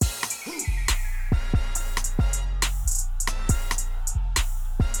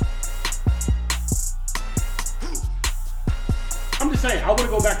want to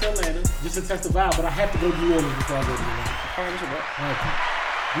go back to Atlanta just to test the vibe, but I have to go to New Orleans before I go to Atlanta.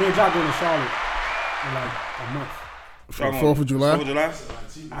 Me and Jock going to Charlotte in like a month. For 4th of July? 4th of July?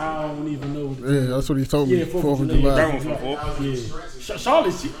 I don't even know. Yeah, that's what he told me. 4th of July. That one for 4th. Yeah.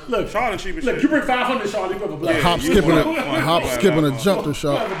 Charlotte's cheap. Look, Charlotte cheap as look, shit. you bring 500 to Charlotte, you go to blast. Hop, skipping a jump to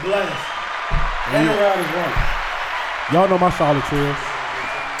Charlotte. You have a blast. And the ride is right. Y'all know my Charlotte trails.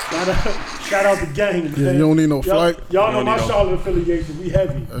 Shout out the gang. Man. Yeah, you don't need no flight. Y'all know my Charlotte affiliation. We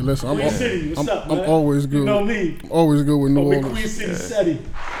heavy. Hey, listen, Queen City, what's up, man? I'm always good. You know me. I'm always good with New Orleans. Queen City City.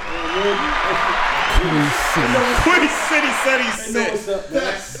 Queen City sick.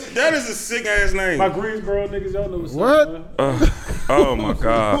 That is a sick ass name. My Greensboro niggas, y'all know what's what? up. Oh my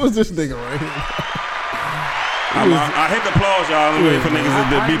God. Who is this nigga right here? I hit the applause, y'all. I'm waiting for niggas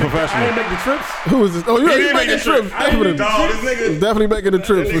to be professional. I didn't make the trips. Who is this? Oh, you making trips. Definitely. Dog, this nigga Definitely making the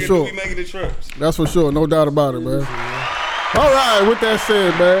trips for sure. making the trips. That's for sure. No doubt about it, man. All right, with that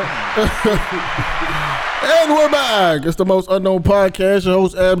said, man. And we're back. It's the Most Unknown Podcast. Your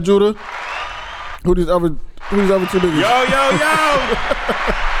host, Ab Judah. Who these other two niggas? Yo.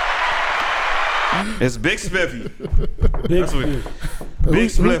 It's Big Spiffy. Big Spiffy. Big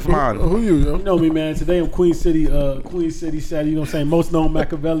Spliff man. Who you, yo? You know me, man. Today I'm Queen City Saturday. You know what I'm saying? Most known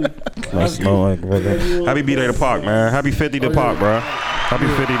Machiavelli. Most known Machiavelli. Happy B-Day to Park, man. Happy 50 to Park, bro. Happy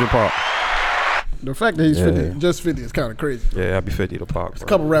 50 to Park. The fact that he's 50, just 50 is kind of crazy. Yeah, happy 50 to Park, bro. A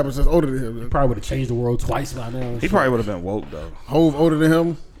couple rappers that's older than him. Man. Probably would have changed the world twice by now. He probably would have been woke, though. Hove older than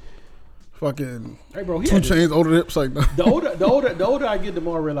him. Fucking hey, bro, 2 Chainz older than him. It's like, no. The older I get, the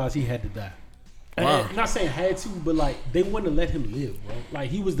more I realize he had to die. Wow. I'm not saying had to, but like they wouldn't have let him live, bro. Like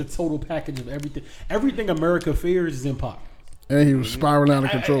he was the total package of everything. Everything America fears is in Pac. And he was spiraling out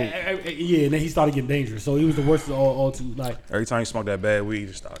of control. Yeah, and then he started getting dangerous. So he was the worst of all two. Like every time you smoke that bad weed, you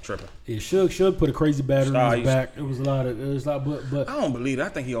just start tripping. Yeah, Suge put a crazy battery in his back. It was a lot, but I don't believe it. I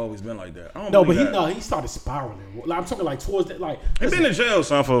think he always been like that. He started spiraling. Like, I'm talking like towards that. Like he been in jail,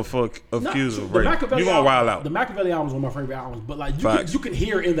 son, for accusal. You gonna wild out. The Machiavelli album is one of my favorite albums, but like you can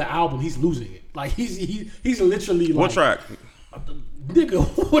hear in the album he's losing it. Like he's literally like what track? Nigga,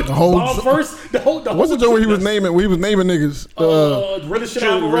 what the whole verse? What's the joke where he was naming niggas? Realest shit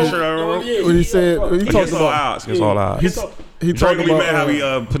I ever wrote. When he said he talked about It's all out. He Drake gonna be mad how he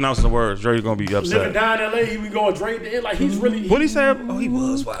pronounces the words. Drake's gonna be upset. Living down in LA, he was going Drake in. Like he's really. What he said? Oh, he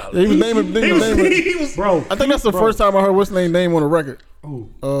was wild. Yeah, he was naming. He was bro. I think that's the first time I heard what's name on a record.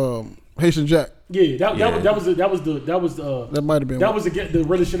 Haitian Jack. Yeah, that might have been. That was the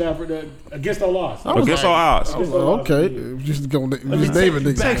realest shit ever. Against all odds. Against all odds. Okay, just David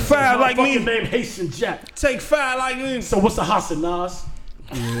niggas. Take 5 like me. Name Haitian Jack. Take 5 like me. So what's the Hassan Nas?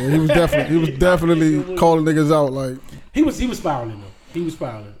 Yeah, he was definitely calling niggas out. Like he was spiraling though. He was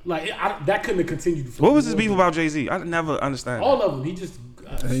spiraling. Like that couldn't have continued. What was his beef about Jay-Z? I never understand. All of them. He just.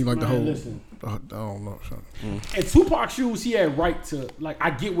 He like the whole. Listen. I don't know. And Tupac's shoes, he had right to like. I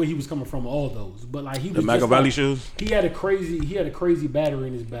get where he was coming from, all those, but like he was the Machiavelli like, shoes. He had a crazy battery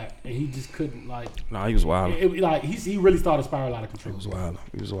in his back, and he just couldn't like. Nah, he was wild. Like he really started spiraling out of control. He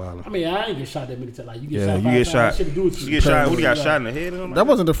was wild. I mean, I ain't get shot that many times. Like you get shot. You get shot. Who got shot in the head? Or something? That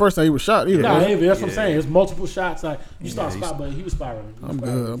wasn't the first time he was shot either. Nah, that's what I'm saying. It's multiple shots. Like you start spiraling, but he was spiraling. I'm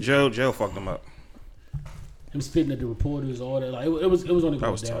good. Jail fucked him up. Him spitting at the reporters, all that. Like it was only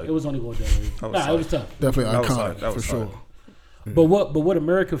going down. It was only going down. It was tough. Definitely iconic for sure. But what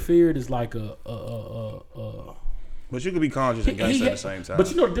America feared is like a. But you could be conscious and gangster at the same time. But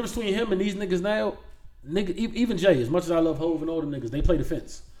you know the difference between him and these niggas now, even Jay. As much as I love Hove and all them niggas, they play the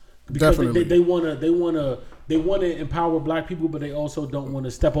fence because they want to empower black people, but they also don't want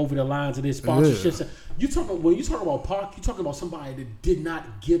to step over the lines of their sponsorships. Yeah. When you talk about Pac, you talking about somebody that did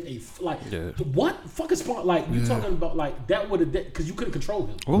not give a what fucking spot? Like you talking about like that would have because you couldn't control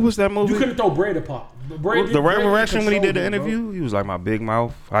him. What was that movie? You couldn't throw bread at Pac. The reaction when he did the interview, bro. He was like my big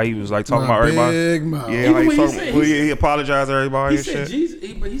mouth. How he was like talking about everybody. Big mouth. Yeah, how he apologized to everybody. He said,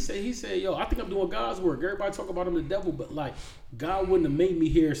 he said, yo, I think I'm doing God's work. Everybody talk about him the devil, but like God wouldn't have made me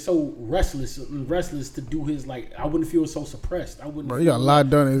here so restless to do his like. I wouldn't feel so suppressed. I wouldn't. Bro, he got a lot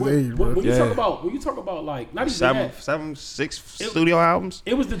done at his age, bro. When you talk about like not even six studio albums.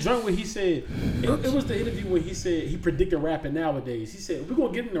 It was the joint where he said it was the interview where he said he predicted rapping nowadays. He said we're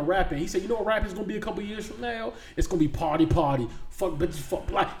gonna get into rapping. He said you know what rapping is gonna be a couple years from now. It's gonna be party, fuck bitches, fuck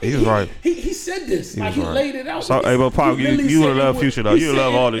black. He was right. He said this. He laid it out. So, hey, but Pac, you would love Future though. You would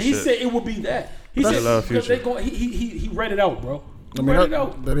love all this shit. He said it would be that. He said love Future. He read it out, bro.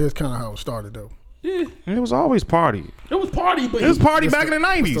 That is kind of how it started though. Yeah, it was always party. It was party, but it was party back in the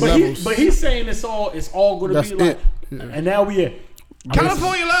 90s. But he's saying it's all gonna be like, and now we at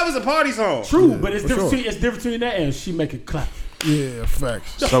California Love is a party song. True, but it's different. It's different between that and she make it clap. Yeah,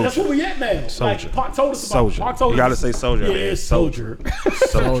 facts. That's where we at now. Soldier. Like Park told us about. Soldier. You gotta say soldier. Yeah, soldier.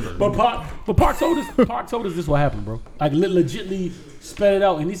 But Park told us this is what happened, bro. Like legitly spelled it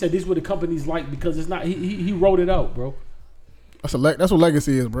out, and he said this is what the company's like because it's not. He wrote it out, bro. That's what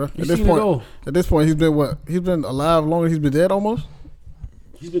legacy is, bro. At this point, he's been what? He's been alive longer. He's been dead almost.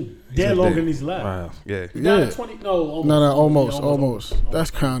 He's been dead longer than he's alive. Wow. Yeah. Almost. That's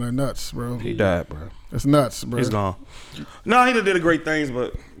kind of nuts, bro. He died, bro. It's nuts, bro. He's gone. No, he did great things,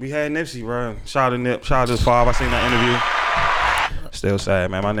 but we had Nipsey, bro. Shout out to Nip. Shout out to his father. I seen that interview. Still sad,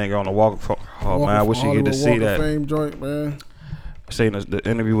 man. My nigga on the walk. Oh man, I wish you get to see that. Fame joint, man. Seeing the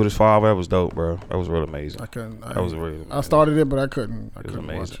interview with his father, that was dope, bro. That was real amazing. I started it, but I couldn't. I couldn't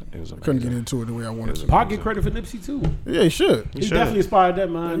watch it. It was amazing. I couldn't get into it the way I wanted to. Pac get credit for Nipsey too. Yeah, he should. He definitely inspired that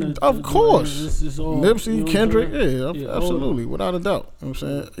mind. Of course. Nipsey, Kendrick, absolutely, without a doubt. You know what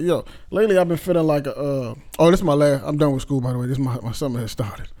I'm saying? Yo, lately I've been feeling like this is my last. I'm done with school, by the way. This is my summer has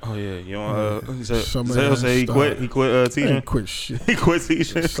started. Oh yeah, you know. Zell say he quit. He quit teaching. He quit shit. He quit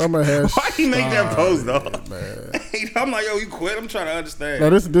teaching. Summer has. Why he make that post though? Man. I'm like, yo, you quit. I'm trying to understand. No,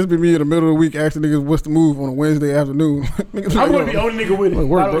 this be me in the middle of the week asking niggas what's the move on a Wednesday afternoon. I'm gonna be the only nigga with it.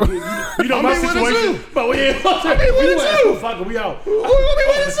 Work, bro. You know my situation. But we with it too. Fuck it, we out. Who gonna be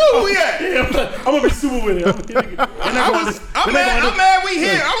with it too? We at? Yeah, I'm gonna be super with it. I'm mad we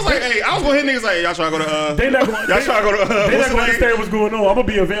here. I was like, hey, I was gonna hit niggas like, y'all trying to go to They not gonna understand what's going on. I'm gonna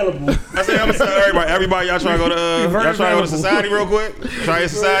be available. I say, I'm gonna tell everybody, y'all trying to go to society real quick. Try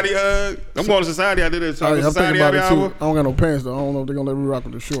society. I'm going to society. I did it. Society happy hour. I don't got no pants though. I don't know if they're gonna let me rock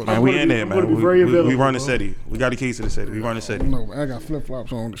with the shorts. Man, we in there, man. We run the city. We got the keys to the city. We run the city. No, man, I got flip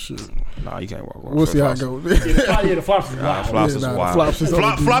flops on the shit. Nah, you can't walk. We'll see how it goes. Yeah, the flops is wild.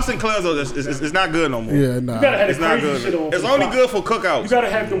 Flops and clubs, it's not good no more. Yeah, nah. You gotta have it's not good. It's only good for cookouts. You gotta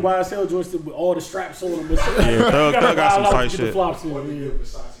have the YSL joints with all the straps on them. Yeah, Thug got some tight shit.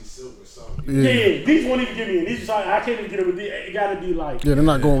 Yeah, these won't even give me. These I can't even get it with these. It gotta be like. Yeah, they're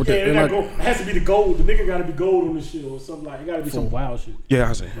not going with that. It has to be the gold. The nigga gotta be gold on the shit or something like. It gotta be some wild shit. Yeah,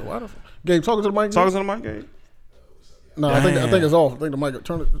 I say. Gabe, talking to the mic. Talking to the mic, Gabe. No, I think it's off. I think the mic.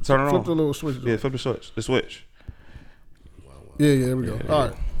 Turn it on. Flip the little switch. Yeah, flip the switch. The switch. Yeah, there we go. All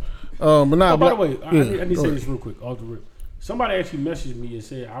right. But now, by the way, I need to say this real quick. Off the rip. Somebody actually messaged me and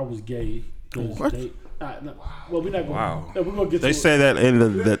said I was gay. What? Well, we're not going. Wow. We're gonna get. They said that in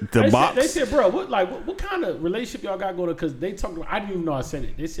the box. They said, bro, what kind of relationship y'all got going on? Because they talked. I didn't even know I said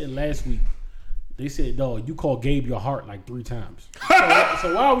it. They said last week. They said, dog, you called Gabe your heart like 3 times.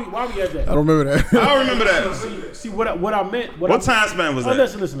 So why we at that? I don't remember that. I don't remember that. See what I meant. What time span was that?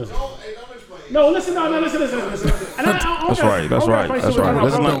 Listen. No, listen. That's right.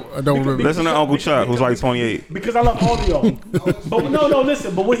 I don't remember. Listen to Uncle Chuck, who's like 28. Because I love all of y'all. But no,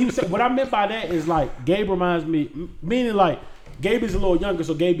 listen. But what he was saying, what I meant by that is like Gabe reminds me, meaning like Gabe is a little younger,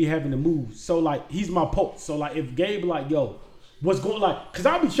 so Gabe be having to move. So like he's my pulse. So like if Gabe like yo, what's going like? Cause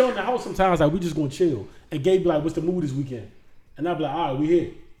I'll be chilling in the house sometimes like we just gonna chill, and Gabe be like, what's the mood this weekend? And I'll be like, all right, we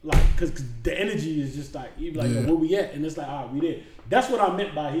here. Like, cause the energy is just like, you be like, where we at? And it's like, all right, we there. That's what I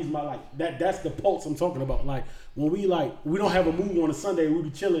meant by he's my like that. That's the pulse I'm talking about. Like when we don't have a move on a Sunday, we be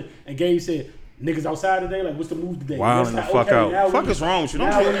chilling. And Gabe said, "Niggas outside today. Like, what's the move today?" Wow, the fuck out. Fuck is wrong with you?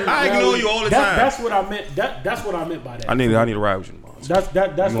 I ignore you all the time. That's what I meant. That's what I meant by that. I need to ride with you tomorrow. That's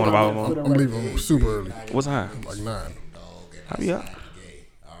you what I meant. I'm leaving super early. What's time? Like 9. How you up?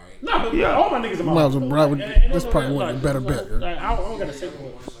 Nah, but all my niggas are my house. This probably wasn't a better bet. I don't gotta say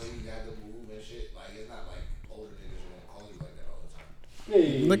what.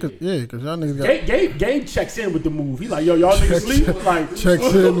 Because y'all niggas got... Gabe checks in with the move. He like, yo, y'all niggas sleep? Like, checks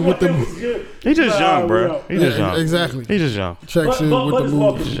in with the move. He just young, bro. He just young. Exactly. He just young. Checks in with the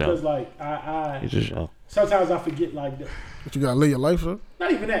move. Because, like, He's just young. Sometimes I forget, like... But you gotta live your life, sir?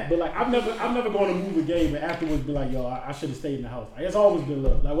 Not even that, but, like, I've never gone to move a game and afterwards be like, yo, I should have stayed in the house. Like, it's always been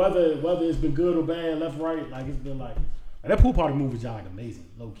love. Like, whether it's been good or bad, left, right, like, it's been like that pool party move is like amazing,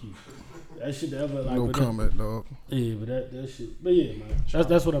 low key. That shit ever like no comment, dog. Yeah, but that shit. But yeah, man.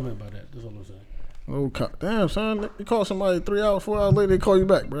 That's what I meant by that. That's all I'm saying. No damn, son. You call somebody 3 hours, 4 hours later, they call you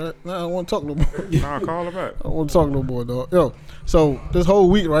back, bro. Nah, I don't want to talk no more. Nah, call her back. I don't want to talk no more, dog. Yo, so this whole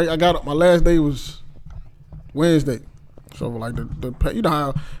week, right? I got my last day was Wednesday. So like the you know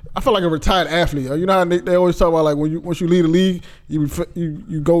how I feel like a retired athlete. You know how they always talk about like once you leave the league,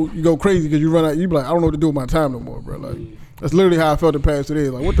 you go crazy because you run out. You be like, I don't know what to do with my time no more, bro. Like that's literally how I felt the past 2 days.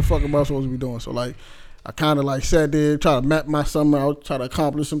 Like what the fuck am I supposed to be doing? So like I kind of like sat there, try to map my summer out, try to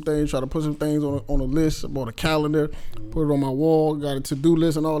accomplish some things, try to put some things on a list, about a calendar, put it on my wall, got a to-do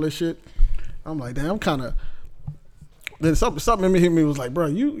list and all this shit. I'm like, damn, I'm kind of. Then something in me hit me was like, bro,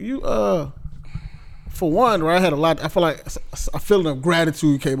 you for one, right, I had a lot. I feel like a feeling of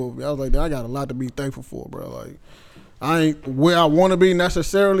gratitude came over me. I was like, I got a lot to be thankful for, bro. Like, I ain't where I want to be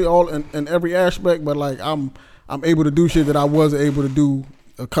necessarily all in every aspect, but like I'm able to do shit that I wasn't able to do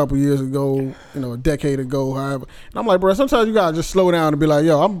a couple years ago, a decade ago, however. And I'm like, bro, sometimes you gotta just slow down and be like,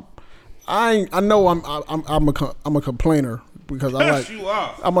 yo, I'm a complainer because I like.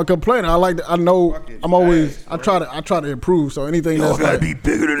 I'm a complainer. I know. I try to improve. So anything that's gotta like, be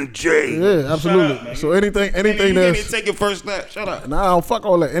bigger than Jay. Yeah, absolutely. Up, so anything you that's take your first step. Shut up. Nah, fuck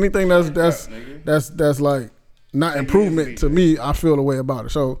all that. Anything that's like not improvement to me, I feel the way about it.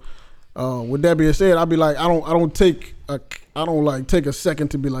 So with that being said, I'll be like, I don't take a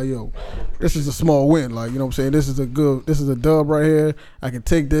second to be like, yo, this is a small win. Like, you know what I'm saying? This is a dub right here. I can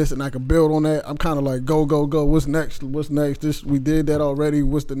take this and I can build on that. I'm kind of like, go. What's next? We did that already.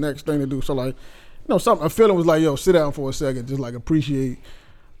 What's the next thing to do? So like, a feeling was like, yo, sit down for a second. Just like appreciate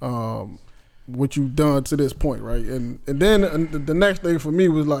what you've done to this point, right? And then the next thing for me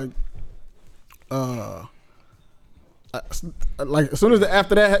was like, like as soon as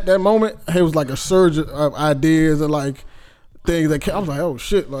after that moment, it was like a surge of ideas and like things that came. I was like, oh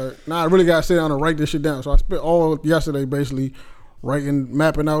shit, like now I really gotta sit down and write this shit down. So I spent all yesterday basically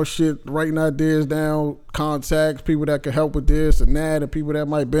mapping out shit, writing ideas down, contacts, people that could help with this and that, and people that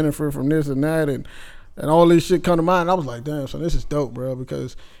might benefit from this and that, and all this shit come to mind. And I was like, damn, so this is dope, bro,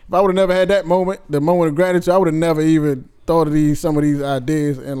 because if I would have never had that moment, the moment of gratitude, I would have never even thought of some of these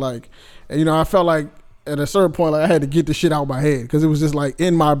ideas and I felt like at a certain point, like I had to get the shit out of my head because it was just like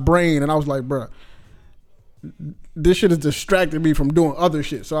in my brain, and I was like, bro, this shit has distracted me from doing other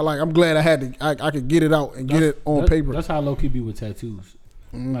shit. So I'm glad I could get it out and get it on paper. That's how low key be with tattoos.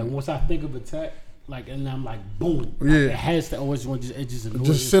 Like once I think of a tat, like and I'm like, boom, yeah, it has to always just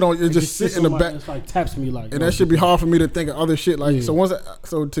sit in the back. It's like taps me like, and that should be hard for me to think of other shit. Like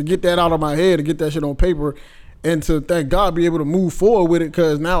so to get that out of my head, to get that shit on paper, and to thank God be able to move forward with it,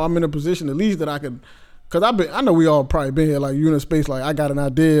 because now I'm in a position at least that I could. Cause I know we all probably been here like you in a space like I got an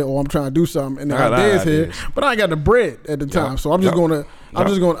idea or I'm trying to do something and the idea's here, but I ain't got the bread at the time, so I'm just I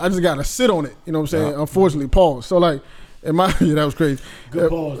just gotta sit on it. You know what I'm saying? Unfortunately, pause. So like, that was crazy. Good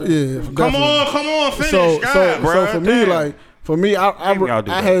pause. Yeah. Come on, finish. So for me,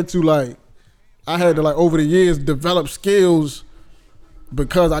 I had to over the years develop skills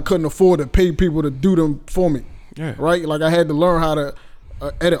because I couldn't afford to pay people to do them for me. Yeah. Right. Like I had to learn how to.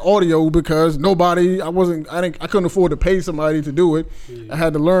 Edit audio because I couldn't afford to pay somebody to do it. I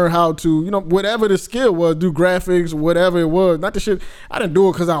had to learn how to, whatever the skill was, do graphics, whatever it was. Not the shit. I didn't do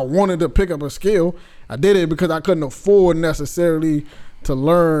it because I wanted to pick up a skill. I did it because I couldn't afford necessarily to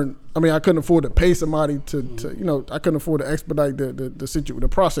learn. I mean, I couldn't afford to pay somebody to I couldn't afford to expedite the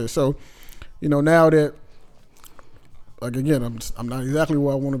process. So, now that, like again, I'm not exactly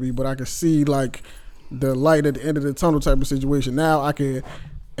where I want to be, but I can see like the light at the end of the tunnel type of situation. Now I'm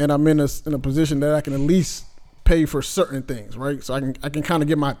in a position that I can at least pay for certain things, right? So I can kind of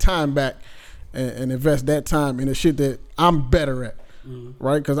get my time back and invest that time in the shit that I'm better at,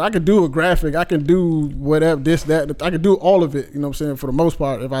 right? Because I could do a graphic, I can do whatever, this, that, I can do all of it, you know what I'm saying, for the most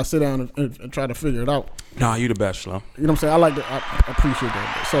part, if I sit down and try to figure it out. Nah, you the best, Slim. You know what I'm saying? I appreciate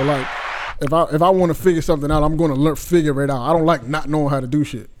that. So like, if I want to figure something out, I'm going to figure it out. I don't like not knowing how to do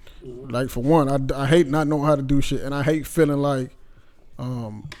shit. Like for one, I hate not knowing how to do shit, and I hate feeling like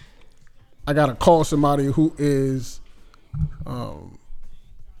I gotta call somebody who is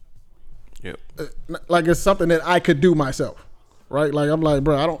like it's something that I could do myself, right? Like I'm like,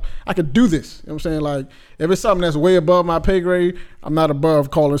 bro, I could do this. You know what I'm saying? Like if it's something that's way above my pay grade, I'm not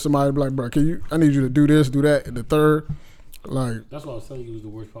above calling somebody and be like, bro, I need you to do this, do that, and the third. Like that's what I was telling you was the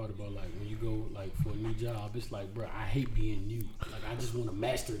worst part about like when you go like for a new job. It's like, bro, I hate being new. Like I just want to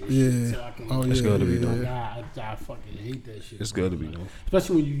master this shit so I can. It's good to be new. I fucking hate that shit. It's good to be new,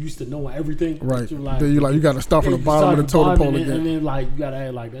 especially when you used to knowing everything. Right. Then you got to start from the bottom of the totem pole again. And then like you gotta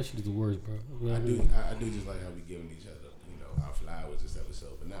act like that shit is the worst, bro. I do just like how we giving each other, our flowers and stuff.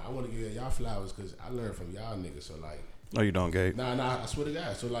 But now I want to give y'all flowers because I learned from y'all niggas. So like. No, you don't, Gabe. Nah, I swear to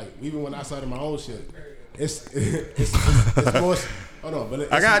God. So like, even when I started my own shit, it's more. Hold on,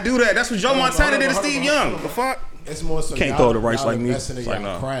 but I gotta do that. That's what Joe Montana did to Steve Young. The fuck? It's more so can't throw the rice like me. Investing in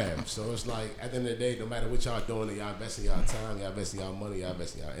y'all craft. So it's like at the end of the day, no matter what y'all doing, y'all investing y'all time, y'all investing y'all money, y'all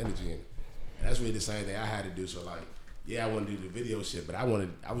investing y'all energy in it. And that's really the same thing I had to do. So like, yeah, I want to do the video shit, but I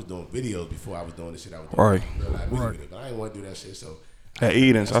was doing videos before I was doing the shit I was doing. Right. Real life music video, but I didn't want to do that shit. So at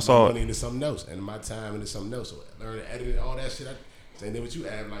Eden's, I saw money into something else, and my time into something else. So I learned to edit all that shit. Same thing with you,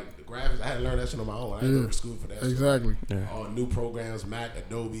 Ab. Like the graphics, I had to learn that shit on my own. I didn't go to school for that. Exactly. Shit. Like, all new programs, Mac,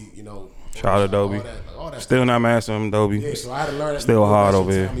 Adobe, you know. Shout out Adobe. All that Still not mastering Adobe. Yeah, so I had to learn that. Still hard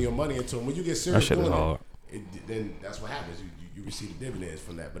over here. Time your money into them. When you get serious, that shit is hard. Then that's what happens. You receive the dividends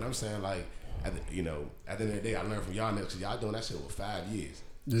from that. But I'm saying like, at the end of the day, I learned from y'all niggas. Y'all doing that shit for 5 years.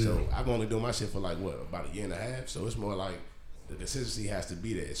 Yeah. So I've only doing my shit for like what, about a year and a half. So it's more like the consistency has to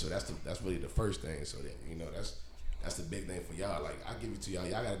be there. So that's really the first thing. So that that's the big thing for y'all. Like I give it to y'all.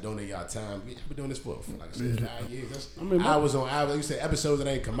 Y'all gotta donate y'all time. I've been doing this for like I said, 5 years. Hours on hours. Like you said, episodes that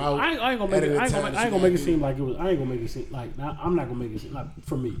ain't come out. I ain't gonna make it seem like it was. I ain't gonna make it seem like. I'm not gonna make it seem like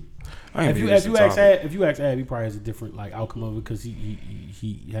for me. If you ask Ab, he probably has a different like outcome of it because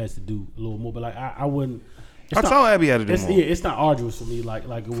he has to do a little more. But like I wouldn't. I told Abby had to do more. Yeah, it's not arduous for me like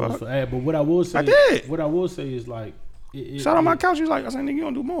it was for Ab. But what I will say, is like. Sat on my couch. He's like, I said, nigga, you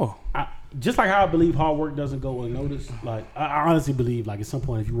don't do more. Just like how I believe hard work doesn't go unnoticed. Like I honestly believe, like at some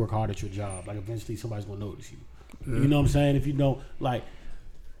point, if you work hard at your job, like eventually somebody's gonna notice you. You know what I'm saying? If you don't, like,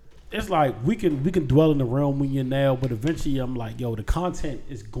 it's like we can dwell in the realm we in now, but eventually I'm like, yo, the content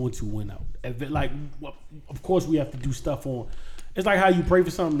is going to win out. Like, of course we have to do stuff on. It's like how you pray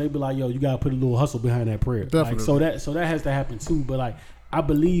for something. They be like, yo, you gotta put a little hustle behind that prayer. Definitely. Like, so that has to happen too. But like, I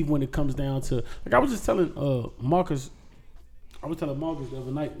believe when it comes down to, like, I was just telling Marcus. I was telling Marcus the other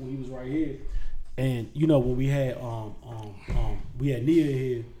night when he was right here, and when we had Nia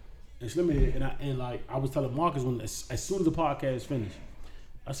here and Slim here, and I was telling Marcus when as soon as the podcast finished,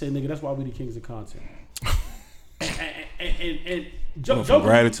 I said, nigga, that's why we the kings of content. and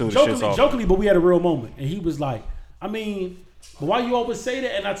jokingly, but we had a real moment, and he was like, I mean, but why you always say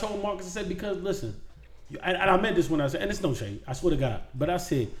that? And I told Marcus, I said, because listen, and I meant this when I said, and it's no shade, I swear to God, but I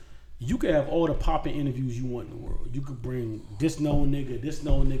said, you could have all the popping interviews you want in the world. You could bring this known nigga, this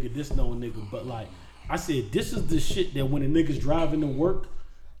known nigga, this known nigga. But like I said, this is the shit that when a nigga's driving to work,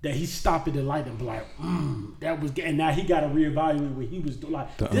 that he stopped at the light and be like, that was, and now he got to reevaluate what he was doing.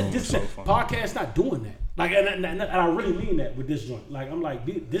 Like this podcast not doing that. Like, and I really mean that with this joint. Like, I'm like,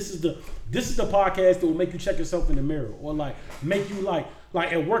 this is the podcast that will make you check yourself in the mirror, or like make you like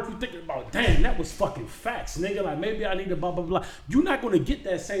at work you thinking about, damn, that was fucking facts, nigga. Like maybe I need to blah blah blah. You're not gonna get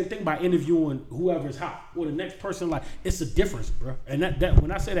that same thing by interviewing whoever's hot or the next person. Like, it's a difference, bro. And that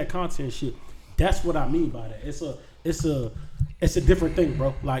when I say that content shit, that's what I mean by that. It's a different thing,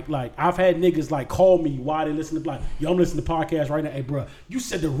 bro. Like I've had niggas like call me while they listen to like, yo, I'm listening to podcasts right now. Hey, bro, you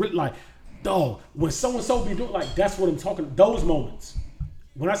said the like, dog, when so and so be doing, like, that's what I'm talking. Those moments.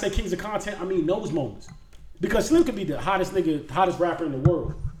 When I say kings of content, I mean those moments. Because Slim could be the hottest nigga, hottest rapper in the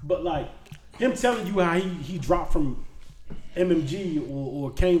world, but like him telling you how he dropped from MMG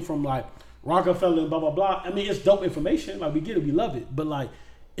or came from like Rockefeller and blah blah blah. I mean, it's dope information. Like, we get it, we love it, but like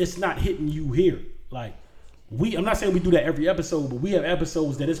it's not hitting you here. Like, I'm not saying we do that every episode, but we have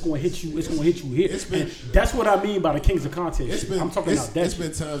episodes that it's going to hit you. It's going to hit you here. That's what I mean by the kings of content. I'm talking about that. It's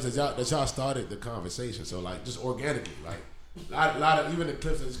been times that y'all started the conversation. So like just organically, like a lot of even the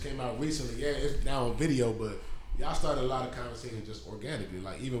clips that just came out recently. Yeah, it's now on video, but y'all started a lot of conversations just organically.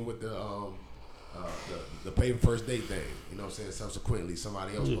 Like even with the pay first date thing. You know what I'm saying? Subsequently,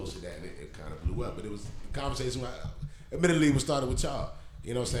 somebody else posted that and it kind of blew up. But it was a conversation. Admittedly, was started with y'all.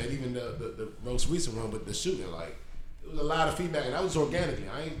 You know what I'm saying? Even the most recent one with the shooting, like, there was a lot of feedback, and that was organically.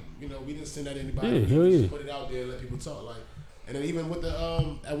 We didn't send that to anybody. We just put it out there and let people talk. Like, and then even with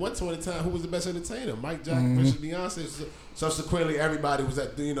the at one point in time, who was the best entertainer? Mike Jack versus Beyonce. Subsequently, everybody was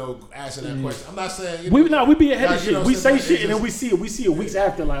asking that question. I'm not saying we be ahead of shit. We say shit and then we see it weeks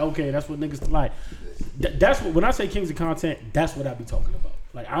after. Like, okay, that's what niggas like. That's what, when I say kings of content, that's what I be talking about.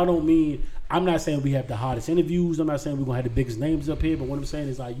 Like, I'm not saying we have the hottest interviews. I'm not saying we're going to have the biggest names up here. But what I'm saying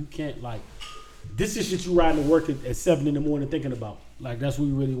is, like, you can't, like, this is shit you riding to work at 7 in the morning thinking about. Like, that's what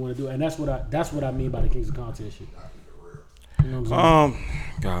we really want to do. And that's what I mean by the kings of content shit. You know what I'm saying?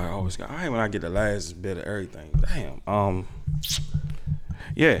 God, I hate when I get the last bit of everything. Damn.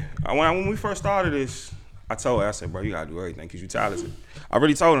 Yeah. When we first started this, I said, bro, you got to do everything because you talented. I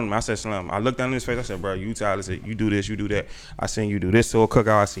really told him, I said, Slim, I looked down in his face, I said, bro, you talented, you do this, you do that. I seen you do this to a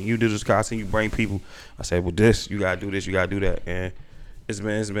cookout, I seen you do this, I seen you bring people. I said, well, this, you gotta do this, you gotta do that. And it's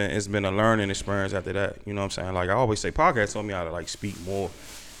been a learning experience after that. You know what I'm saying? Like I always say, podcasts taught me how to like speak more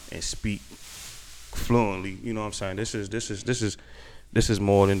and speak fluently. You know what I'm saying? This is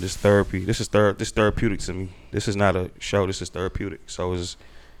more than just therapy. This therapeutic to me. This is not a show, this is therapeutic. So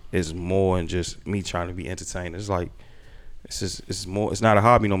it's more than just me trying to be entertained. It's like it's more. It's not a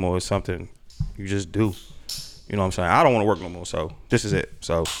hobby no more. It's something you just do. You know what I'm saying? I don't want to work no more. So this is it.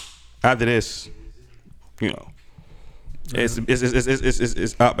 So after this,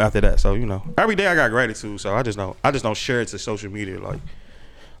 it's up after that. So every day I got gratitude. So I just don't share it to social media.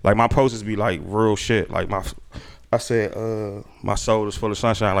 Like my posts be like real shit. Like I said, my soul is full of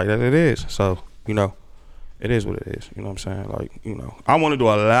sunshine. Like that it is. So it is what it is. You know what I'm saying? Like I want to do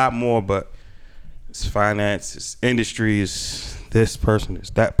a lot more, but it's finance, it's industry, it's this person, it's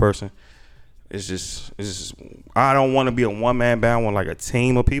that person. It's just I don't want to be a one-man band. I want like a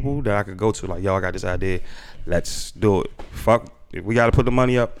team of people that I could go to. Like, yo, I got this idea. Let's do it. Fuck, if we got to put the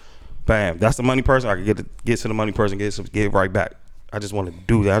money up, bam. That's the money person. I can get to the money person, get it right back. I just want to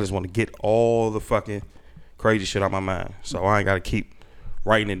do that. I just want to get all the fucking crazy shit out my mind. So I ain't got to keep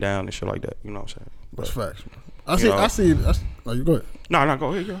writing it down and shit like that. You know what I'm saying? That's facts. I see it. Oh, you go ahead. No,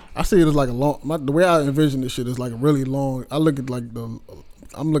 go ahead, yo. I see it as like a long. The way I envision this shit is like a really long. I look at like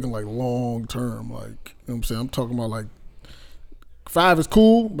I'm looking like long term, like, you know what I'm saying? I'm talking about like 5 is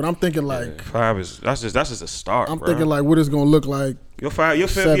cool, but I'm thinking like 5 is that's just a start. I'm thinking like what it's gonna look like. Your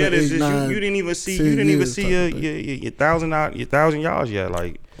 5th year is just you didn't even see your 1,000 yards yet.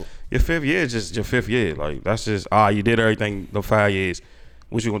 Like your 5th year is just your 5th year. Like that's just you did everything the 5 years.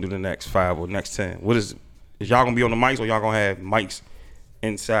 What you gonna do the next 5 or next 10? What is y'all gonna be on the mics or y'all gonna have mics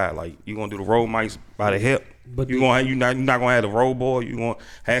inside? Like you gonna do the road mics by the hip? But you're not gonna have the road boy. You gonna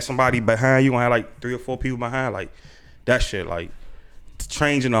have somebody behind. You gonna have like 3 or 4 people behind. Like that shit. Like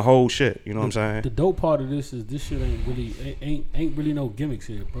changing the whole shit. You know what I'm saying? The dope part of this is this shit ain't really no gimmicks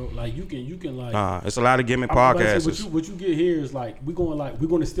here, bro. Like you can like. It's a lot of gimmick podcasts. Like, what you get here is like we're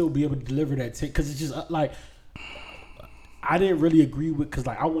gonna still be able to deliver that because it's just like. I didn't really agree with because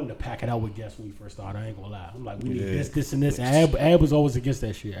like I wanted to pack it out with guests when we first started. I ain't gonna lie. I'm like, we need this, and this. And Ab was always against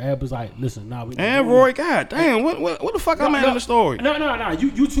that shit. Ab was like, listen, we. And Roy, god damn, what the fuck I'm at in the story? No,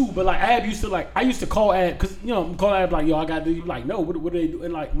 you too. But like Ab used to I used to call Ab because call Ab like, yo, I got to do. Like, no, what do they do?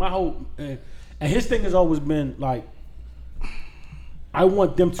 And like my whole and his thing has always been like, I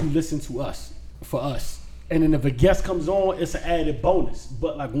want them to listen to us for us. And then if a guest comes on, it's an added bonus.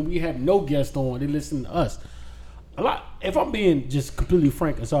 But like when we have no guest on, they listen to us. If I'm being just completely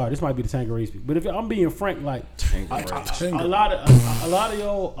frank, and sorry, this might be the Tanqueray speak, but if I'm being frank, like a lot of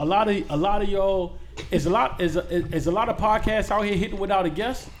y'all is a lot of podcasts out here hitting without a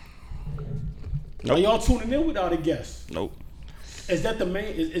guest. Nope. Are y'all tuning in without a guest? Nope. Is that the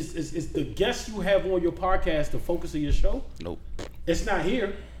main? Is the guest you have on your podcast the focus of your show? Nope. It's not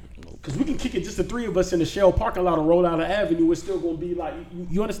here. Because we can kick it just the 3 of us in the Shell parking lot and roll out an avenue. It's still gonna be like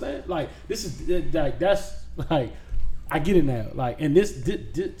you understand? Like this is like that's like I get it now. Like and this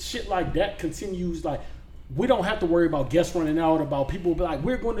shit like that continues. Like we don't have to worry about guests running out. About people be like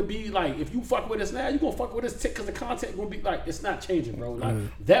we're going to be like if you fuck with us now, you gonna fuck with us because the content gonna be like it's not changing, bro. Like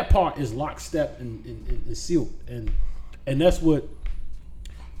that part is lockstep and sealed and that's what.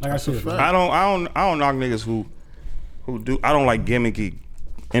 Like I said, I don't knock niggas who do. I don't like gimmicky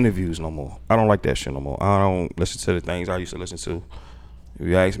interviews no more. I don't like that shit no more. I don't listen to the things I used to listen to. If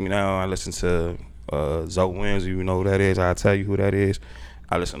you ask me now, I listen to Zoe Wins. You know who that is. I'll tell you who that is.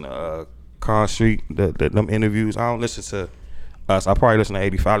 I listen to Con Street, them interviews. I don't listen to us. I probably listen to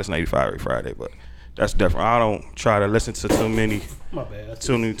 85. I listen to 85 every Friday, but that's different. I don't try to listen to too many. My bad.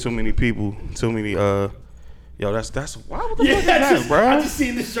 Too many people. Too many. Yo, that's why what the fuck is that, bro? I just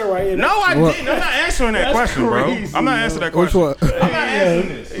seen this show right here. No, I didn't. I'm not answering that question, crazy, bro. I'm not answering that question. Which one? I'm not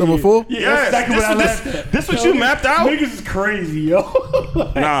answering this. Number 4? Yes. This what you mapped out? Niggas is crazy, yo.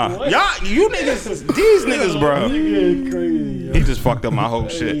 Nah, y'all, you niggas, these niggas, bro. Nigga is crazy, yo. He just fucked up my whole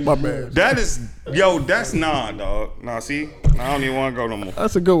shit. My bad. That is, that's dog. Nah, see, I don't even want to go no more.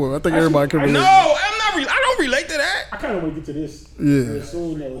 That's a good one. I think everybody can relate. No, I don't relate to that. I kind of want to get to this. Yeah.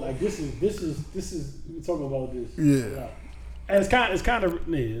 Soon though, like this is we talking about this. Yeah. And it's kind of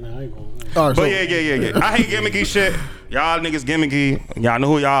I ain't going. All right, but yeah. I hate gimmicky shit. Y'all niggas gimmicky. Y'all know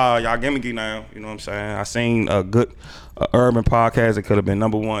who y'all gimmicky now. You know what I'm saying? I seen a good urban podcast that could have been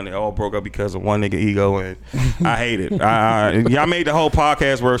number 1. They all broke up because of one nigga ego, and I hate it. Y'all made the whole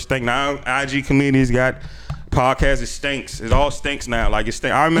podcast where it stink. Now IG comedians got podcast. It stinks. It all stinks now. Like it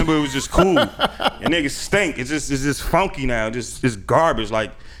stink. I remember it was just cool. And niggas stink. It's just funky now. It's garbage.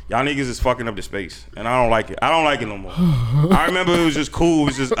 Like. Y'all niggas is fucking up the space, and I don't like it. I don't like it no more. I remember it was just cool. It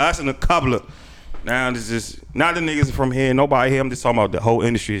was just us and a couple of. Now it's just not the niggas from here. Nobody here. I'm just talking about the whole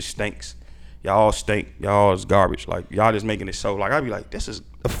industry stinks. Y'all all stink. Y'all is garbage. Like y'all just making it so. Like I'd be like, this is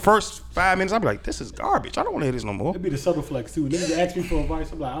the first 5 minutes. I'd be like, this is garbage. I don't want to hear this no more. It'd be the subtle flex too. Niggas ask me for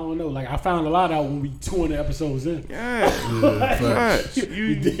advice. I'm like, I don't know. Like I found a lot out when we 200 episodes in. Yeah.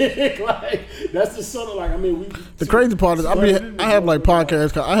 You dig? Like that's the subtle. Like I mean, the crazy part is I have like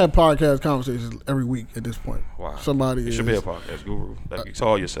podcasts. I have podcast conversations every week at this point. Wow. Somebody should be a podcast guru. Like you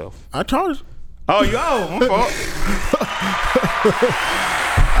saw yourself. I charge. Oh, my fault.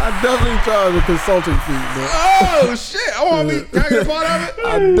 I definitely charge a consulting fee, bro. Oh shit! I want to be. Can I get a part of it?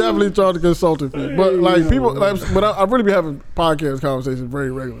 I definitely charge a consulting fee, but like people, like, but I really be having podcast conversations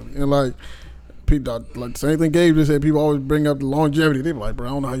very regularly, and like people, like the same thing Gabe just said. People always bring up the longevity. They be like, bro,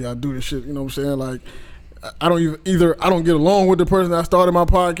 I don't know how y'all do this shit. You know what I'm saying? Like, I don't get along with the person I started my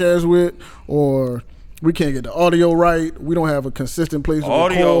podcast with, or we can't get the audio right. We don't have a consistent place to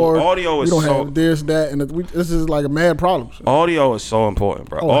record. Audio is we don't have this, that, and this is like a mad problem. So. Audio is so important,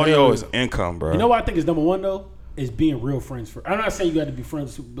 bro. Audio is income, bro. You know what I think is number one though? Is being real friends. I'm not saying you got to be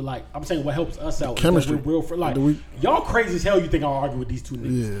friends, but like I'm saying what helps us out. Chemistry. Is that we're real friends. Like y'all crazy as hell. You think I'll argue with these two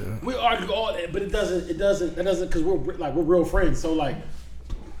niggas? Yeah. We argue all that, but it doesn't because we're real friends. So like.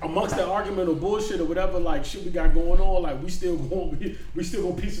 Amongst the argument or bullshit or whatever, like shit we got going on, like we still gonna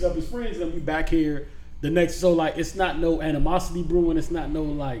piece it up as friends, and we back here the next. So like, it's not no animosity brewing. It's not no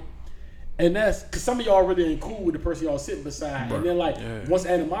like, and that's because some of y'all really ain't cool with the person y'all sitting beside, and then like once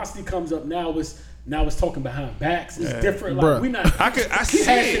animosity comes up, now it's talking behind backs. It's different. Like we not. I see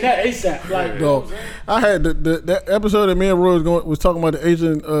it. That ASAP. Like, you know what I'm saying? I had that episode that me and Roy was talking about the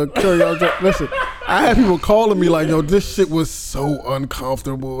Asian carry-out. Listen, I had people calling me like, "Yo, this shit was so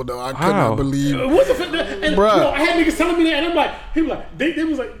uncomfortable, though. I could not believe." What's the and bro, I had niggas telling me that, and I'm like, he was like, they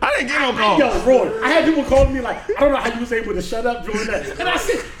was like, I didn't get no calls. Yo, Roy, I had people calling me like, I don't know how you was able to shut up during that, and I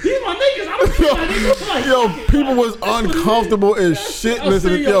said, these my niggas. I don't know my niggas. Like, yo, people was uncomfortable as shit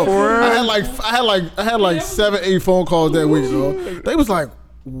listening. Yo, I had like 7-8 phone calls that week, bro. They was like,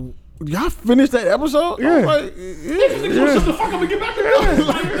 y'all finished that episode? Yeah. I was like, shut the fuck up and get back to that.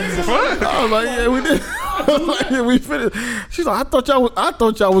 I was like, yeah, we did. I was like, yeah, we finished. She's like, I thought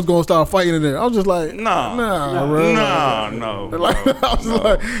y'all was gonna start fighting in there. I was just like, no. Like, I was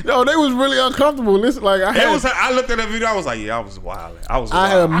like, yo, they was really uncomfortable. Listen, like I looked at that video. I was like, yeah, I was wild. I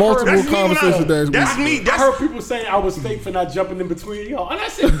had multiple conversations that week. That's me. I heard people saying I was fake for not jumping in between y'all, and I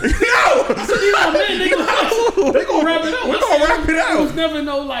said, no. I said, you know, man, they gonna wrap it up. We gonna wrap it up. There was never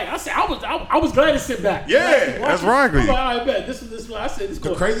no like. I said, I was glad to sit back. Yeah, that's right. I'm like, all right, bet. This is what I said.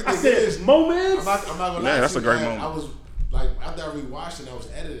 The crazy thing is, moments. I'm not gonna lie. Yeah, that's a great moment. I was like, after I rewatched it, I was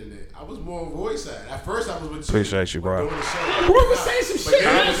editing it. I was more on Roy's side. At first, I was with you. Appreciate you, bro. Roy was saying some shit. No,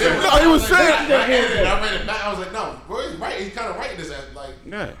 he was saying. I read it back. I was like, no, Roy's right. He's kind of right in this.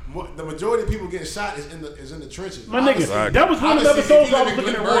 Like, the majority of people getting shot is in the trenches. My nigga, that was one of the episodes I was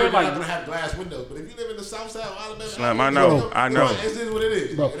looking at Roy like. You're not gonna have glass windows, but if you live in the South Side of Alabama, I know. It's just what it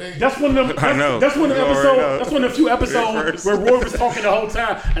is. Bro, that's one of them. That's one of the episodes. That's one of the few episodes where Roy was talking the whole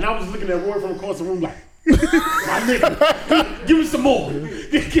time, and I was looking at Roy from across the room like. My nigga, give us some more.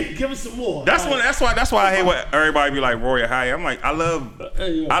 Give us some more. That's why I hate when everybody be like Roy or High. I'm like, I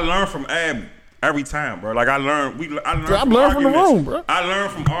learn from Ab every time, bro. Like I learn from the room, bro. I learn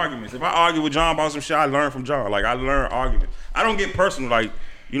from arguments. If I argue with John about some shit, I learn from John. Like I learn arguments. I don't get personal. Like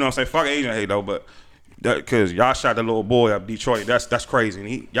you know what I'm saying? Fuck Asian hate though, but. Because y'all shot the little boy up Detroit. That's crazy.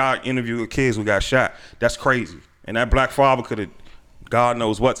 And y'all interviewed kids who got shot. That's crazy. And that black father could have, God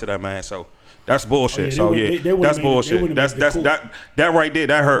knows what to that man. So that's bullshit. That's bullshit. That right there.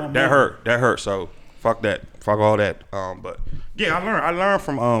 That hurt. So fuck that. Fuck all that. But yeah, I learned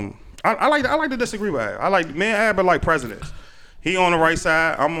from I like to disagree with Ab. I like me and Ab are like presidents. He on the right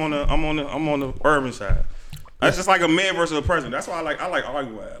side. I'm on the urban side. That's just like a man versus a president. That's why I like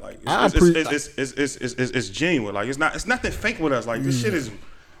arguing with it. Like it's genuine. Like it's nothing fake with us. Like this shit is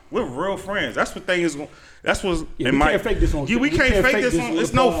we're real friends. That's what thing is. That's what's in my. Can't fake this on. We can't fake this on.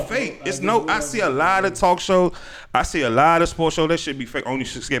 It's no fake. It's no. I see a lot of talk shows. I see a lot of sports shows that should be fake. Only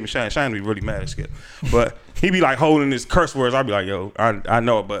Skip and Shine be really mad at Skip, but he be like holding his curse words. I be like, yo, I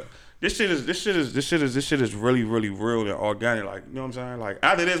know it, but. This shit is really, really real and organic. Like, you know what I'm saying? Like,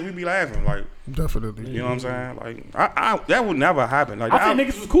 after this, we be laughing. Like, definitely. You know what I'm saying? Like, I that would never happen. Like, I think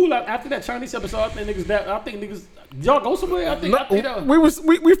niggas was cool after that Chinese episode. I think niggas y'all go somewhere. I think that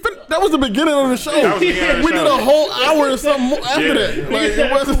was the beginning of the show. We did a whole hour or something after that. Like,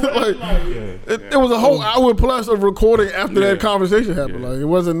 it wasn't like it was a whole hour plus of recording after that conversation happened. Like, it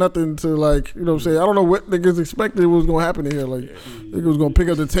wasn't nothing to like, you know what I'm saying? I don't know what niggas expected was gonna happen in here. Like, niggas was gonna pick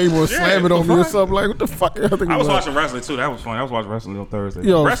up the table and slam it on me or something. Like, what the fuck? I was watching wrestling too. That was funny. I was watching wrestling on Thursday.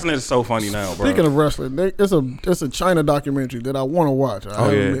 Yo, wrestling is so funny now, bro. Speaking of wrestling, it's a China documentary that I want to watch.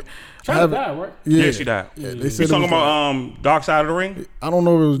 China died, right? Yeah, she died. Yeah, they said you talking about Dark Side of the Ring? I don't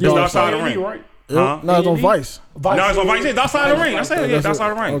know if it was Dark Side of the Ring, right? No, it's on Vice. No, it's on Vice. Yeah, Dark Side of the Ring. I said, Dark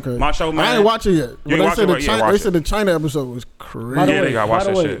Side of the Ring. Okay. Macho Man. I ain't watch it yet. They said the China episode was crazy. By the way, they gotta watch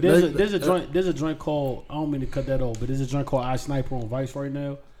that shit. There's a joint called, I don't mean to cut that off, but there's a joint called ISNIPER on Vice right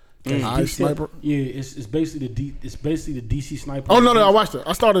now. ISNIPER. Yeah, it's basically the DC sniper. Oh no, I watched it.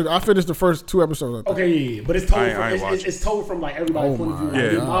 I finished the first 2 episodes. Okay, yeah, but it's told it's told from like everybody's point of view.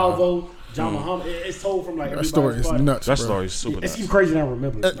 Like, Malvo, John Muhammad. It's told from like that story is nuts. That story is super nuts. nuts. It's crazy than I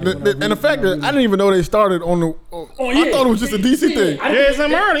remember. And the fact that I didn't even know they started on the. I thought it was just a DC thing. Yeah, it's in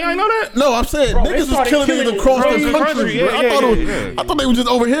Maryland. I know that. No, I'm saying niggas was killing niggas across the country. I thought they was just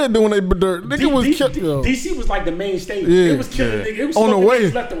over here doing their dirt. Nigga was killing. DC was like the main stage. Yeah. It was killing niggas. It was on the way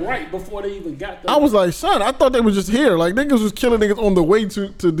left and right before they even got there. I was like, son, I thought they was just here. Like niggas was killing niggas on the way to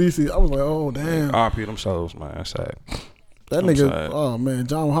DC. I was like, oh damn. RP them souls, man. That's sad. That nigga, oh man,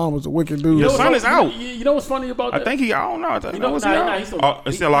 John Muhammad was a wicked dude. Your son is out. You know what's funny about that? I think I don't know.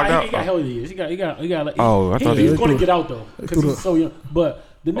 He's still locked out. He got hell years. He got. I thought he was going to get out though because he's so young. But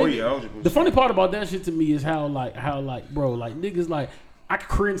the nigga, eligible. The funny part about that shit to me is how bro, like niggas like I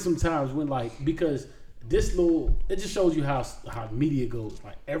cringe sometimes when like because this little it just shows you how media goes.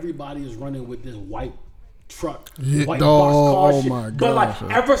 Like everybody is running with this white truck, white box car shit. My God, but like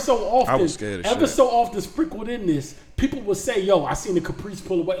ever so often, I was scared of shit. so often sprinkled in this, people would say, "Yo, I seen the Caprice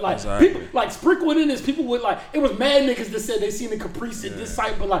pull away." Like people, like sprinkled in this, people would like. It was mad niggas that said they seen the Caprice at this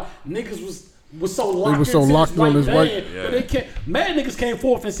site, but like niggas was so locked. They was so locked on this white. But they can't. Mad niggas came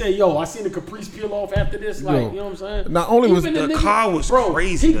forth and said, "Yo, I seen the Caprice peel off after this." Like you know what I'm saying? Not only was the car was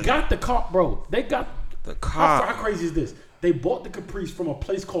crazy. He got the car, bro. They got the car. How crazy is this? They bought the Caprice from a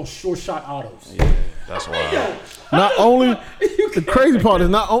place called Sure Shot Autos. Yeah, that's wild. Not only the crazy part is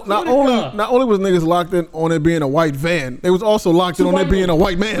not only was niggas locked in on it being a white van, they was also locked in on it being a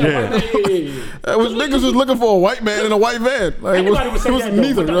white man. Niggas was looking for a white man in a white van. Like anybody would say it was that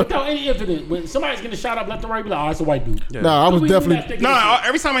neither. Without any evidence. When somebody's getting shot up left and right, be like, "Oh, it's a white dude." Yeah. Nah, I was definitely.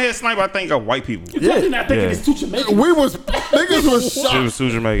 Every time I hear Sniper, I think of white people. You're definitely not thinking it's two Jamaicans. Niggas was shocked. It was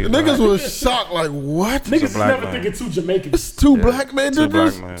two Jamaicans. Niggas was shocked. Like what? Niggas is never thinking two Jamaicans. It's two black men did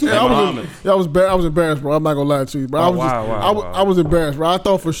this. I was embarrassed, bro. I'm not gonna lie to you, bro. I was embarrassed, bro. I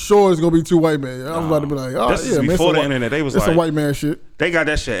thought for sure it's gonna be two white men. I was about to be like, oh this yeah, is before the internet. They was like, it's a white man shit. They got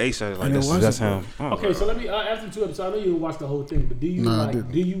that shit ASAP. Like that's him. Okay, so let me after 2 episodes. I know you didn't watch the whole thing, but do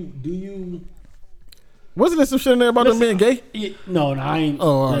you? Wasn't there some shit in there about them being gay? Yeah, no, I ain't. Oh,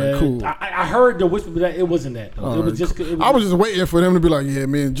 all right, cool. I heard the whisper, but it wasn't that. Though. It was just. I was just waiting for them to be like, yeah,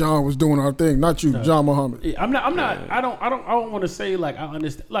 me and John was doing our thing, not you, John Muhammad. Yeah, I'm not. I don't want to say like I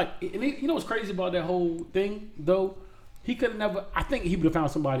understand. Like, you know what's crazy about that whole thing though? He could have never. I think he would have found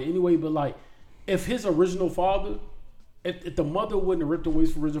somebody anyway. But like, if his original father, if the mother wouldn't have ripped away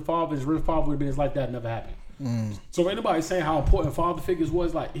from his original father, his original father would have been his life. That never happened. So anybody saying how important father figures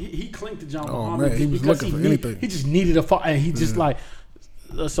was, like he clinged to John Muhammad man, he was because looking for anything. He just needed a father, and he just like.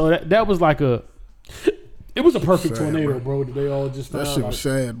 So that was like a. It was a perfect tornado, bro. That they all just. That shit was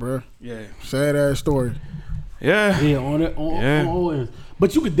sad, bro. Yeah, sad ass story. Yeah, on.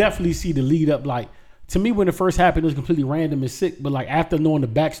 But you could definitely see the lead up. Like to me, when it first happened, it was completely random and sick. But like after knowing the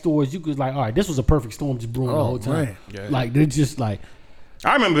backstories, you could like, all right, this was a perfect storm just brewing the whole time. Yeah. Like they're just like.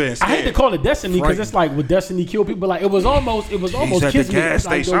 I remember being scared. I hate to call it destiny because it's like with destiny kill people. But like it was almost He's at kids the gas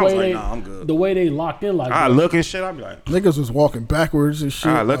like, station. I was like, nah, I'm good. The way they locked in, like I look and shit. I be like, niggas was walking backwards and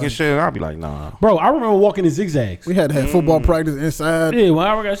shit. I look and shit. I be like, nah. Bro, I remember walking in zigzags. We had to have football practice inside. Yeah, when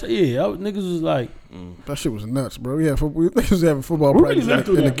I got niggas was like. That shit was nuts, bro. Niggas was having football practice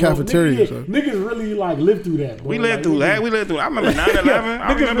in the cafeteria. Niggas really like lived through that. Bro. We lived through that. I remember 9/11.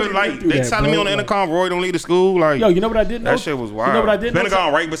 I remember really like they telling me on the intercom, Roy don't leave the school. Like, yo, you know what I didn't know? That shit was wild. You know what I didn't know?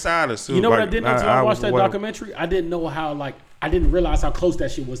 Pentagon right beside us. Too. You know what I didn't know until I watched that documentary? I didn't know how I didn't realize how close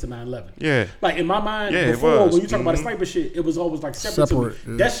that shit was to 9/11. Yeah. Like in my mind, before when you talk about the sniper shit, it was always like separate.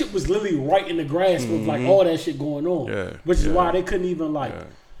 Yeah. That shit was literally right in the grass with like all that shit going on. Yeah. Which is why they couldn't even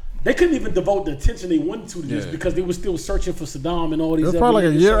They couldn't even devote the attention they wanted to this because they were still searching for Saddam and all these. It was probably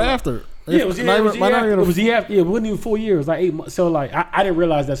like a year after. Yeah, it was a year after. Yeah, it wasn't even 4 years. It was like 8 months. So like, I didn't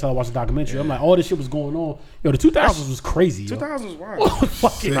realize that's how I watched the documentary. I'm like, all this shit was going on. Yo, the 2000s was crazy. 2000s was wild.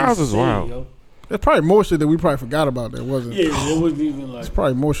 2000s was wild. Yo. There's probably more shit that we probably forgot about that wasn't. Yeah, it wasn't even like. It's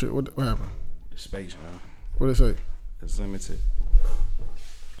probably more shit. What happened? Space, man. What did it say? It's limited.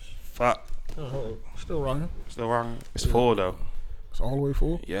 Fuck. Still rocking. It's full though. It's all the way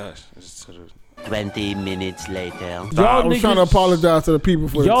full? Yes. It's to the 20 minutes later. I was trying to apologize to the people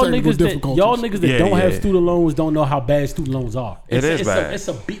for the technical difficulties. Y'all niggas that don't have student loans don't know how bad student loans are. It's bad. It's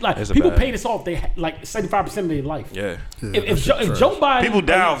a beat. Like people pay this off. They like 75% of their life. Yeah. If Joe Biden, people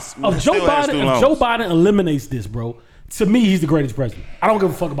die. If Joe Biden eliminates this, bro. To me, he's the greatest president. I don't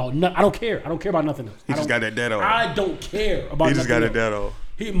give a fuck about nothing. I don't care. I don't care about nothing else. He just got that debt off. I don't care about. He just got that debt off.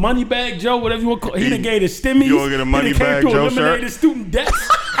 He Moneybag Joe, whatever you want to call it. He done gave the stimmies. You want to get a Moneybag Joe shirt? Eliminated student debts.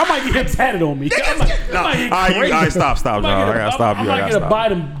 I might get him tatted on me. I might get crazy. Stop, Joe. I gotta stop you. I might get a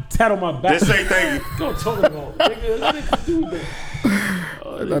Biden tat on my back. Just say thank you. Don't talk about nigga do that.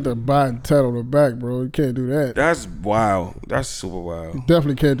 Not the Biden tat on the back, bro. You can't do that. That's wild. That's super wild. You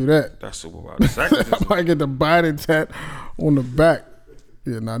definitely can't do that. That's super wild. The second I might get the Biden tat on the back.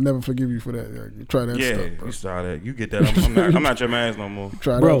 Yeah, I never forgive you for that. You try that stuff, bro. You saw that. You get that. I'm not your man no more.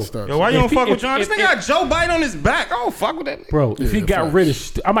 Try Bro. that stuff. Yo, why you don't fuck with John? This nigga got Joe Biden on his back. I don't fuck with that nigga. Bro, if he got rid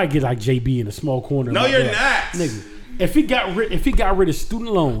of, I might get like JB in a small corner. No, you're not. Nigga. If he got rid of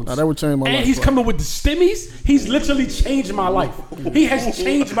student loans, that would change my life. And he's coming with the stimmies, he's literally changed my life. He has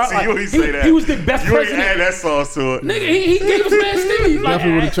changed my life. You ain't say that. He was the best you president. You ain't add that sauce to it. Nigga, he gave us mad stimmies. Like,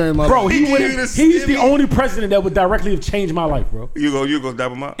 definitely would have changed my bro, life. He's the only president that would directly have changed my life, bro. You go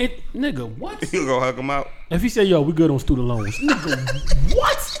dab him out? Nigga, what? You go hug him out? If he said, yo, we good on student loans. Nigga,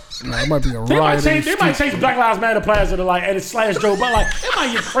 what? Nah, it might be a riot. They might change Black Lives Matter plaza to like, and it's slash Joe Biden. Like, it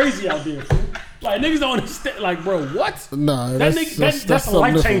might get crazy out there. Like, niggas don't understand. Like, bro, what? Nah, that's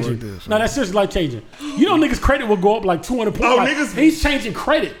life changing. Right, no, that's seriously life changing. You know, niggas' credit will go up like 200 points. Oh, like, niggas, he's changing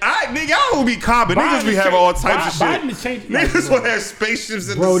credit. Nigga, y'all will be copping. Niggas be having all types of shit. Biden is changing. Niggas will have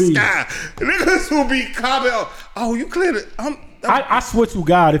spaceships in the sky. Niggas will be copping. Oh, you cleared it. I swear to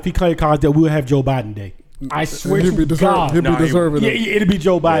God, if he cleared college, that we'll have Joe Biden Day. I swear to God. He'll be deserving. Yeah, it'll be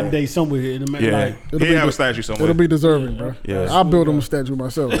Joe Biden Day somewhere in America. Yeah, he'll have a statue somewhere. It'll be deserving, bro. Yeah. I'll build him a statue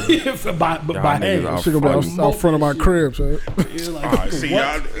myself. by hand. Shit gonna be out front of my crib, so. Alright, see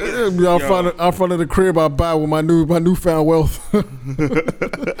y'all. It'll be out front of the crib I buy with my newfound wealth.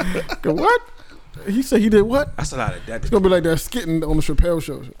 What? He said he did what? That's a lot of that. It's gonna be like that skitting on the Chappelle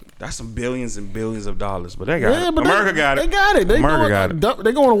show. That's some billions and billions of dollars, but they got it. But America got it. They got it. America got it.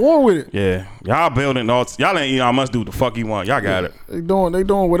 They going to war with it. Yeah, y'all building all. Y'all ain't Elon Musk do what the fuck he want. Y'all got it. They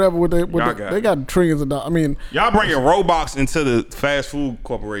doing whatever with they got trillions of dollars. I mean, y'all bringing robots into the fast food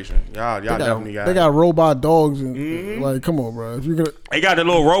corporation. Y'all definitely got it. They got robot dogs and like, come on, bro. If you gonna, they got the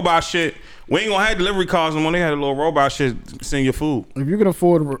little robot shit. We ain't gonna have delivery cars no more. They had a little robot shit send your food. If you can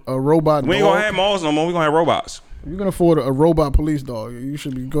afford a robot, we ain't gonna have malls no more. We gonna have robots. If you can afford a robot police dog, you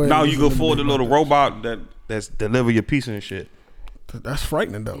should be going. No, you can afford the little robot that's deliver your pizza and shit. That's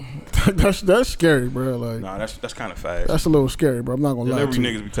frightening though. that's scary, bro. Like, nah, that's kind of fast. That's a little scary, bro. I'm not gonna lie. Delivery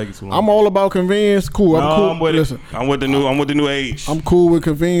niggas be taking too long. I'm all about convenience. Cool. I'm cool. I'm with it. I'm with the new age. I'm cool with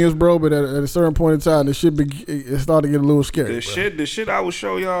convenience, bro. But at a certain point in time, it started to get a little scary. The shit I will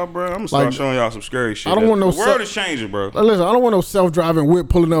show y'all, bro. I'm gonna start showing y'all some scary shit. I don't want no. The world is changing, bro. Listen, I don't want no self-driving whip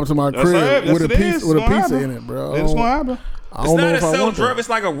pulling up to my crib with a pizza in it, bro. It's gonna happen. It's not a self-drive. It's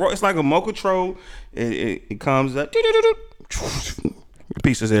like a remote control. It comes up.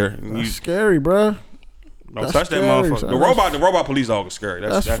 Pieces there. That's scary, bro. Don't touch that motherfucker. The robot police dog is scary.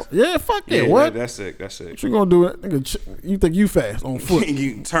 That's yeah, fuck it. What? That's sick. What you gonna do? Nigga, you think you fast on foot?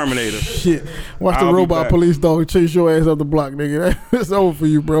 You Terminator. Shit. Watch the robot police dog chase your ass up the block, nigga. It's over for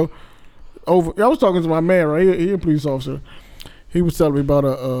you, bro. Over. I was talking to my man, right? He a police officer. He was telling me about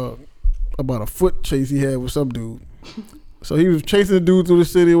a foot chase he had with some dude. So he was chasing the dude through the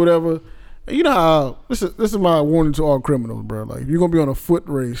city or whatever. You know how this is my warning to all criminals, bro. Like, if you're gonna be on a foot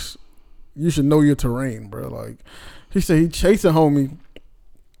race, you should know your terrain, bro. Like, he said he chasing homie.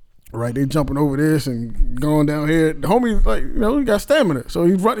 Right, they jumping over this and going down here. The homie, like, you know, he got stamina, so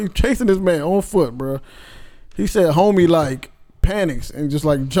he's chasing this man on foot, bro. He said homie like panics and just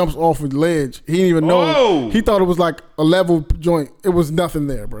like jumps off the ledge. He didn't even know. He thought it was like a level joint. It was nothing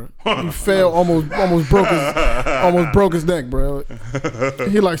there, bro. He fell, almost broke his neck, bro.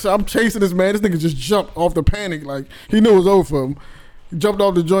 He like, so I'm chasing this man. This nigga just jumped off the panic, like he knew it was over for him. He jumped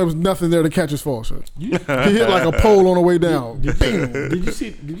off the joint. Was nothing there to catch his fall. So he hit like a pole on the way down. Did you see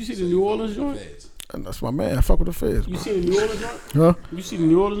the New Orleans joint? And that's my man. I fuck with the feds. You see the New Orleans joint? Huh? You see the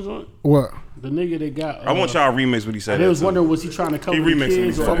New Orleans joint? What? The nigga that got. I want y'all to remix what he said. They was wondering, was he trying to cover the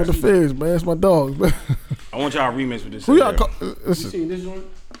kids? Fuck with the feds, man. It's my dogs, man. I want y'all to remix what this. Who y'all you seen this joint?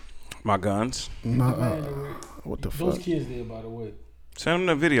 My guns. What the fuck? Those kids there, by the way. Send them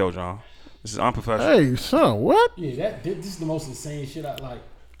the video, John. This is unprofessional. Hey, son, what? Yeah, this is the most insane shit I like.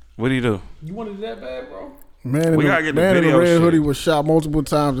 What do you do? You wanted it that bad, bro? Man in the red hoodie was shot multiple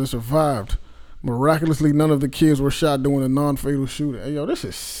times and survived. Miraculously, none of the kids were shot during a non-fatal shooting. Hey, yo, this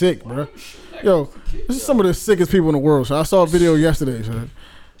is sick, bro. Yo, this is some of the sickest people in the world. So I saw a video yesterday. So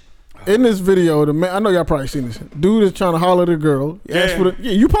in this video, the man, I know y'all probably seen this. Dude is trying to holler at the girl.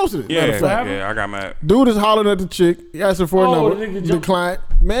 You posted it. Yeah, I got mad. Dude is hollering at the chick. He asked her for a number. Declined.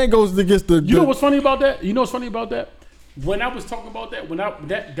 Man goes to get the. You know what's funny about that? When I was talking about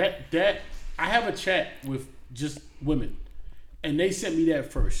that, I have a chat with just women, and they sent me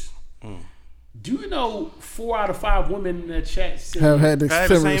that first. Do you know 4 out of 5 women in that chat said, have had the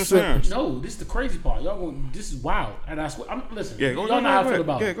same symptoms? No, this is the crazy part. Y'all going, this is wild. And I swear, listen. Yeah, y'all know how I feel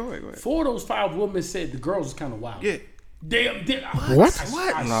about it. Yeah, go ahead. 4 of those 5 women said the girls was kind of wild. Yeah. What?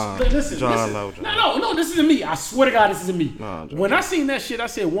 Nah, listen. John. No, this isn't me. I swear to God, this isn't me. Nah, when I seen that shit, I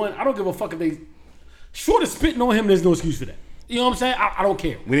said, one, I don't give a fuck if they short of spitting on him, there's no excuse for that. You know what I'm saying? I don't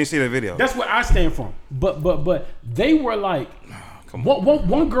care. We didn't see that video. That's where I stand from. But they were like,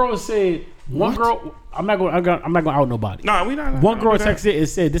 one girl said, girl, I'm not gonna out nobody. Nah, we not. One girl texted and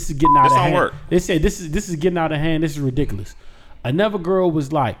said, "This is getting out of hand." Work. They said, "This is getting out of hand. This is ridiculous." Another girl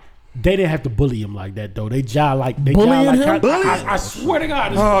was like, "They didn't have to bully him like that though. They jive like I swear to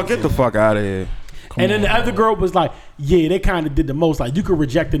God." Oh, get the fuck out of here. And then the other girl was like, yeah, they kind of did the most. Like, you could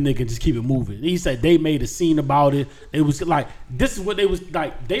reject a nigga and just keep it moving. He said they made a scene about it. It was like, this is what they was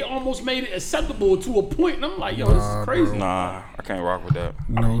like. They almost made it acceptable to a point. And I'm like, yo, this is crazy. Nah, I can't rock with that.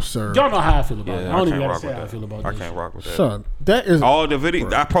 No, sir. Y'all know how I feel about it. I don't even rock gotta say with how I that. feel about I this. can't rock with that. Son, that is all the video.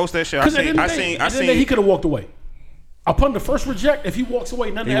 I post that shit. I seen. He could have walked away. Upon the first reject, if he walks away,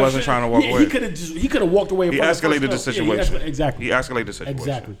 none of that He wasn't trying to walk away. He could have walked away. He escalated the situation. Exactly. He escalated the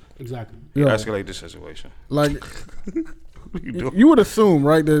situation. Exactly. He escalated the situation. Like, you would assume,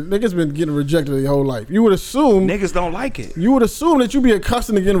 right, that niggas been getting rejected their whole life. You would assume niggas don't like it. You would assume that you be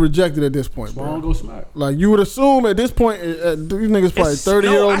accustomed to getting rejected at this point, bro. Go smart. Like, you would assume at this point, these niggas probably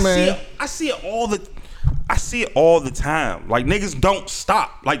 30-year-old man. I see it all the time. Like, niggas don't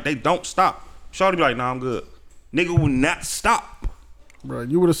stop. Like, they don't stop. Shorty be like, nah, I'm good. Nigga will not stop. Bro,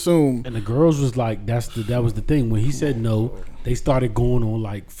 you would assume. And the girls was like, that was the thing. When he said no, they started going on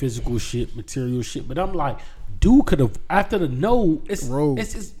like physical shit, material shit. But I'm like, dude could have, after the no, it's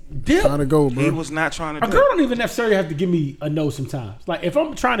dip. Trying to go, bro. He was not trying to do it. A girl don't even necessarily have to give me a no sometimes. Like, if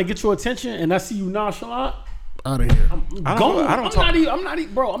I'm trying to get your attention and I see you nonchalant, out of here. I'm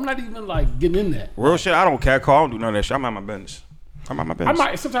not even like getting in that. Real shit, I don't catcall. I don't do none of that shit. I'm at my business.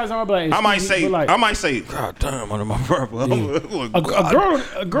 Sometimes I'm like, I might say, God damn, under my breath. Yeah. A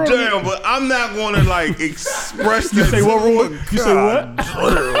girl. Damn, but I'm not going to like express that. You say what, Roy? You say what?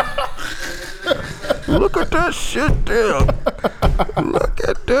 Look at that shit there. Look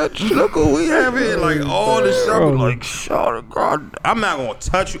at that shit. Look what we have here. Like all this stuff. Like, shut God. I'm not going to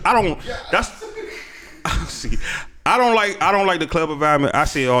touch you. I don't like the club environment. I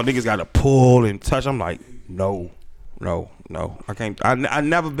see all niggas got to pull and touch. I'm like, no, I can't. I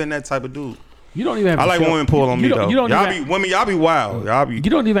never been that type of dude. You don't even have I like women pull on me though. Y'all be wild. You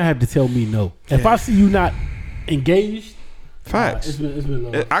don't even have to tell me no. If I see you not engaged, facts. It's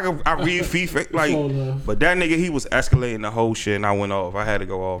been love. I read FIFA like, but that nigga, he was escalating the whole shit, and I went off. I had to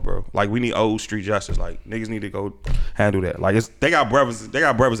go off, bro. Like, we need old street justice. Like, niggas need to go handle that. Like, they got brothers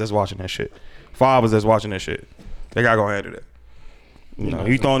that's watching that shit. Fathers that's watching that shit. They gotta go handle that. You know,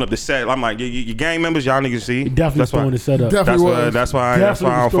 he throwing up the set. I'm like, your gang members, y'all niggas see. He definitely throwing the set up. That's why I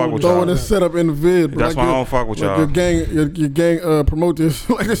don't fuck with y'all. Throwing the set up in the vid. That's why I don't fuck with y'all. Your gang promote this.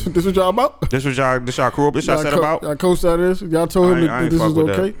 Like, this what y'all about? This y'all crew up. This y'all set about. Y'all co-star this. Y'all told him that this is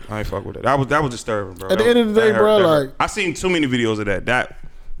okay. I ain't fuck with that. That was disturbing, bro. At the end of the day, bro, like, I seen too many videos of that. That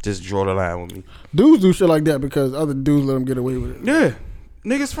just draw the line with me. Dudes do shit like that because other dudes let them get away with it. Yeah.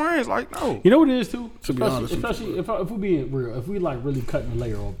 Niggas friends, like, no. You know what it is too? To be honest, especially if we being real, if we like really cutting the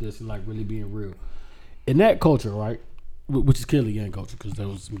layer off this and like really being real, in that culture, right? Which is clearly gang culture because there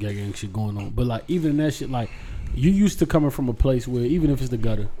was some gang shit going on. But like even in that shit, like you used to coming from a place where even if it's the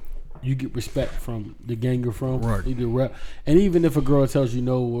gutter, you get respect from the gang you're from, right? Either rep, and even if a girl tells you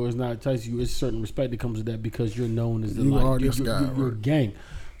no or is not tells you, it's certain respect that comes with that because you're known as you're a gang.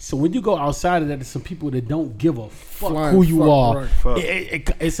 So when you go outside of that, there's some people that don't give a fuck who you are.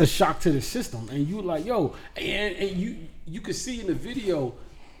 Right. It's a shock to the system, and you like, yo, and you can see in the video,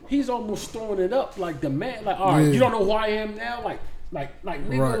 he's almost throwing it up like the man, like, all right, you don't know who I am now, like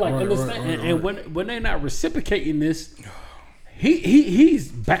nigga, like understand. And when they're not reciprocating this, he's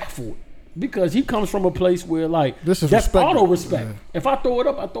baffled because he comes from a place where like that's auto respect. Yeah. If I throw it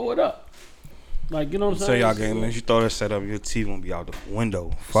up, I throw it up. Like, you know what I'm saying? Y'all game, man. You throw that set up, your TV won't be out the window.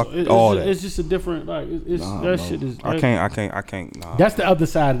 Fuck all that. It's just a different, like, shit is. I can't. Nah. That's the other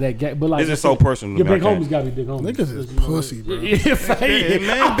side of that game. But like, it's just so personal. Your big homies gotta be big homies. Niggas is pussy, bro. Man,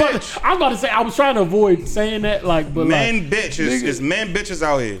 bitch. I'm about to say, I was trying to avoid saying that, like, but man, bitches. It's men bitches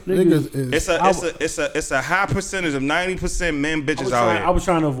out here. Niggas is. It's a high percentage of 90% men bitches out here. I was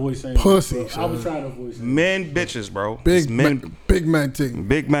trying to avoid saying pussy. I was trying to avoid saying men bitches, bro. Big man team.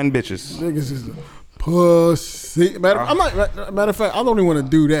 Big man bitches. Niggas is pussy. Matter of fact, I don't even want to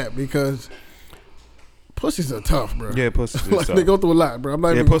do that because Pussies are tough, bro. Yeah, pussies are like tough. they go through a lot, bro. I'm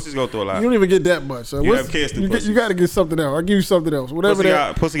not even pussies go through a lot. You don't even get that much. So you have kids through pussies. You got to get something else. I'll give you something else.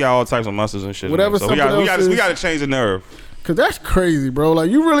 Whatever pussy got all types of muscles and shit. Whatever. So we got to change the nerve. Cause that's crazy, bro. Like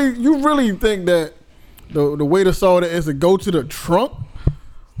you really think that the way to solve it is to go to the trunk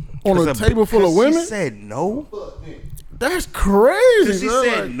on a table full of women? She said no. That's crazy. She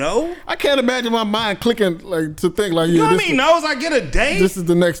said no. I can't imagine my mind clicking like to think like you know how many no's I get a day. This is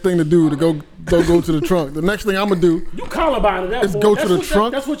the next thing to do to go to the trunk. The next thing I'm gonna do. You Columbine that. Is go to the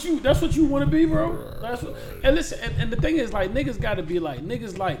trunk. That's what you want to be, bro. And listen, and the thing is like niggas got to be like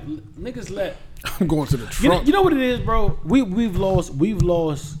niggas let. I'm going to the trunk. You know what it is, bro. We've lost.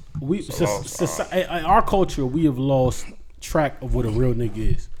 Our culture. We have lost track of what a real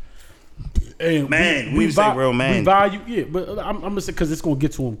nigga is. And we say real man. We value, but I'm gonna say because it's gonna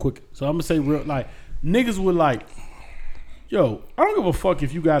get to him quick. So I'm gonna say real, like niggas would like, yo, I don't give a fuck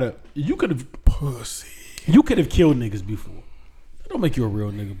if you could have pussy. You could have killed niggas before. That don't make you a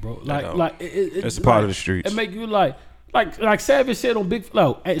real nigga, bro. It's a part of the streets. It make you like Savage said on Big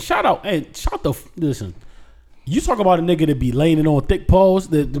Flow. And listen. You talk about a nigga that be laying on thick paws,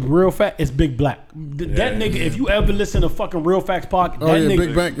 the real fact is Big Black. That nigga, if you ever listen to fucking Real Facts podcast, that nigga,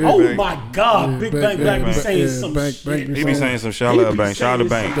 Big Bank, my God, Big Bank Black be saying some shit. He be saying some shit. I love Bank. Shout out to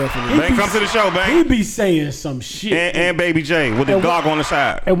Bank. Bank, come to the show, Bank. He be saying some shit. And Baby J with the dog on the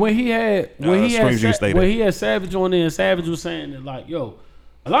side. And when he had Savage on there, Savage was saying that like, yo,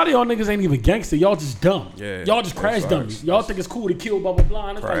 a lot of y'all niggas ain't even gangster. Y'all just dumb. Yeah, y'all just crash dummies. Y'all think it's cool to kill, blah, blah, blah.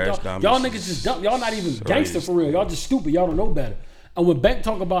 And it's like, y'all niggas just dumb. Y'all not even gangster for real. Y'all just stupid. Y'all don't know better. And when Bank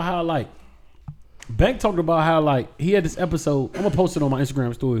talked about how he had this episode. I'm going to post it on my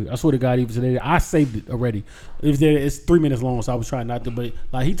Instagram story. I swear to God, even today. I saved it already. It's 3 minutes long, so I was trying not to. But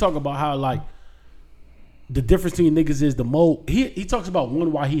like he talked about how like the difference between niggas is the mode. He talks about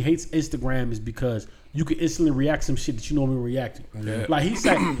why he hates Instagram is because you can instantly react some shit that you normally react to. Yeah. Like he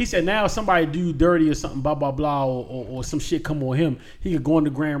said now if somebody do you dirty or something, blah, blah, blah, or some shit come on him, he could go on the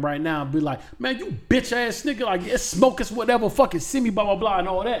gram right now and be like, man, you bitch ass nigga, like it's smoke, it's whatever, fucking see me, blah, blah, blah, and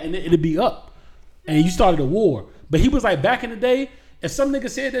all that, and it'd be up. And you started a war. But he was like, back in the day, if some nigga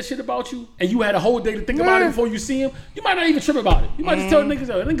said that shit about you and you had a whole day to think about it before you see him, you might not even trip about it. You might just tell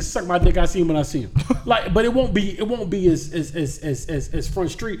niggas, oh, niggas suck my dick, I see him when I see him. Like, but it won't be as front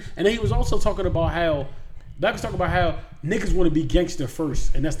street. And then he was also talking about how niggas want to be gangster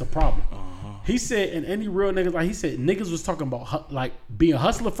first, and that's the problem. He said, and any real niggas, like he said, niggas was talking about like being a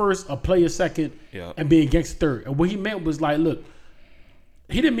hustler first, a player second, and being gangster third. And what he meant was like, look,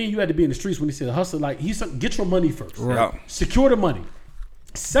 he didn't mean you had to be in the streets when he said hustle. Like he said, get your money first, right? Secure the money.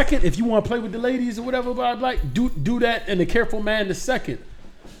 Second, if you want to play with the ladies or whatever, like do that in a careful manner. The second.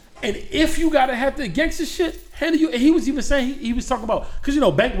 And if you gotta have the gangster shit, handle you. And he was even saying he was talking about because you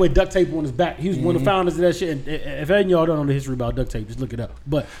know Bank with duct tape on his back. He was one of the founders of that shit. And if any of y'all don't know the history about duct tape, just look it up.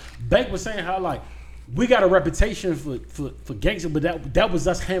 But Bank was saying how like we got a reputation for gangster, but that was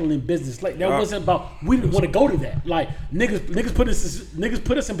us handling business. Like that wasn't about we didn't want to go to that. Like niggas put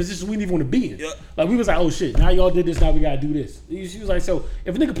us in positions we didn't even want to be in. Yeah. Like we was like, oh shit, now y'all did this, now we gotta do this. She was like, so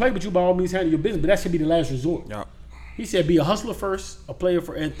if a nigga play with you, by all means handle your business, but that should be the last resort. Yeah. He said, "Be a hustler first, a player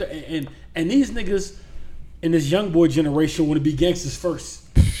for, and these niggas in this young boy generation want to be gangsters first,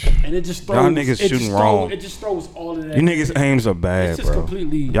 and it just throws. Y'all niggas shooting wrong. It just throws all of that. You niggas aims are bad, it's just bro.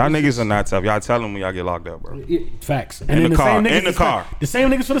 Completely. Y'all niggas are not tough. Y'all tell them when y'all get locked up, bro. Facts. In the car. In the car. The same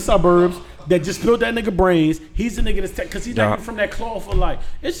niggas for the suburbs that just spilled that nigga brains. He's the nigga that's because he's not from that cloth for like.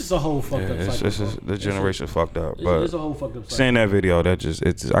 It's just a whole fucked up. The generation fucked up. But it's a whole fucked up. Seeing that video,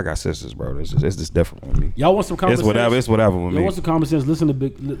 I got sisters, bro. It's just different with me. Y'all want some common sense? It's whatever with me. Y'all want some common sense? Listen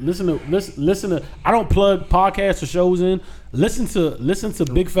to. I don't plug podcasts or shows in. Listen to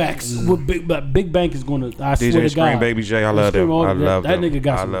Big Facts. What Big Bank is going to. I DJ swear to Scream, God, Baby J, I love them. I love that them. nigga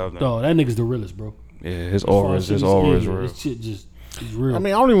got some. Love them. Dog, that nigga's the realest, bro. Yeah, his aura is real. This shit just. It's real. I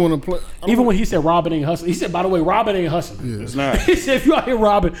mean, I don't even want to play. Even when he said robbing ain't hustling, he said, by the way, robbing ain't hustling. Yeah. It's not. He said, if you out here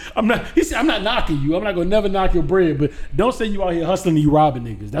robbing, I'm not. He said, I'm not knocking you. I'm not gonna never knock your bread, but don't say you out here hustling and you robbing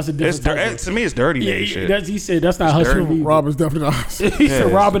niggas. That's a different. To me, it's dirty. Yeah, shit. He said that's not hustling. Robbing's definitely not hustling. He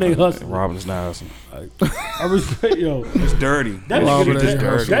said robbing ain't hustling. Robbing's not hustling. I respect It's dirty. That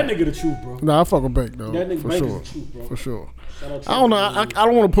nigga the truth, bro. Nah, I fuck with Bank though. That nigga for Bank sure. is the truth, bro. For sure. I don't know. I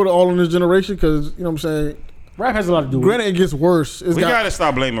don't want to put it all on this generation because you know what I'm saying. Rap has a lot to do with it. Granted, it gets worse. We gotta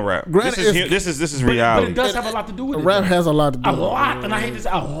stop blaming rap. This is reality. But it does have a lot to do with it. Rap has a lot to do with it. A lot, and I hate this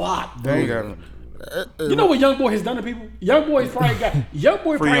a lot, bro. You You know what Young Boy has done to people? Young Boy probably Young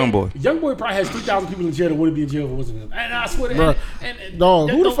Boy probably has 3,000 people in jail that wouldn't be in jail if it wasn't him. And I swear to God. Dog,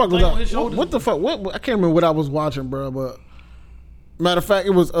 who the fuck was that? What the fuck? I can't remember what I was watching, bro, but Matter of fact,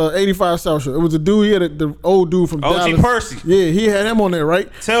 it was 85 South Show. It was a dude. He had the old dude from Dallas. OG Percy. Yeah, he had him on there, right?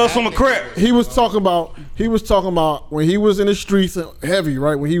 Tales from a Crip. He was talking about when he was in the streets heavy,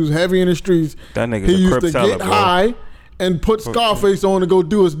 right? When he was heavy in the streets, that nigga's he a used Crip to teller, get bro. high and put Scarface on to go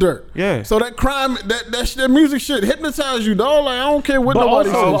do his dirt. Yeah. So that crime, that music shit hypnotized you, dog. Like I don't care what nobody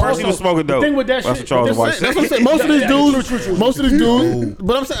says. Percy was smoking dope. The thing with that That's shit, what Charles White said. That's what I'm saying. Most of these dudes,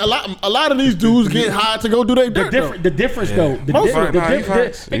 but I'm saying a lot of these dudes get high to go do their dirt. The difference though,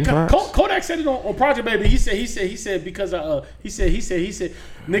 Kodak said it on Project Baby. He said because he said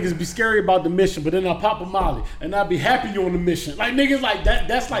niggas be scary about the mission, but then I pop a Molly and I be happy you on the mission. Like niggas like that.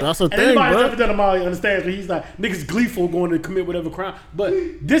 That's like that's a thing, anybody bro. that's ever done a Molly understands. But he's like niggas gleeful going to commit whatever crime. But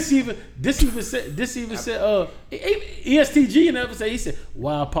this even said ESTG in the episode. He said,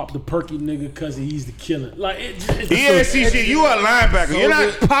 "Why I pop the perky nigga because he's the killer." Like ESTG, you a linebacker. You're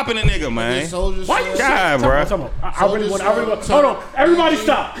not popping a nigga, man. Why you God, bro? I really want. Hold on, everybody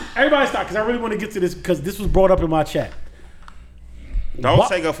stop, because I really want to get to this because this was brought up in my chat. Don't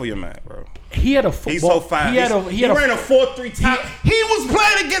take up for your man, bro. He had a football. He's so fast. He ran a 4.3 top. He was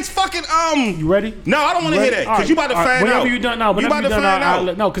playing against fucking You ready? No, I don't want to hear that because you about to find whenever out. you done now, you about to find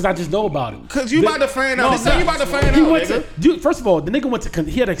out. No, because I just know about it. Because you about to find out. This you about to find out. He went to. Dude, first of all, the nigga went to.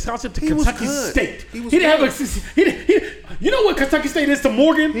 He had a scholarship to Kentucky State. He didn't have a. You know what Kentucky State is to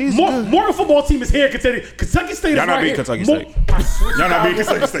Morgan? Morgan football team is here. Kentucky State is Y'all not right beating here. Kentucky State. Y'all not beating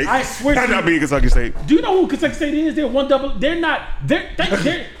Kentucky State. I swear. Y'all not beating Kentucky State. Do you know who Kentucky State is? They're one double. They're not.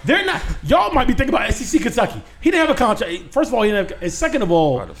 They're not. Y'all might be thinking about SEC Kentucky. He didn't have a contract. First of all, he didn't have. And second of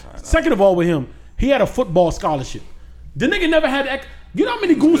all, with him, he had a football scholarship. The nigga never had. You know how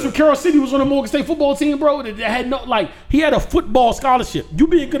many goons from Carroll City was on the Morgan State football team, bro? That had no he had a football scholarship. You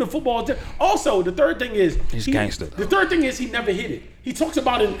being good at football. Also, the third thing is he's gangster. The third thing is he never hit it. He talks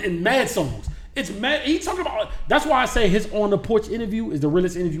about it in mad songs. It's mad. He talking about. That's why I say his on the porch interview is the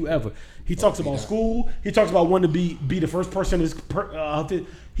realest interview ever. He talks about school. He talks about wanting to be the first person in his.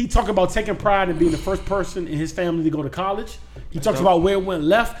 He talks about taking pride in being the first person in his family to go to college. He talks about where it went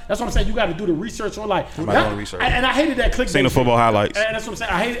left. That's what I'm saying. You got to do the research on and I hated that clickbait. Seen the football highlights. And that's what I'm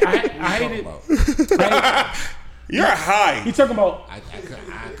saying. I hate it. You're high. He talking about.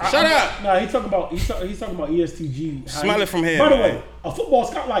 Shut up. No, he's talking about ESTG. Smell it from here. By the way, a football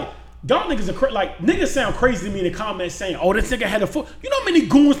scholar y'all niggas are niggas sound crazy to me in the comments saying, "Oh, this nigga had a foot." You know how many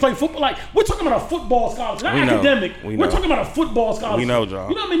goons play football? Like we're talking about a football scholarship, not academic. We're talking about a football scholarship. We know, John.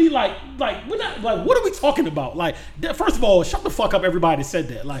 You know how many we're not what are we talking about? Like first of all, shut the fuck up. Everybody that said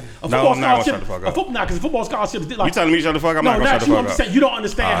that. Like a football scholarship. Because a football scholarship. Like, you telling me shut the fuck up? I'm not gonna shut the fuck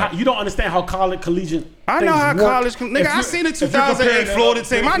up. You don't understand how college collegiate. I know how college. Nigga, I seen the 2008 Florida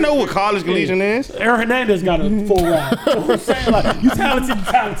team. I know what college collegiate is. Aaron Hernandez got a full ride. I'm saying you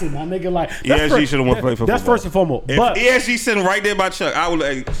talented, my nigga. Like ESG should have won play football. That's first and foremost. If ESG sitting right there by Chuck, I would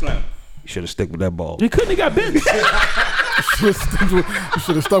slam. You should have stuck with that ball. He couldn't have got benched. You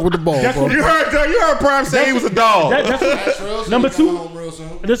should have stuck with the ball, bro. You heard Prime say he was a dog. Number two.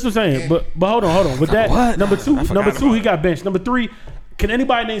 This is what I'm saying. But hold on. With that, number two, he got benched. Number three, can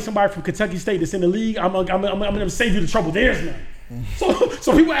anybody name somebody from Kentucky State that's in the league? I'm gonna save you the trouble. There's none.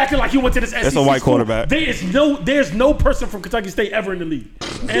 So people acting like he went to this SEC. That's a white school. quarterback. There's no person from Kentucky State ever in the league.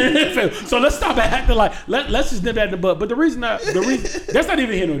 So let's stop acting like let's just nip that in the butt. But the reason that's not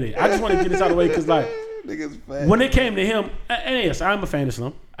even here nor there. I just want to get this out of the way because when it came to him, and yes, I'm a fan of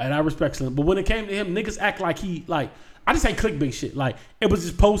Slim and I respect Slim, but when it came to him, niggas act like I just hate clickbait shit. Like it was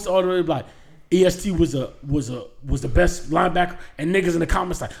just post all the way like EST was the best linebacker, and niggas in the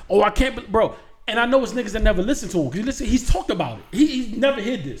comments like, oh, I can't, bro. And I know it's niggas that never listen to him because he's talked about it. He's never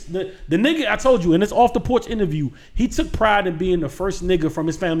hid this. The nigga I told you in this off the porch interview, he took pride in being the first nigga from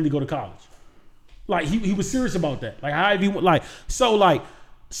his family to go to college. Like he was serious about that. Like how he went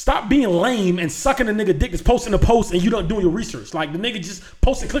stop being lame and sucking a nigga dick that's posting a post and you don't doing your research. Like the nigga just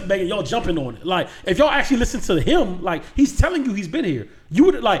posting clickbait and y'all jumping on it. Like if y'all actually listen to him, like he's telling you he's been here. You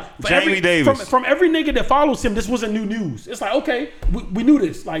would Jamie Davis from every nigga that follows him. This wasn't new news. It's like okay, we knew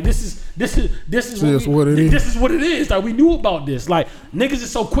this. Like this is what it is. Like we knew about this. Like niggas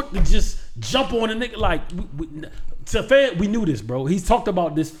is so quick to just jump on a nigga. Like we knew this, bro. He's talked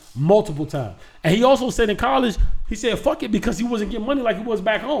about this multiple times. And he also said in college, he said, fuck it, because he wasn't getting money like he was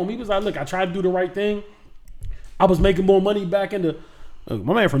back home. He was like, look, I tried to do the right thing. I was making more money back in the... Look,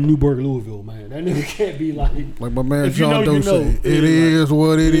 my man from Newburgh, Louisville, man. That nigga can't be like my man John Doe said, it is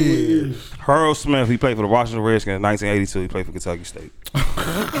what it is. Harold Smith, he played for the Washington Redskins in 1982. He played for Kentucky State.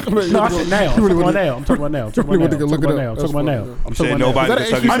 No, I said now. I'm talking about now. I'm talking about now. I'm saying nobody. I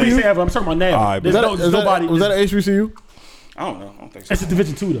didn't say ever. I'm talking about now. Was that an HBCU? I don't know. I don't think so. It's a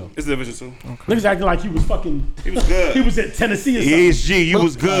Division 2 though. It's Division 2. Okay. Niggas acting like he was fucking. He was good. He was at Tennessee or something. ESG, you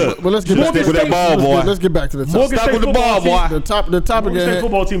was good. But let's get Stick with that ball, boy. Let's get back to the top. Morgan Stop State with the ball, football boy. team- The topic Morgan State at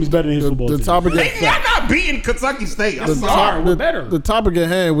football team is better than his football the team. topic Y'all not beating Kentucky State. I'm sorry. We're better. The topic at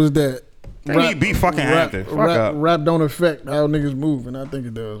hand was that They need to beat fucking Hampton. Fuck up. rap don't affect how niggas move, and I think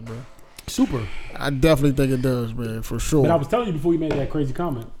it does, bro. Super. I definitely think it does, man, for sure. But I was telling you before you made that crazy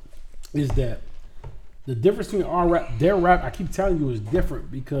comment, is that the difference between our rap, their rap, I keep telling you, is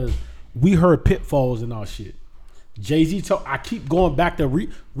different because we heard pitfalls in our shit. Jay-Z told, I keep going back to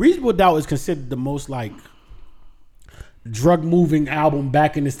Reasonable Doubt is considered the most like drug moving album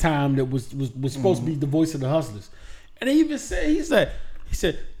back in this time that was supposed to be the voice of the hustlers. And he even said, he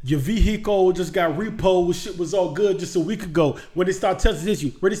said, your vehicle just got repoed, shit was all good just a week ago. When they start testing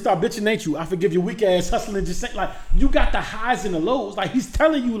you, when they start bitching ain't you, I forgive your weak ass hustling, just saying, like, you got the highs and the lows. Like, he's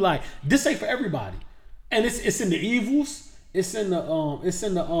telling you, like, this ain't for everybody. And it's in the evils. It's in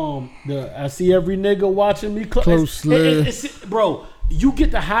the I see every nigga watching me closely. Bro, you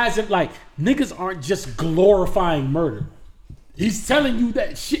get the highs and like niggas aren't just glorifying murder. He's telling you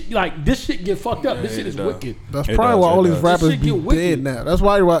that shit, like this shit get fucked up. This shit is wicked. That's probably why all these rappers be dead now. That's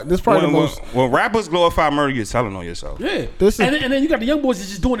why this probably the most. When rappers glorify murder, you're telling on yourself. Yeah, and then you got the young boys that's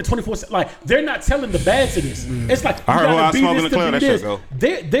just doing it 24/7. Like they're not telling the bad to this. It's like I heard when I was smoking the club, that shit go.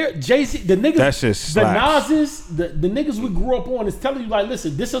 They're Jay-Z, the niggas, that shit slaps. the Nas's, the niggas we grew up on is telling you like,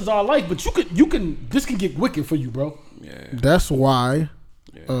 listen, this is our life, but this can get wicked for you, bro. Yeah, that's why.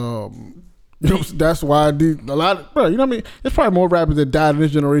 That's why a lot of, bro, you know what I mean? There's probably more rappers that died in this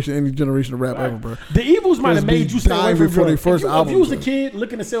generation, any generation of rap ever, bro. The Evils might have made you stay away from drugs. If you was a kid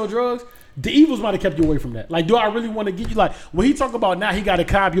looking to sell drugs, the Evils might have kept you away from that. Like, do I really want to get you, like, when he talk about now he got to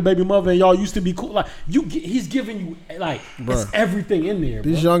cop your baby mother and y'all used to be cool, like, he's giving you, like, it's everything in there,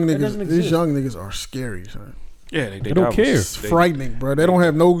 These young niggas are scary, son. Yeah, they don't care. It's frightening, bro. They don't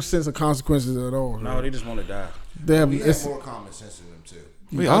have no sense of consequences at all. No, bro. they just want to die. We have more common sense in them, too.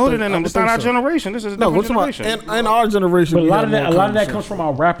 We older than them. It's not our generation. This is a different generation. And our generation. But a lot of that comes from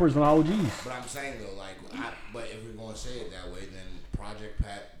our rappers and our OGs. But I'm saying though, like, but if we're gonna say it that way, then Project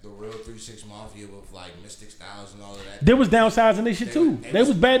Pat, the real 3-6 Mafia with like Mystic Styles and all of that. There was downsides in this shit too. There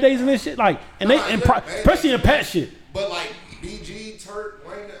was bad days in this shit, like, especially in Pat shit. But like BG turned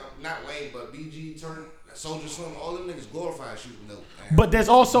but BG turned Soulja Slim. All them niggas glorify shooting them. But there's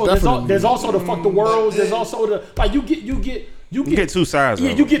also the fuck the world. There's also the like you get two sides.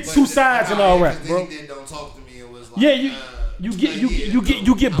 Yeah, you get two sides in all rap, bro. Don't talk to me. It was like, yeah, you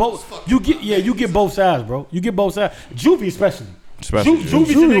get both. You get both sides, bro. You get both sides. Juvie especially. He's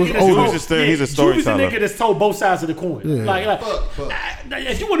a storyteller. Juvie's a nigga that's told both sides of the coin. Yeah. Like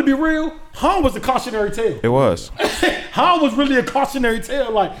if you want to be real, Han was a cautionary tale. It was. Han was really a cautionary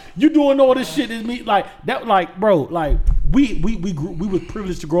tale. Like, you doing all this shit is me, like that, like, bro, like we were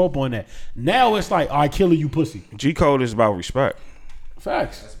privileged to grow up on that. Now it's like, I kill you, pussy. G Code is about respect.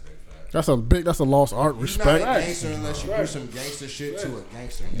 Facts. That's a lost art. Respect. You're not a gangster unless you do some gangster shit to a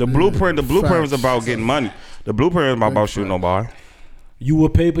gangster. The blueprint was about getting money. The blueprint was about shooting nobody. You a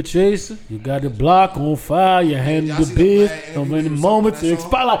paper chaser, you got the block on fire, you handle the biz, so many moments to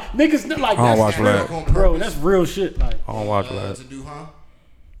expire. Like, niggas, like, I don't watch that. Bro, that's real shit. Like, I don't watch that.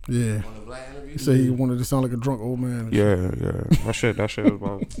 Yeah. He said he wanted to sound like a drunk old man. Yeah. That shit was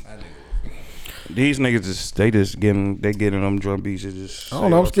about. These niggas they getting them drum beats. Just I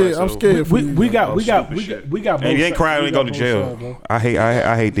don't know. I'm scared. We got. And you ain't crying when you go to jail. Sides,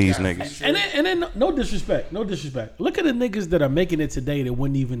 I hate these niggas. And then no disrespect. Look at the niggas that are making it today that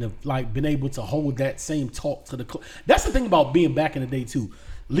wouldn't even have like been able to hold that same talk to the. That's the thing about being back in the day too.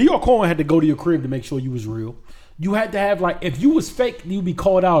 Leo Cohen had to go to your crib to make sure you was real. You had to have like, if you was fake, you'd be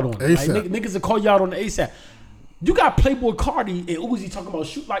called out on it. Like, niggas would call you out on the ASAP. You got Playboy Cardi and Uzi talking about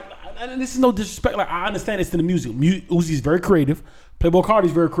shoot, like, and this is no disrespect. Like, I understand it's in the music. Uzi's very creative. Playboy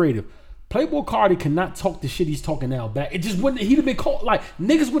Cardi's very creative. Playboy Cardi cannot talk the shit he's talking now back. It just wouldn't. He'd have been called. Like,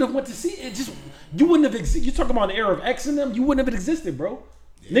 niggas would have went to see it. Just you wouldn't have existed. You talking about the era of X and them. You wouldn't have existed, bro.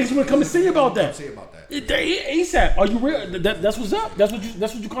 Yeah, niggas would have come and see about that. ASAP. Are you real? That's what's up. That's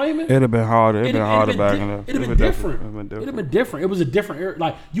what you claiming. It'd have been harder. It'd been harder back in the. It'd have been different. It'd have been different. It was a different era.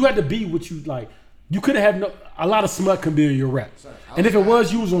 Like, you had to be what you like. You could have had a lot of smut can be in your rap. And if it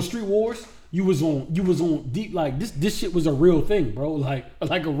was, you was on Street Wars, you was on deep, like this shit was a real thing, bro. Like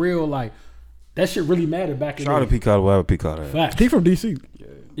a real, like, that shit really mattered back in the day. Shout out to Peacock, whatever Peacock had. Fact. He from DC.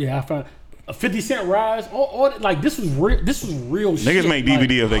 Yeah, I found a 50 Cent rise. All like this was real shit. Niggas make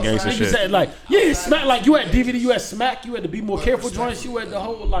DVD of their gangster shit. Said, like, yeah, Smack, like you had DVD, you had Smack, you had to Be More Careful joints, you had the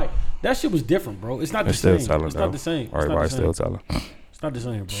whole, like, that shit was different, bro. It's not the same. It's not the same. Everybody still telling. Not the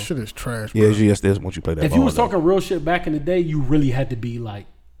same, bro. Shit is trash, bro. Yeah, GS once you play that. If you was talking real shit back in the day, you really had to be like.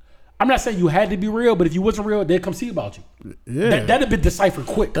 I'm not saying you had to be real, but if you wasn't real, they'd come see about you. Yeah. That'd have been deciphered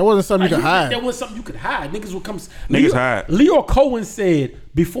quick. That wasn't something you could hide. That wasn't something you could hide. Niggas would come. Niggas hide. Leo Cohen said,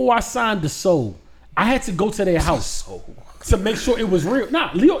 before I signed the Soul, I had to go to their house to make sure it was real.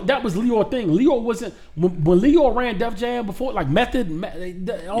 Nah, Leo, that was Leo's thing. Leo wasn't, when Leo ran Def Jam before, like Method,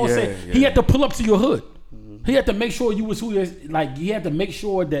 he had to pull up to your hood. He had to make sure you was who you, like, he had to make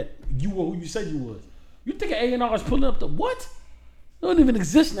sure that you were who you said you was. You think an A&R is pulling up the what? They don't even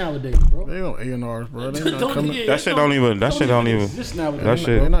exist nowadays, bro. They don't A&Rs, bro. They That shit don't even exist nowadays. That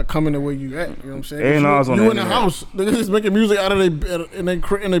shit. They're not coming the way you at. You know what I'm saying? A&Rs on you the in the internet. house. They're just making music out of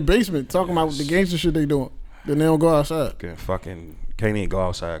in their basement, talking about the gangster shit they doing. Then they don't go outside. Can't even go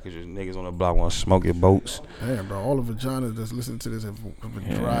outside because your niggas on the block want to smoke your boats. Damn, bro. All the vaginas that's listening to this have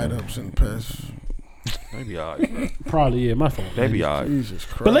been dried up since the past. They be alright. Probably, yeah, my fault. They be alright. Jesus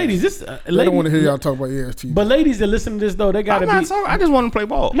Christ. But ladies, this they don't want to hear y'all talk about EST. But ladies that listen to this though, they gotta be. I just want to play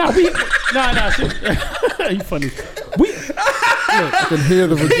ball. Nah, shit. You funny. I can hear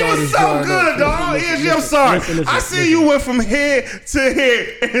the vaginas. He was so good, dog. I'm sorry. I see you went from here to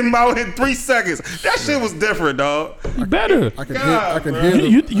here in about 3 seconds. That shit was different, dog. You better. I can hear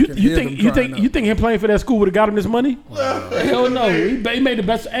You think him playing for that school would have got him this money? Hell no. He made the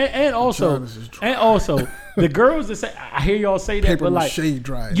best. And also, the girls that say, I hear y'all say that, paper but like, mache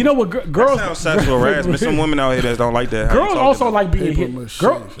dried. you know what, girls That sounds sexual harassment. Some women out here that don't like that. Girls also like being Paper hip. mache,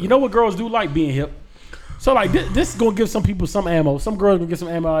 You know what girls do like being hip. So like this is gonna give some people some ammo. Some girls gonna get some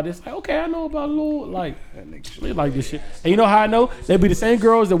ammo out of this. Like, okay, I know about a little like they like this shit. And you know how I know? They be the same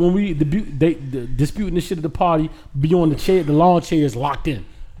girls that when we disputing this shit at the party, be on the lawn chairs locked in.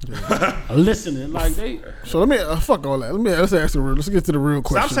 Listening like they. So let me fuck all that. Let's ask the real. Let's get to the real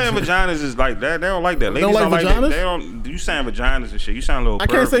question. Stop saying vaginas is like that. They don't like that. Ladies don't like vaginas? that. They don't. You saying vaginas and shit. You sound a little. I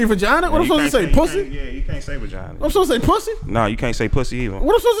can't say vagina. What I'm supposed to say? Pussy? You can't say vagina. I'm supposed to say pussy? No, you can't say pussy either. What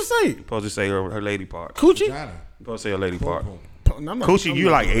am I supposed to say? You're supposed to say her lady part. Coochie? You're supposed to say her lady part. Coochie, you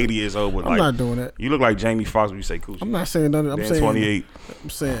like 80 years old, but I'm like not doing that. You look like Jamie Foxx when you say coochie. I'm not saying nothing. I'm saying 28. I'm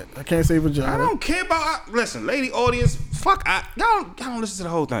saying I can't say vagina. I don't care about. Listen, lady audience, fuck. Y'all don't listen to the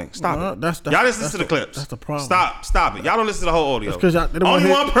whole thing. Stop it. Y'all listen to the clips. That's the problem. Stop it. Y'all don't listen to the whole audio. Because only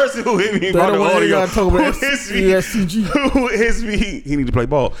one person who hit me about the audio. Who hits me? He need to play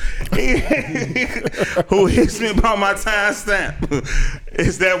ball. Who hits me about my time stamp?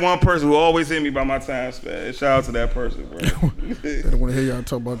 It's that one person who always hit me about my time stamp. Shout out to that person, bro. They don't want to hear y'all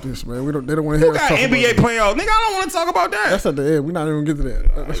talk about this, man. They don't want to hear us talk about NBA playoffs. Nigga, I don't want to talk about that. That's at the end. We're not even get to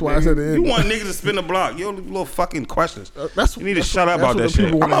that. That's why I said the end. You want niggas to spin the block. Your little fucking questions. You need to shut up about that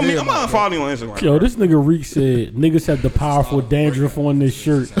shit. I'm gonna unfollow you on Instagram. Yo, this nigga Reek said niggas have the powerful dandruff on this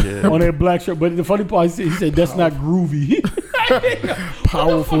shirt, on that black shirt. But the funny part, he said that's not groovy.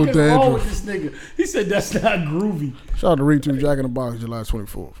 Powerful dandruff. What's wrong with this nigga? He said that's not groovy. Shout out to Reek to Jack in the Box, July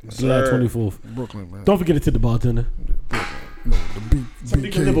 24th. July 24th. Brooklyn, man. Don't forget to tip the bartender. No, the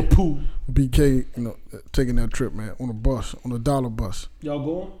BK, Liverpool. BK, taking that trip, man, on a bus, on a dollar bus. Y'all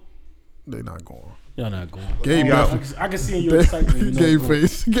going? They not going. Y'all not going. Gabe, I can see in your excitement. Gabe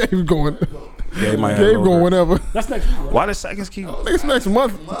face. Gabe going. Gabe going whenever. That's next week. Right? Why the seconds keep? It's next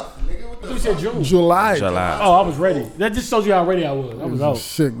month. You said June. July. Oh, I was ready. That just shows you how ready I was. I was out.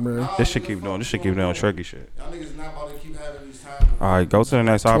 Sick, man. This shit keep doing tricky shit. Y'all niggas not about to keep having these times. All right, go to the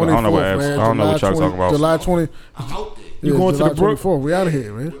next topic. I don't know what y'all talking about. July 20. You going July to the Brook? 24th. We out of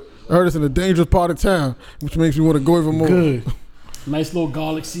here, man. I heard it's in a dangerous part of town, which makes me want to go even more. Good. Nice little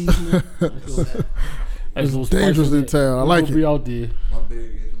garlic seasoning. It's dangerous in town. I like it. We're gonna be out there. My big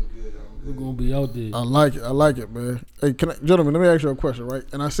is good. We're gonna be out there. I like it, man. Hey, gentlemen, let me ask you a question, right?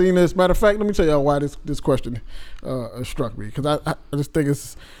 And I seen this. Matter of fact, let me tell y'all why this question struck me, because I just think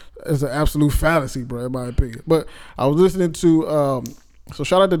it's an absolute fallacy, bro, in my opinion. But I was listening to so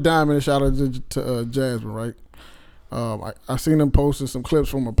shout out to Diamond and shout out to Jasmine, right? I seen them posting some clips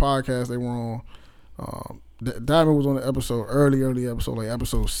from a podcast they were on. Diamond was on the episode, early episode, like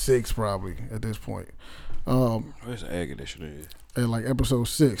episode 6 probably at this point. Where's the egg edition is? At like episode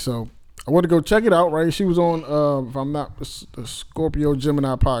 6. So I went to go check it out, right? She was on, if I'm not, the Scorpio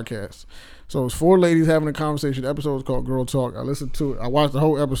Gemini podcast. So it's 4 ladies having a conversation. The episode is called Girl Talk. I listened to it. I watched the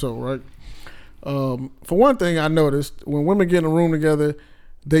whole episode, right? For one thing, I noticed when women get in a room together,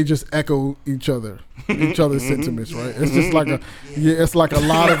 they just echo each other's sentiments, right? It's just like it's like a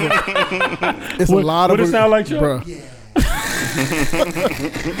lot of it. It's a lot of it. What it sound like, Joe? Bruh.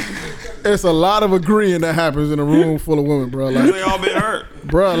 it's a lot of agreeing that happens in a room full of women, bro. Like, they all been hurt,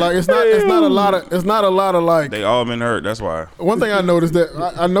 bro. Like it's not a lot of like. They all been hurt. That's why. One thing I noticed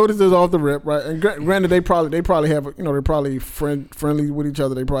I noticed this off the rip, right? And granted, they probably have, they're probably friendly with each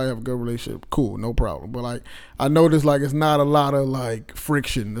other. They probably have a good relationship. Cool, no problem. But like, I noticed like it's not a lot of like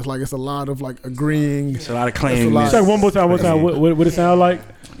friction. It's like it's a lot of like agreeing. It's a lot of claiming. Say one more time. What it sound like?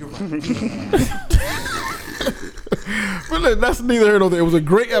 But look, that's neither here nor there. It was a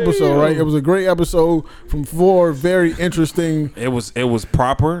great episode, right? It was a great episode from 4 very interesting. It was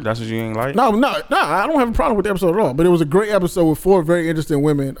proper. That's what you ain't like? No, I don't have a problem with the episode at all. But it was a great episode with 4 very interesting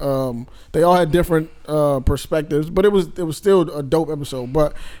women. They all had different perspectives, but it was still a dope episode.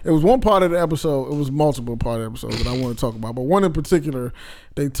 But it was one part of the episode. It was multiple part of the episode that I want to talk about. But one in particular,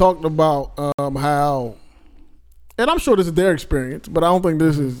 they talked about how, and I'm sure this is their experience, but I don't think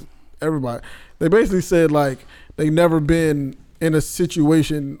this is everybody. They basically said like they never been in a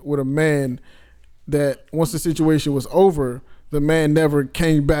situation with a man that once the situation was over, the man never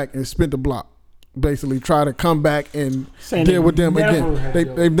came back and spent the block. Basically try to come back and deal with them again.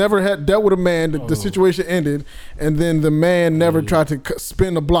 They've never dealt with a man that the situation ended, and then the man never tried to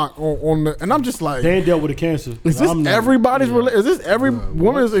spin the block on the. And I'm just like, they ain't dealt with the cancer. Is this everybody's? Is this every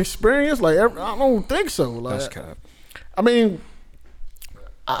woman's experience? Like, I don't think so. Like, that's cap. I mean,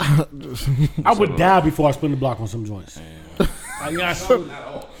 I would die before I spin the block on some joints.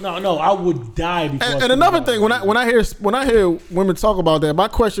 No, I would die before. And another thing, when I hear women talk about that, my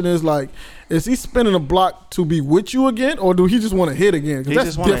question is like, is he spinning a block to be with you again, or do he just want to hit again? He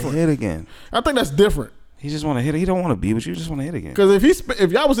just want to hit again. I think that's different. He just want to hit. He don't want to be with you. Just want to hit again. Because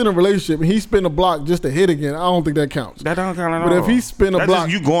if y'all was in a relationship and he spin a block just to hit again, I don't think that counts. That don't count at all. But if he spin a block,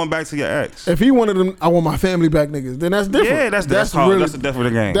 just you going back to your ex. If he wanted them, I want my family back, niggas. Then that's different. Yeah, that's a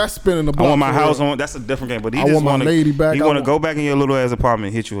different game. That's spinning the block. I want my house on. That's a different game. But he just want my lady back. He want to go back in your little ass apartment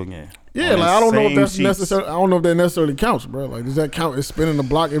and hit you again. Yeah, like I don't know if that's necessary. I don't know if that necessarily counts, bro. Like, does that count as spinning the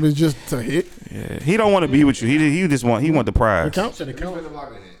block if it's just to hit? Yeah, he don't want to be with you. He want the prize. It counts.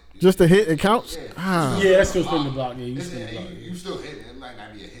 Just to hit, it counts? Yeah, that's still spinning the block. Yeah, you spin the block. You still hitting. It might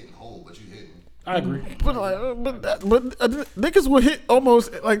not be a hitting hole, but you hitting. I agree. But niggas will hit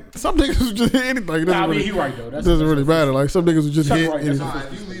almost, like, some niggas will just hit anything. He right, though. It doesn't really matter. Like, some niggas will just hit anything.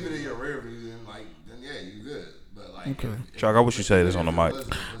 If you leave it in your rear view, then yeah, you good. But like, okay. Chuck, I wish you say this on the mic.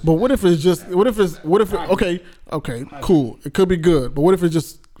 But what if it's just, okay, cool. It could be good. But what if it's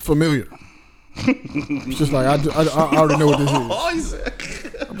just familiar? It's just like, I already know what this is.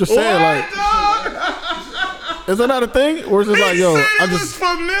 I'm just saying, like, is that not a thing? Or is it like, yo, I just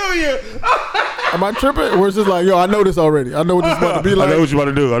familiar? Am I tripping? Or is it like, yo, I know this already. I know what this is about to be like. I know what you about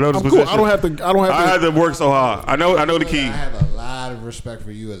to do. I know this position. Cool. I don't have to. I had to work so hard. I know the key. I have a lot of respect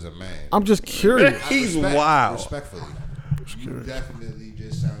for you as a man. I'm just curious. He's wild. Respectfully, you definitely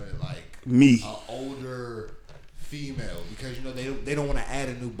just sounded like me, an older female, because you know they don't want to add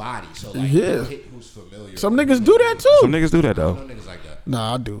a new body. So like, yeah, hit who's familiar. Some niggas do that too. Some niggas do that though. No niggas like that.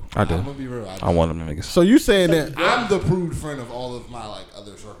 Nah, I do. I'm gonna be real. I want them niggas. So you saying that I'm the prude friend of all of my like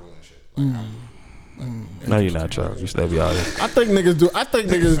other circle and shit. Like, no, you're not, Chuck. You still be honest. I think niggas do. I think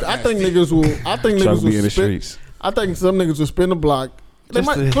niggas will be in the streets. I think some niggas will spin the block.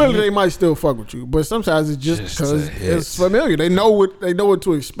 They might still fuck with you, but sometimes it's just because it's familiar. They know what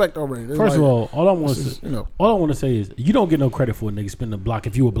to expect already. They're First of all I want to say is you don't get no credit for a nigga spin the block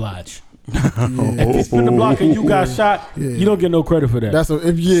if you oblige. If you spin the block and you got shot, you don't get no credit for that. That's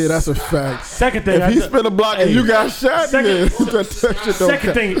a fact. Second thing, if he spin the block and you got shot, second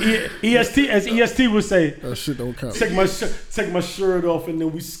thing, EST would say, that shit don't count. Take my shirt off and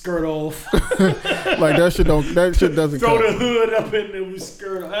then we skirt off. Like that shit doesn't throw count. the hood up and then we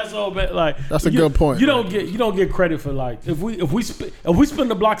skirt off. That's all bad. Like that's a good point. You don't get credit for like if we spin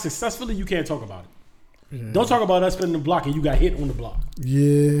the block successfully, you can't talk about it. Yeah. Don't talk about us spinning the block and you got hit on the block.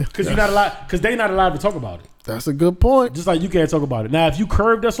 Yeah, because you're not allowed. Because they're not allowed to talk about it. That's a good point. Just like you can't talk about it. Now, if you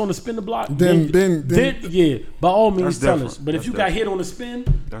curved us on the spin the block, then yeah, by all means tell us. But if you got hit on the spin,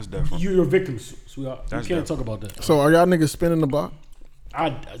 that's different. You're a victim, sweetheart. You can't talk about that. So are y'all niggas spinning the block?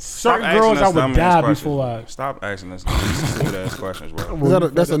 Certain girls I would die before I stop asking us stupid ass questions, bro.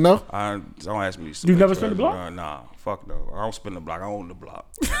 That's enough. Don't ask me. You never spin the block? Nah, fuck no. I don't spin the block. I own the block.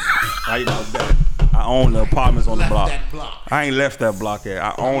 I own the apartments on the block. I ain't left that block yet.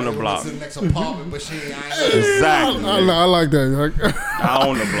 I own the block. The next apartment, but exactly. I like that. I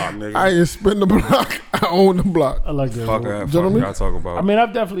own the block, nigga. I ain't spin the block. I own the block. I like that. Fuck y'all talk about. I mean,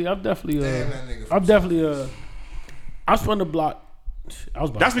 I've definitely I spun the block.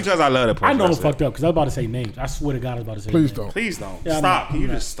 That's because I love that person. I know I'm fucked up because I was about to say names. I swear to God I was about to say names. Please don't. Yeah, stop. Can you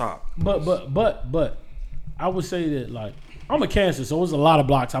just stop? But I would say that like I'm a Cancer, so there's a lot of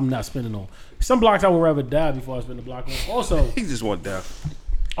blocks I'm not spending on. Some blocks I would rather die before I spend the block on. Also, He just want death.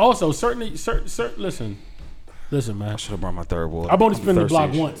 also certain listen, man. I should have brought my third wall. I'm only spending the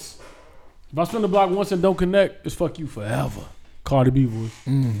block once. If I spend the block once and don't connect, it's fuck you forever. Cardi B voice.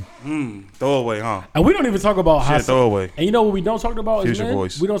 Throwaway, huh? And we don't even talk about how. Throwaway. And you know what we don't talk about is Future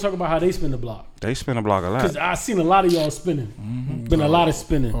voice. we don't talk about how they spin the block. They spin a block a lot. Because I seen a lot of y'all spinning. Been a lot of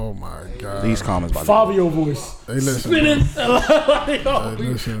spinning. Oh my god. These comments about Fabio voice. They listen. Spinning.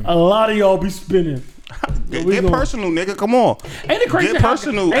 A lot of y'all be spinning. Get personal, nigga. Come on. Ain't it crazy? Get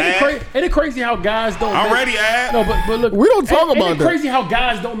personal, Ain't it crazy how guys don't? I'm ready, Ad. No, but look, We don't talk about Ain't it that. crazy how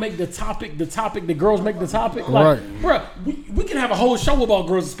guys don't make the topic? The girls make the topic. Like, Right. bro, we can have a whole show about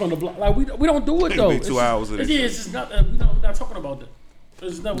girls that spun the block. Like we don't do it It'll though. be 2 hours of this Yeah, shit. it's just not. We're not talking about that.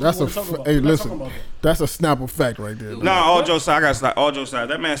 It's not what That's we a want to talk about. hey, We're not listen. talking about that. That's a Snapple fact right there. Nah, all jokes aside, I got to all jokes aside.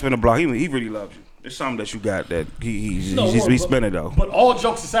 That man spin a block. He really loves you. It's something that you got that he's spinning though. But all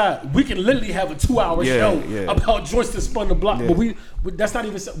jokes aside, we can literally have a 2-hour show about Joyce that spun the block. But that's not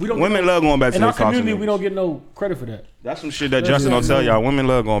even. We don't. Women love going back to in their our community. foxes. We don't get no credit for that. That's some shit that Justin don't tell y'all. Women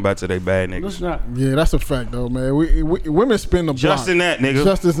love going back to their bad niggas. Let's not. Yeah, that's a fact though, man. We women spin the block Just in that,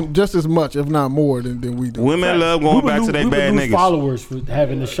 nigga. just as much, if not more, than we do. Women love going back to their bad niggas. Followers for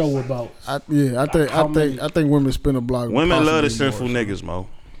having the show about. I think women spin the block. Women love the possibly sinful more. niggas, Mo.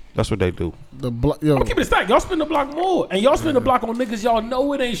 That's what they do. The block, yo. I'm keeping it stacked. Y'all spin the block more, and y'all spin the block on niggas y'all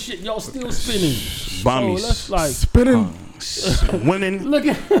know it ain't shit. Y'all still spinning. Bummies. So let's like Spinning. Women.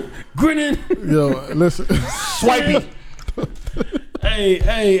 looking, grinning. Yo, listen. Swipey.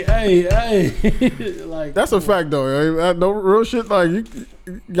 Hey. Like That's a fact though. No real shit. Like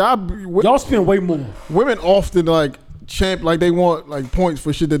y'all spend way more. women often like champ like they want like points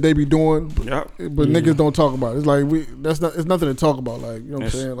for shit that they be doing, but, niggas don't talk about it. It's like it's nothing to talk about. Like, you know what I'm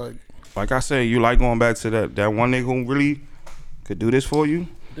saying? Like I said, you like going back to that one nigga who really could do this for you.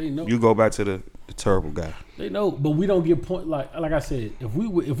 They know. You go back to the terrible guy. They know, but we don't get point. Like I said, if we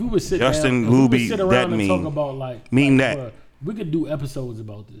would sit Justin down, Luby, sit that around and mean. talk about like That. bruh, we could do episodes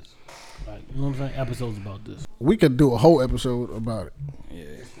about this. Like, you know what I'm saying? Episodes about this. We could do a whole episode about it. Yeah.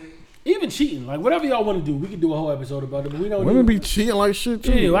 Even cheating, like whatever y'all want to do, we can do a whole episode about it. But we don't. Women be cheating like shit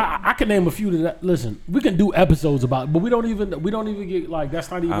too. Yeah, I can name a few that. Listen, we can do episodes about it, but we don't even get like that's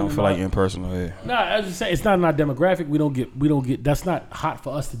not even. I don't feel like getting personal here. Nah, I just say it's not in our demographic. We don't get. That's not hot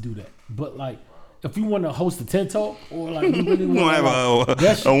for us to do that. But like, if you want to host a TED Talk or like, we really You want to like,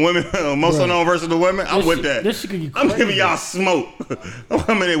 have a women, most unknown versus the women? I'm with that. This shit could get I'm crazy. giving y'all smoke. I'm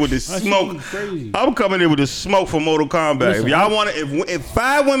coming in with this That shit smoke. could get crazy. I'm coming in with the smoke for Mortal Kombat. Listen, if y'all want to, if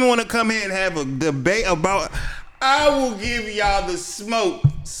 5 women want to come here and have a debate about, I will give y'all the smoke.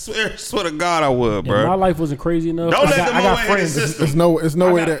 Swear to God, I would, bro. If my life wasn't crazy enough. Don't let them I got away in the friends. system. There's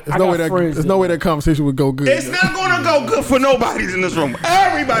no way that conversation would go good. It's not going to go good for nobody in this room.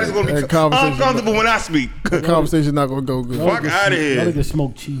 Everybody's going to be That conversation- uncomfortable when I speak. The conversation's not gonna go good. Fuck out of Y'all here. can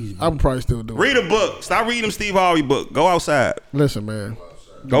smoke cheese. I would probably still do it. Read a book. Stop reading them Steve Harvey book. Go outside. Listen, man.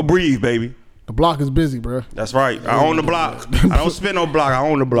 Go breathe, baby. The block is busy, bro. That's right. I own the block. I don't spin no block. I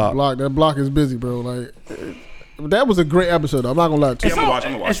own the block. That block is busy, bro. Like that was a great episode. I'm not gonna lie to you. I'm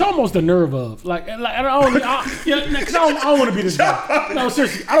gonna watch It's almost the nerve of like I don't want to be this guy. No,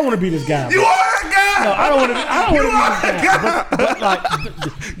 seriously, I don't want to be this guy. You are the guy. No, I don't want to be this guy. But like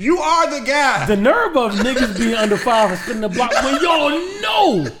You are the guy. the nerve of niggas being under fire for spinning the block when y'all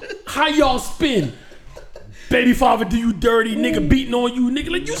know how y'all spin. Baby father do you dirty, nigga beating on you,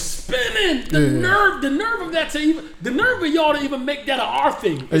 nigga like you spinning. The nerve of that the nerve of y'all to even make that our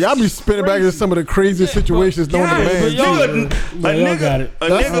thing. Hey, y'all be spinning back into some of the craziest situations known to man. A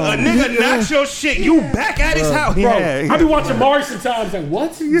nigga knock your shit. You back at his house. Bro, I be watching Mari sometimes like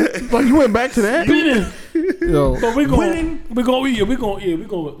what? Like you went back to that? Spinning. Yo, But we going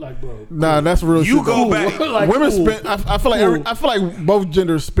like bro. nah, that's real. You shit, go though. back. Like, Women cool. spin. I feel like both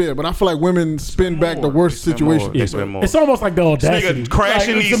genders spin, but I feel like women spin back the worst situation. They spend more. It's almost like the audacity. Nigga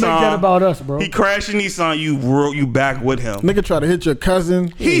crashing like, to make that Nissan. about us, bro. He crashing Nissan. You back with him. Nigga try to hit your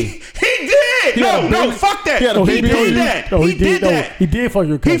cousin. He did. had a No, baby. fuck that. He had a baby on did you. that. No, He did that. He did fuck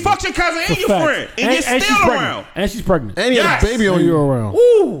your cousin. He fucked your cousin and your Facts. friend. And you're she's still pregnant. around. And she's pregnant. And he had a baby on you around.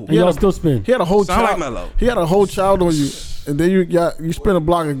 Ooh. And y'all still spin. He had a whole Sound like child. Mello. He had a whole child on you, and then you spin a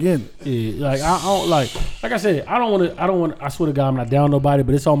block again. Yeah, like I don't like I said, I don't want to. I swear to God, I'm not down nobody,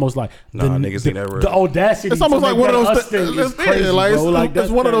 but it's almost like niggas think that real. the audacity. It's almost to like make one of that those us thing is things. crazy, bro.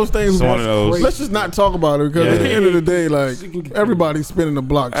 It's one of those things. It's one of those. Let's just not talk about it because at the end of the day, like everybody's spinning the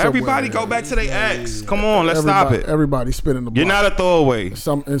block. Everybody go back to their ex. Come on, let's stop it. Everybody's spinning the block. You're not a throwaway.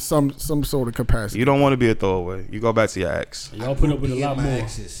 in some sort of capacity. You don't want to be a throwaway. You go back to your ex. Y'all put up with a lot My more.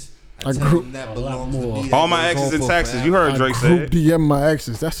 exes. I group that belongs to me. All my exes in Texas. You heard Drake say. Group DM my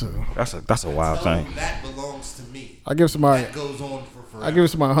exes. That's a wild thing. That belongs to me. I give somebody. That goes on for forever. I give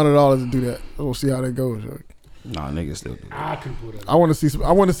somebody $100 to do that. We'll see how that goes. Nah, niggas still do. I can put it. I want to see.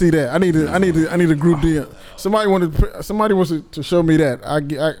 I want to see that. I need a group DM. Somebody wants to show me that. I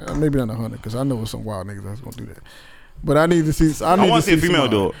maybe not 100 because I know some wild niggas that's gonna do that. But I need to see. I want to see a female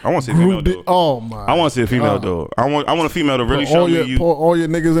do it. I want to see a female do it. Oh my! I want to see a female do it. I want a female to really show me you. Pour all your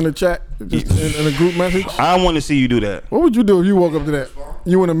niggas in the chat, just in a group message. I want to see you do that. What would you do if you woke up to that?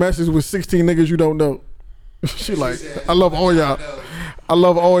 You in a message with 16 niggas you don't know. She like, I love all y'all. I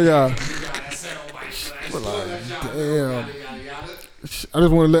love all y'all. Damn. I just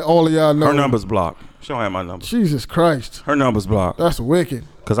want to let all of y'all know. Her number's blocked. She don't have my number. Jesus Christ. Her number's blocked. That's wicked.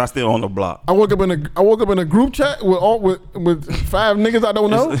 Cause I still on the block. I woke up in a group chat with 5 niggas I don't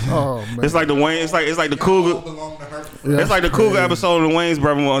know. Oh man. It's like the Wayne. It's like the Cougar. Yeah, it's like the Cougar episode of the Wayne's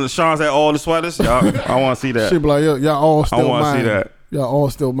brother when Sean's had all the sweaters. Y'all, I want to see that. She be like, yo, y'all all still mine. I want to see that. Y'all all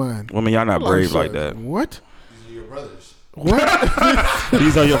still mine. Women, y'all not brave like that. What? These are your brothers. What?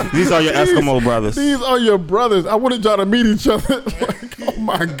 These are your Eskimo brothers. These are your brothers. I wanted y'all to meet each other. Like, oh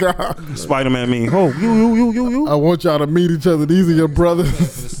my God. Spider-Man mean, oh, you. I want y'all to meet each other. These are your brothers.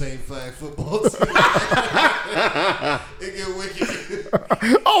 For the same flag football team. It get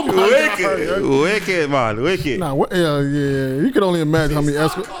wicked. Oh my God. Wicked, man. Wicked. Nah, yeah. You can only imagine how many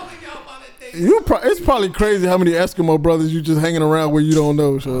Eskimo. It's probably crazy how many Eskimo brothers you just hanging around where you don't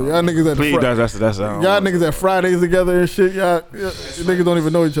know. So y'all niggas at y'all niggas at Fridays together and shit. Y'all niggas don't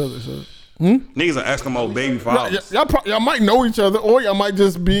even know each other. So niggas are Eskimo baby fathers. Y'all might know each other, or y'all might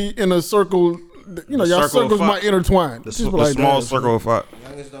just be in a circle. You know, y'all circles might intertwine. The small circle of five.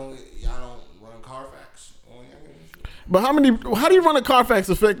 Youngins y'all don't run Carfax. But how do you run a Carfax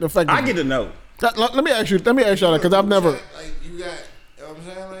effectively? I get to know. Let me ask y'all that because I've never. Like you got, you know what I'm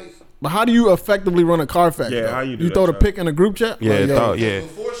saying, like. But how do you effectively run a Carfax? Yeah, though? how you do You that, throw the pic in a group chat? Yeah, like,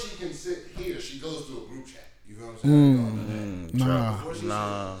 Before she can sit here, she goes to a group chat. You know what I'm saying?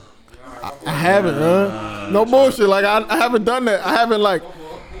 Nah. I haven't, no bullshit. Like I haven't done that. I haven't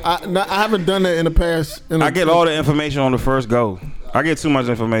I haven't done that in the past. I get all the information on the first go. I get too much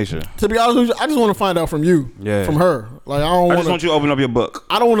information. To be honest with you, I just want to find out from you. Yeah. From her. Like I just want you to open up your book.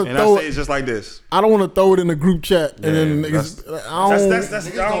 I don't want to throw it. It's just like this. I don't want to throw it in the group chat and then niggas. I don't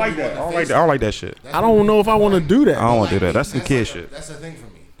like that. I don't like that shit. I don't know if I want to do that. I don't want to do that. That's some kid shit. That's the thing for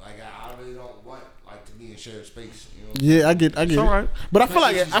me. Like I really don't want to be in shared space. You know? Yeah, I get it. Right. But I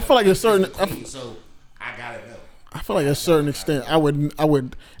feel like a certain. So I gotta know. I feel like a certain extent, I would.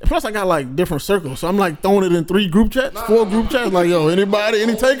 Plus, I got like different circles, so I'm like throwing it in 3 group chats, 4 group chats. Like, yo, anybody,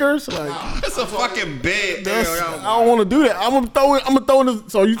 any takers? Like, it's a fucking bid. I don't want to do that. I'm gonna throw it. I'm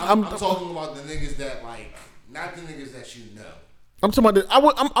talking about the niggas that like, not the niggas that you know. I'm talking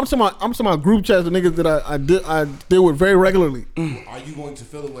about. I'm talking about group chats with niggas that I deal with very regularly. Are you going to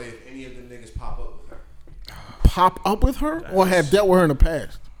feel away if any of them niggas pop up with her? Pop up with her, or have dealt with her in the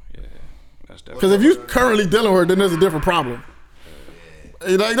past? Because if you currently dealing with her, then there's a different problem.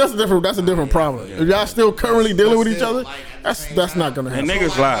 Like that's a different problem. If y'all still currently dealing with each other, that's not gonna happen. And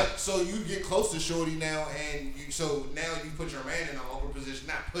niggas lie. So you get close to Shorty now, and now you put your man in an awkward position,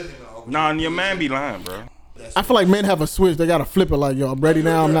 not put him in an awkward position. Nah, and your man be lying, bro. I feel like men have a switch. They gotta flip it. Like, yo, I'm ready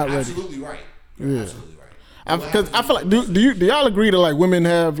now. I'm not ready. Absolutely right. You're absolutely right. Because I feel like do y'all agree that like women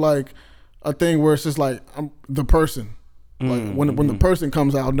have like a thing where it's just like I'm the person. Like when the person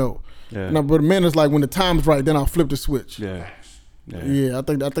comes out, no. Yeah. No, but men is like when the time's right, then I'll flip the switch. Yeah. I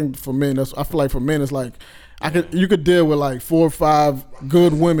think for men, I feel like for men it's like you could deal with like 4 or 5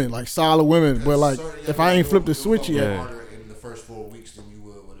 good women, like solid women, but like if I ain't flipped the switch yet. Harder in the first 4 weeks than you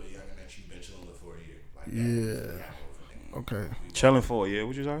would with a youngin that you've been chilling with for a year. Like Okay. Chilling for a year.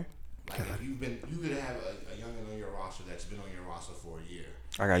 What you say? Like if you could have a youngin on your roster that's been on your roster for a year.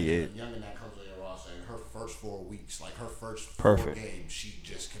 I got you. A youngin that comes on your roster and her first 4 weeks, like her first 4 games, she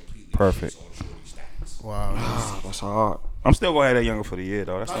just completely perfect. on Shorty's stats. Wow. That's hard. I'm still gonna have that younger for the year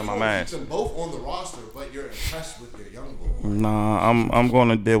though. That's not my man. Keep them both on the roster, but you're impressed with your young boy. Nah, I'm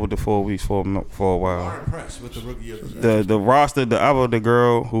gonna deal with the 4 weeks for a while. I'm impressed with the rookie of the year. The roster,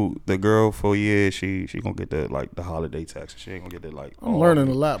 the girl for a year, she gonna get the holiday tax. She ain't gonna get I'm learning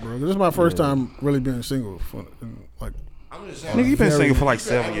a lot, bro. This is my first time really being single. I'm just saying. Nigga, you been single for like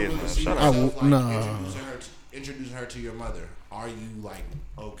 7 years, man. Shut up. Introducing her to your mother. Are you like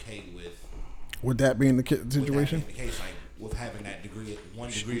okay with that being the situation? With that being the case, like with having that one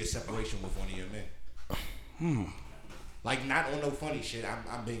degree of separation with one of your men. Like not on no funny shit.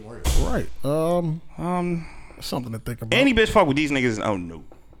 I'm being worried. Right. Something to think about. Any bitch fuck with these niggas? Oh no.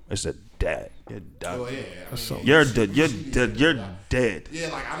 It's a dead. You're done. Oh yeah, You're dead. You're dead. Yeah,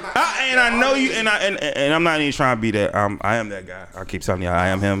 like I'm not. I know you, and I'm not even trying to be that. I am that guy. I keep telling you, I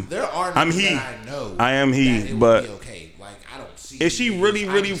am him. There are. I'm he. That I know. I am he. But okay. Like I don't see. If she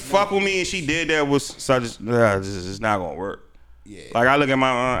really fuck with me and she did that was such, it's not gonna work. Yeah. Like I look at my,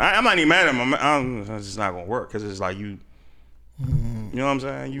 I'm not even mad at him. It's just not gonna work because it's like you. You know what I'm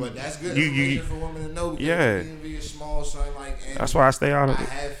saying? But that's good information for women to know. Yeah. DMV is small, son. Like, and that's why I stay out of it.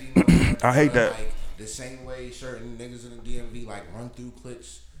 I have females. I hate that. Like the same way certain niggas in the DMV like run through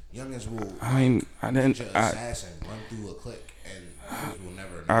cliques. Youngins will. Assassin run through a clique, and niggas will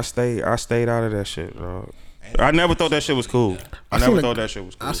never. I stayed out of that shit, dog. I never thought that shit was cool. I never thought that shit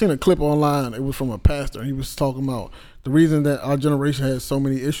was cool. I seen a clip online. It was from a pastor. He was talking about the reason that our generation has so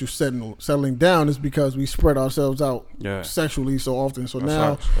many issues settling down is because we spread ourselves out sexually so often. So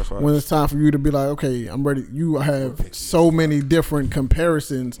that's when it's time for you to be like, okay, I'm ready. You have so many different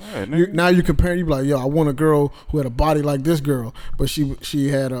comparisons. Now you compare. You be like, yo, I want a girl who had a body like this girl, but she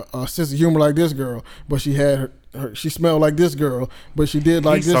had a sense of humor like this girl, but she had she smelled like this girl, but she did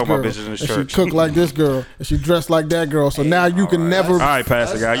like this girl, and she cooked like this girl, and she dressed like that girl. So now you can never. All right,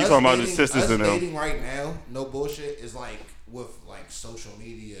 Pastor guy, you talking about the sisters in them? Dating right now, no bullshit, is like with like social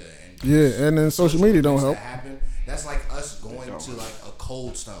media and and then social media don't help. That's like us going to like a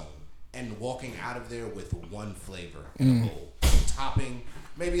Cold Stone and walking out of there with one flavor in a bowl, topping.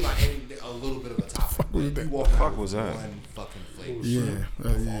 Maybe like a little bit of a topping. You walk out with one fucking flavor.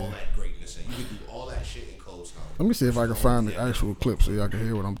 All that greatness, and you can do all that shit in Cold Stone. Let me see if I can find the actual clip so y'all can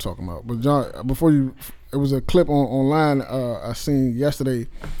hear what I'm talking about. But John, it was a clip online I seen yesterday.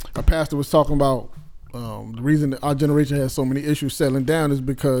 A pastor was talking about the reason that our generation has so many issues settling down is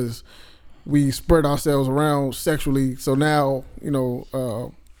because we spread ourselves around sexually. So now,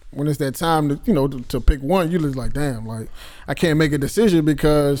 when it's that time to pick one, you're just like, damn, like I can't make a decision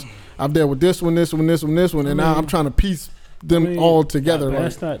because I've dealt with this one, and now I'm trying to piece them all together.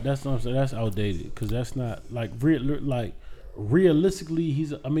 That's what I'm saying. That's outdated because that's not like realistically.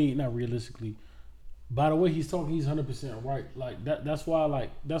 Not realistically. By the way he's talking, he's 100% right. Like that's why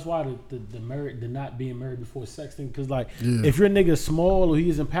the married, the not being married before sex thing. Because if your nigga small or he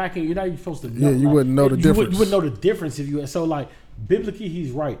isn't packing, you're not even supposed to know. Yeah, you wouldn't know the difference. You wouldn't know the difference if you. So biblically,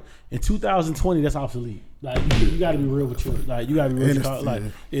 he's right. In 2020, that's obsolete. Like you got to be real with you. Like you got to be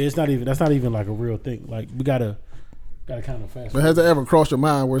real. It's not even. That's not even like a real thing. Like we gotta kind of fast. But has it ever crossed your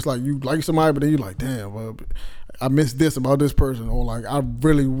mind where it's like you like somebody, but then you're like, damn, well, I miss this about this person, or like I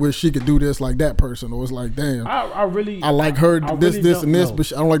really wish she could do this like that person, or it's like, damn, I like her this and this,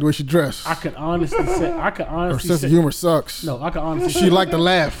 but I don't like the way she dressed. I can honestly say, her sense of humor sucks. No, I can honestly. She like to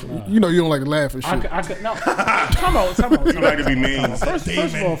laugh. You know, you don't like to laugh and shit. I could no. Come on. You like to be mean. First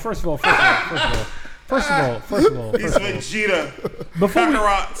of all. He's Vegeta. Before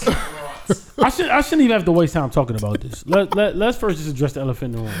I shouldn't even have to waste time talking about this. Let's first just address the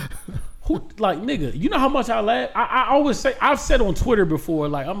elephant in the room. Nigga, you know how much I laugh? I always say, I've said on Twitter before,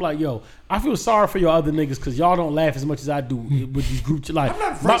 I'm like, yo, I feel sorry for your other niggas because y'all don't laugh as much as I do with these groups. Like, I'm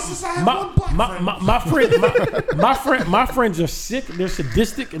not racist. I have one black friend. My friends are sick, they're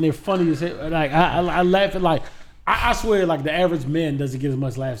sadistic, and they're funny as hell. Like, I laugh at I swear, the average man doesn't get as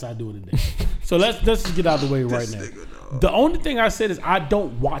much laughs as I do in a day. So let's just get out of the way right now. The only thing I said is I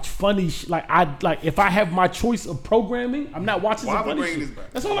don't watch funny shit. If I have my choice of programming, I'm not watching some funny shit.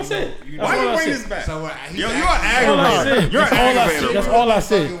 That's all I said. Why you bring this back? So you're an aggravator. You're an aggravator. That's all I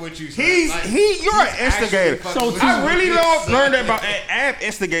said. You're an instigator. So I really learned that about Ab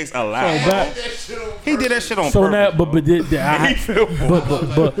instigates a lot. He did that shit on purpose. So now, but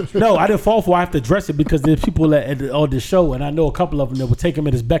no, I didn't fall for it. I have to address it because there's people on the show, and I know a couple of them that will take him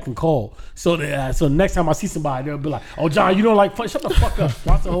at his beck and call. So next time I see somebody, they'll be like, "Oh, John, you don't like fun? Shut the fuck up."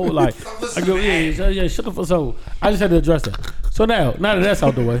 Watch the whole I go, yeah, shut the fuck. So I just had to address that. So now that that's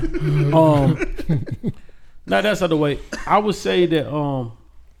out the way, I would say that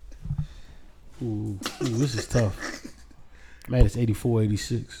this is tough. Man, it's 84,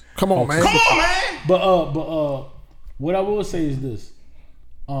 86. Come on, man. But what I will say is this.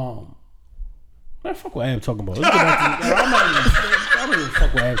 Man, fuck what Ab talking about. Let's get back to I'm not even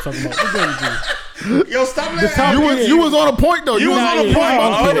fuck what Ab talking about. Let's get into Yo, stop that. You was on a point though. You was on a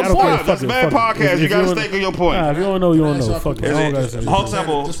point. That's a bad podcast. You gotta stay on your point. If you don't know, you don't know. Fuck it. Hawk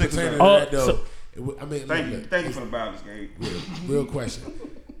Temple. Thank you for the balance, game. Real question.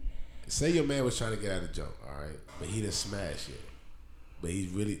 Say your man was trying to get out of the jump, all right, but he didn't smash it. But he's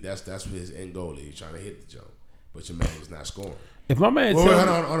really that's what his end goal is. He's trying to hit the jump, but your man is not scoring. If my man hold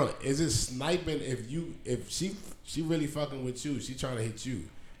on. Is it sniping if she really fucking with you, she trying to hit you?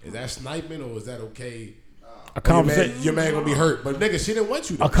 Is that sniping or is that okay? Your man gonna be hurt, but nigga, she didn't want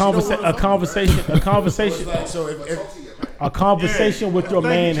you. A conversation with your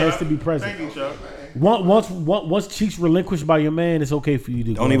man has to be present. Thank you, Chuck. Once cheeks relinquished by your man, it's okay for you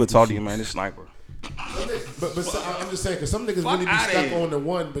to don't even talk to your man. It's sniper. But I'm just saying, because some niggas really be stuck on the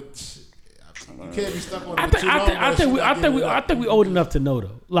one, but you can't be stuck on the two. I think we old enough to know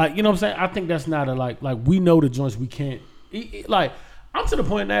though. Like, you know what I'm saying? I think that's not a like we know the joints we can't. Like, I'm to the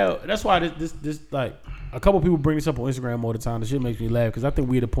point now. That's why this like a couple people bring this up on Instagram all the time. The shit makes me laugh because I think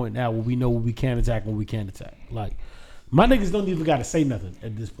we're at a point now where we know what we can attack and what we can't attack. Like, my niggas don't even gotta say nothing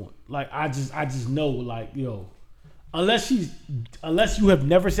at this point. Like, I just know, like, yo, unless you have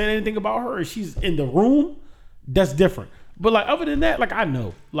never said anything about her and she's in the room, that's different. But like, other than that, like, I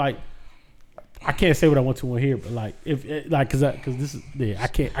know, like, I can't say what I want to on here, but like, if like, cause this is I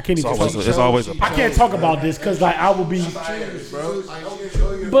can't even. It's always a I can't talk about this because like I will be.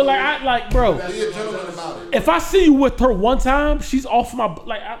 But like, bro, if I see you with her one time, she's off my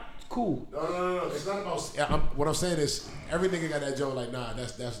like. Cool. No. It's not about. What I'm saying is, every nigga got that joke. Like, nah,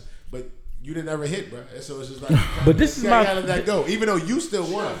 that's. But you didn't ever hit, bro. So it's just like. But this is my. Gotta let that go, even though you still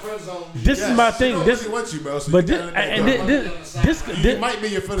won. This is my thing. This wants you, bro. So but this might be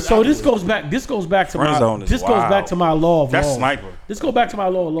your foot. So this goes back. This goes back to my. This goes back to my law of law. That's sniper. This goes back to my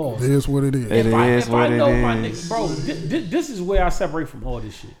law of law. It is what it is. If I know my niggas, bro, this is where I separate from all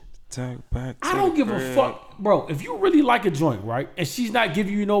this shit. I don't give a fuck, bro. If you really like a joint, right, and she's not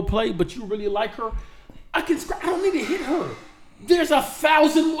giving you no play, but you really like her, I don't need to hit her. There's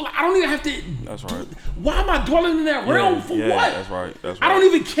 1,000. I don't even have to. That's right. Why am I dwelling in that realm for what? That's right. I don't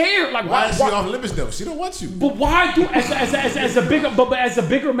even care. Like, why is she off limits though? She don't want you. But why do as a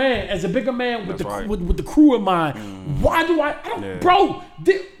bigger man with the crew in mind? Why do I don't, bro?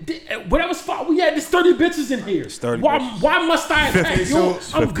 Whatever spot we at, there's 30 bitches in here. Why must I attack you?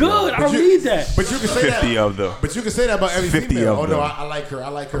 I'm good. I don't need that. But you can say 50 of them. But you can say that about every 50 female. of them. I like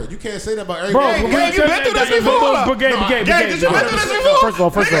her. You can't say that about every. Bro, you been through this before. First of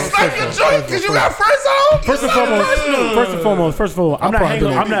all, because you got friends on. First and foremost, I'm not hanging.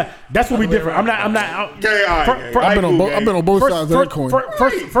 I'm not. That's what we different. I'm not. I've been on both sides of that coin.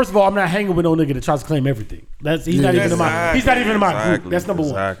 First of all, I'm not hanging with no nigga that tries to claim everything. He's not even in my group. That's number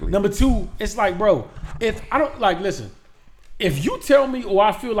one. Number two, it's like, bro, if I don't like, listen, if you tell me or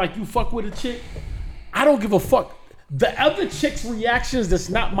I feel like you fuck with a chick, I don't give a fuck. The other chick's reactions that's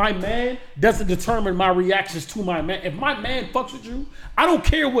not my man doesn't determine my reactions to my man. If my man fucks with you, I don't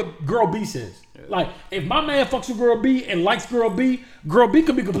care what girl B says. Like, if my man fucks with girl B and likes girl B could be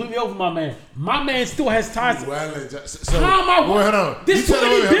completely over my man. My man still has ties. How am I? Hold on. There's too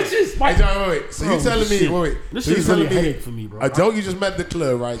many bitches. Wait. So you telling me? Wait. This is really a headache for me, bro. A joke you just met at the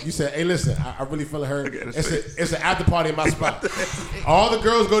club, right? You said, "Hey, listen, I really feel her. It's an after party in my spot. All the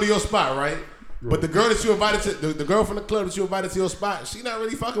girls go to your spot, right? But the girl that you invited to, the girl from the club that you invited to your spot, she not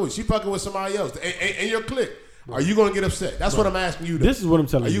really fucking with. She fucking with somebody else. And your clique. Are you gonna get upset? That's what I'm asking you. This is what I'm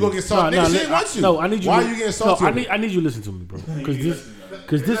telling you. Are you gonna get salty? Nigga, she didn't want you. No, I need you. Why are you getting salty? No, I need you to listen to me, bro. Because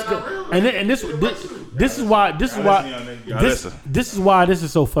this is why this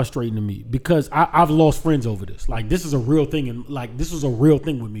is so frustrating to me, because I've lost friends over this. Like, this is a real thing, and like, this was a real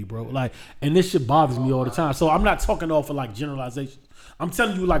thing with me, bro. Like, and this shit bothers me all the time. So I'm not talking off of like generalization. I'm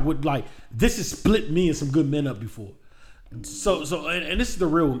telling you, like, what, like, this has split me and some good men up before. So and this is the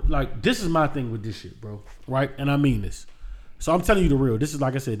real, like, this is my thing with this shit, bro. Right? And I mean this. So I'm telling you the real. This is,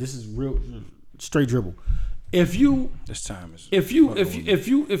 like I said, this is real straight dribble. This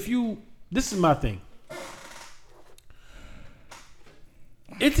is my thing.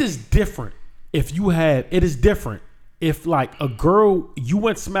 It is different if like a girl, you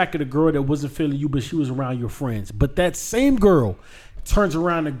went smack at a girl that wasn't feeling you, but she was around your friends. But that same girl turns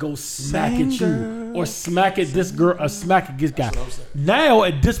around and goes smack at you, or smack at this girl, or smack at this guy. Now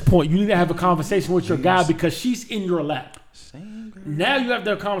at this point, you need to have a conversation with your guy, because she's in your lap. Now you have to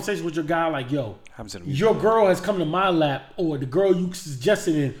have a conversation with your guy, like, yo, your girl has come to my lap, or the girl you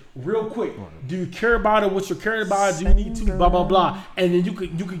suggested in, real quick. Do you care about her? What you're caring about? Do you need to? Blah blah blah. And then you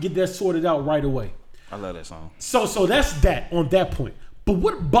could get that sorted out right away. I love that song. So that's that on that point. But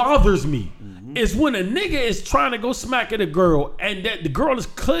what bothers me is when a nigga is trying to go smack at a girl, and that the girl is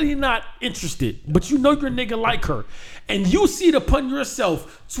clearly not interested, but you know your nigga like her, and you see it upon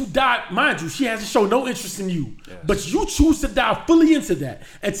yourself to die. Mind you, she hasn't shown no interest in you, but you choose to dive fully into that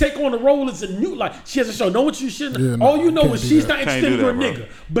and take on the role as a new, like, she hasn't shown no interest in you. All you know is she's not interested in your nigga,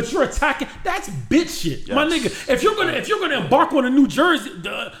 but you're attacking. That's bitch shit, my nigga. If you're gonna embark on a new journey,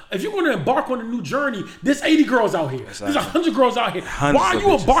 there's 80 girls out here. There's 100 girls out here. Why are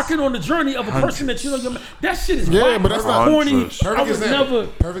you embarking on the journey of a person that you know? That shit is but that's not corny.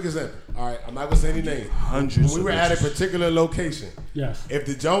 Perfect example. All right, I'm not gonna say any names. When we were at a particular location, yes. If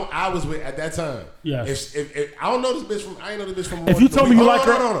the joke I was with at that time, yes. If I don't know this bitch from, I ain't know this bitch from. If you told me you like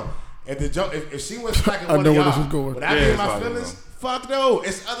her, no. If the joke, if she was smacking one of y'all, without being my feelings, fuck no.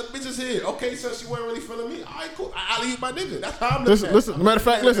 It's other bitches here. Okay, so she wasn't really feeling me. All right, cool. I'll leave my nigga. That's how I'm looking. Listen. Matter of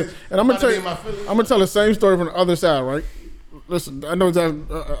fact, listen. And I'm gonna tell the same story from the other side, right? Listen, I know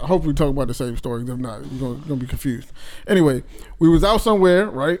that. I hope we talk about the same story. If not, you're gonna be confused. Anyway, we was out somewhere,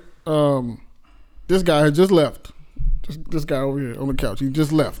 right? This guy had just left. This guy over here on the couch, he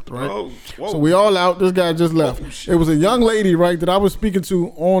just left, right? So we all out. This guy just left. It was a young lady, right, that I was speaking to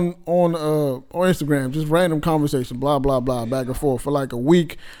on Instagram, just random conversation, blah blah blah, back and forth for like a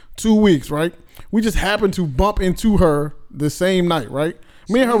week, 2 weeks, right? We just happened to bump into her the same night, right?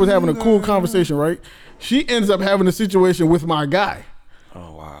 Me and her was having a cool conversation, right? She ends up having a situation with my guy.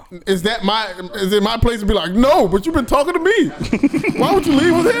 Oh wow! Is it my place to be like, no? But you've been talking to me. Why would you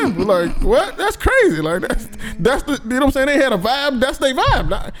leave with him? Like, what? That's crazy. Like that's the, you know what I'm saying? They had a vibe. That's their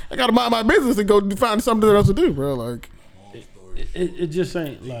vibe. I gotta mind my business and go find something else to do, bro. Like, it just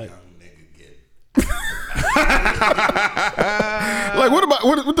ain't like. Like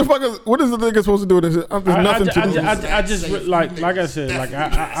what the fuck what is the nigga supposed to do with this? There's nothing to do. I just like I said, like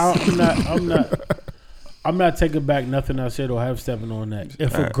I'm not taking back nothing I said or have stepping on that.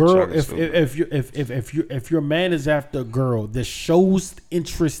 If a girl, if your man is after a girl that shows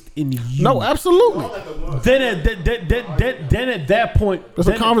interest in you, no, absolutely. Then at that point, there's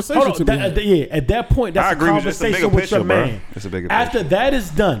a conversation to be had. At that point, that's a conversation with your man. After that is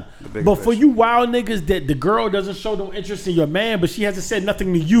done, but for you wild niggas that the girl doesn't show no interest in your man, but she hasn't said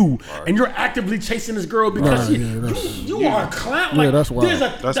nothing to you, and you're actively chasing this girl because you are a clown. Yeah, that's wild.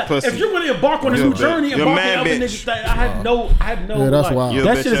 If you're going to embark on a new journey. Man, niggas, I have no. Yeah, that's like, wild.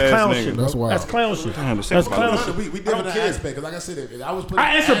 That shit is clown nigga. shit. That's wild. That's clown shit. That's clown shit. We different aspect because, like I said, if I was putting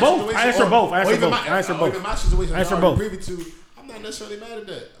I answer both. I answer both. Even my situation, I answer both. Privy to, I'm not necessarily mad at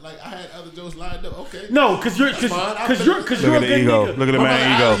that. Like I had other jokes lined up. Okay. No, because you're a good nigga. Look at the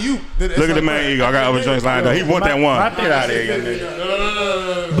man ego. Look at the man ego. I got other jokes lined up. He want that one. Get out of here, young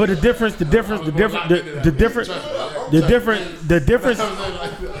nigga. But the difference.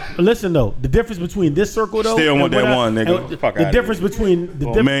 Listen though, the difference between this circle though, still want that one, nigga. The difference between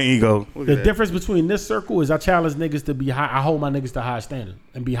man ego. The difference between this circle is I challenge niggas to be high. I hold my niggas to high standard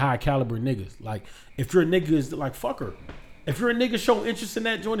and be high caliber niggas. Like if your nigga is like fuck her, if you're a nigga show interest in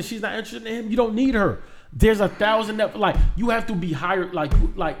that joint and she's not interested in him, you don't need her. There's 1,000 that like you have to be higher. Like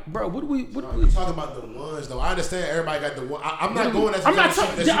bro, what are we talking about the ones though? I understand everybody got the one. I'm not going. I'm not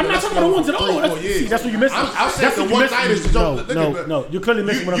talking about the ones at all. That's what you're missing. I'm saying the one night is the joke. No, you're clearly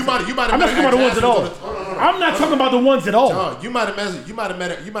missing. You might have. I'm not talking about the ones at all. I'm not talking about the ones at all. John, you might have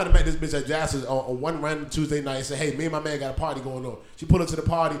met this bitch at Jass's on one random Tuesday night and said, "Hey, me and my man got a party going on." She pulled up to the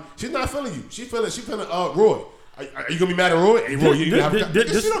party. She's not feeling you. She feeling Roy. Are you gonna be mad at Roy? Hey, Roy, you have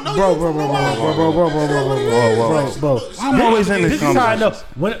bro. I'm always in this conversation. This is how I know.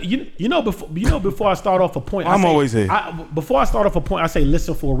 When before I start off a point, I'm always here. Before I start off a point, I say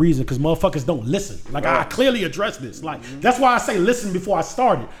listen for a reason because motherfuckers don't listen. Like I clearly address this. Like that's why I say listen before I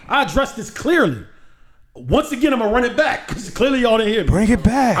started. I addressed this clearly. Once again, I'm gonna run it back because clearly y'all didn't hear me. Bring it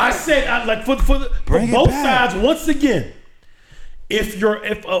back. I said for both sides once again. If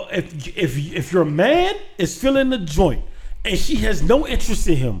your man is feeling the joint and she has no interest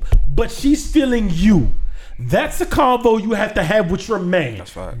in him, but she's feeling you, that's a convo you have to have with your man.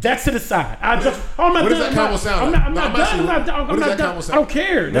 That's fine. That's to the side. What does that convo sound like? I'm not done. I don't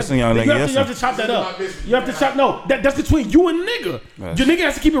care. Listen, young nigga. You have to chop that up. You have to chop. No, that's between you and the nigga. Yes. Your nigga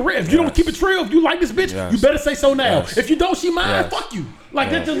has to keep it real. If you don't keep it real, if you like this bitch, you better say so now. Yes. If you don't, she mine. Fuck you. Like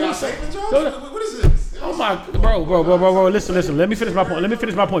that. What is this? Oh my, bro. Listen. Let me finish my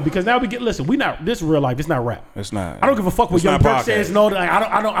point because now this is real life. It's not rap. It's not. I don't give a fuck what Young Dirk says. No, like,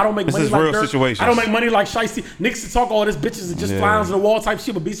 I don't make money like real Dirk. Situations. I don't make money like Shiesty. Niggas to talk all this bitches and just fly onto the wall type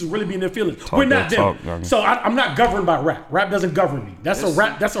shit, but beasts is really being their feelings. We're not them. So I'm not governed by rap. Rap doesn't govern me. That's a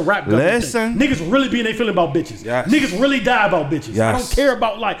rap. Listen, thing. Niggas really being their feeling about bitches. Yes. Niggas really die about bitches. Yes. I don't care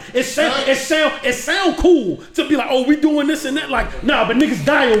about like it sound cool to be like, oh, we doing this and that. Like, nah, but niggas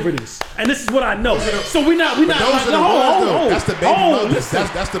die over this, and this is what I know. So we not. That's the baby mothers.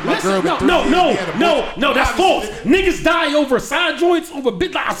 That's the black girl. No, that's false. Niggas die over side joints, over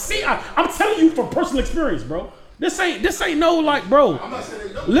bit. Like, I'm telling you from personal experience, bro. This ain't no like, bro. I'm not saying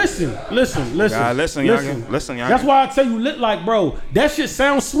they don't. Listen. Y'all. That's why I tell you, like, bro, that shit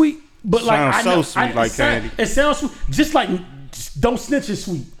sounds sweet, but like, candy. It sounds sweet, just like don't snitch is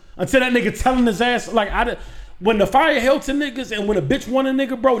sweet until that nigga telling his ass like when the fire held to niggas and when a bitch want a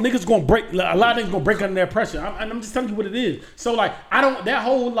nigga, bro, niggas gonna break. A lot of niggas gonna break under that pressure. I'm just telling you what it is. So like, I don't that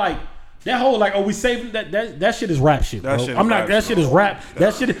whole oh we saving that shit is rap shit, bro. I'm not that shit is rap.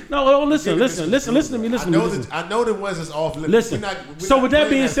 That shit is no. Listen to me. I know the ones that's off limits. Listen. So with that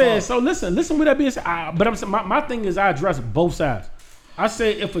being said, listen. With that being said, but I'm saying my thing is I address both sides. I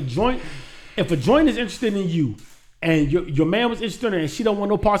say if a joint is interested in you, and your man was interested in her, and she don't want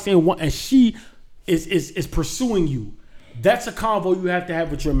no parts and she is pursuing you, that's a convo you have to have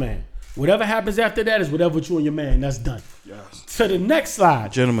with your man. Whatever happens after that is whatever with you and your man. That's done. Yes. To the next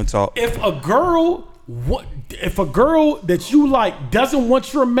slide. Gentleman talk. If a girl that you like doesn't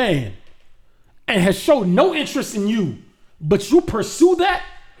want your man and has shown no interest in you, but you pursue that,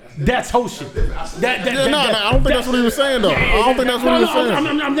 that's whole shit. I don't think that's what he was saying though. I don't think that's what he was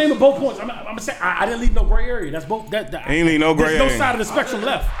saying. I'm naming both points. I'm saying I didn't leave no gray area. That's both. Ain't leave no gray area. There's no side of the spectrum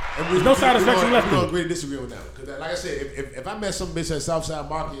left. There's no side of the spectrum left. We don't agree to disagree with that. Because like I said, if I met some bitch at Southside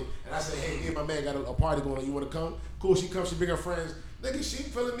Market and I say, hey, my man got a party going on, you want to come? Cool. She comes. She bring her friends. Nigga, she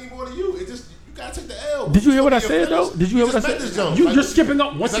feeling me more than you. It just you gotta take the L. Did you hear what I said though? Did you hear what I said? You're skipping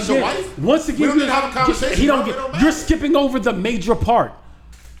up once again. Once again, we don't need to have a conversation. You're skipping over the major part.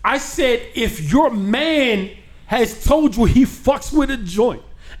 I said if your man has told you he fucks with a joint,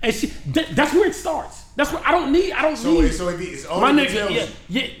 and that's where it starts. That's where I don't need. So if it's my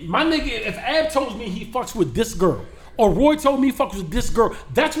nigga. My nigga. If Ab told me he fucks with this girl, or Roy told me he fucks with this girl,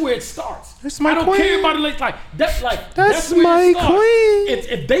 that's where it starts. I don't care about it like that. That's where my it starts. queen.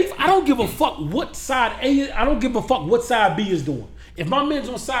 If they, I don't give a fuck what side A. I don't give a fuck what side B is doing. If my man's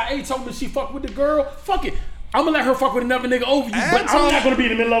on side A told me she fuck with the girl, fuck it. I'm gonna let her fuck with another nigga over you, but I'm not gonna be in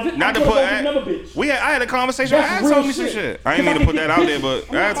the middle of it. Not to put another bitch. I had a conversation. Ad told me some shit. I ain't mean to put that out there, but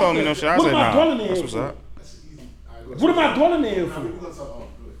Ad told me no shit. I said nah. That's what's up. What am I dwelling there for?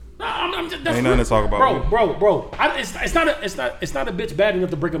 I'm just, ain't nothing to talk about, bro. It's not a bitch bad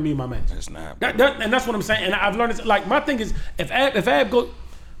enough to break up me and my man. It's not. And that's what I'm saying. And I've learned. Like my thing is, if Ab go.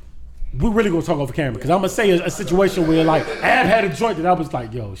 We really gonna talk over camera because I'm gonna say a situation where like Ab had a joint that I was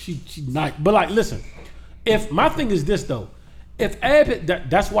like, yo, she not. But like, listen. If my thing is this though, if Ab,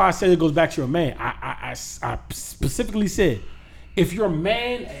 that's why I said it goes back to your man. I specifically said, if you were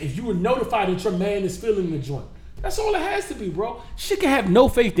notified that your man is feeling the joint, that's all it has to be, bro. She can have no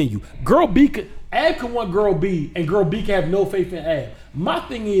faith in you. Ab can want girl B, and girl B can have no faith in Ab. My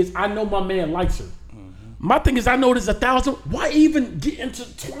thing is, I know my man likes her. My thing is, I know there's 1,000. Why even get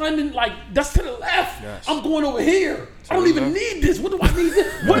intertwined? Like that's to the left. Yes. I'm going over here. I don't even need this. What do I need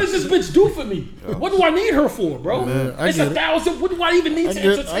this? What does this bitch do for me? Yes. What do I need her for, bro? It's 1,000. What do I even need to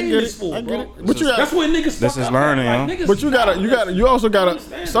entertain this for, bro? But that's what niggas. This is learning, yo. But you also gotta.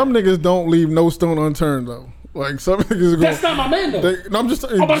 Some niggas don't leave no stone unturned though. Like some niggas. That's not my man though. I'm just.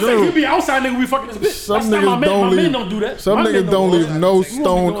 I'm about to say you be outside nigga. We fucking this bitch. Some that's niggas not my man. don't My leave. men don't do that. Some niggas don't leave no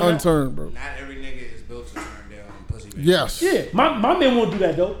stone unturned, bro. Not every nigga is built to turn down pussy. Yes. Yeah, my man won't do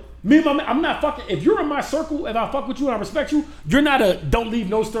that though. Me and my man, I'm not fucking. If you're in my circle, if I fuck with you and I respect you, you're not a don't leave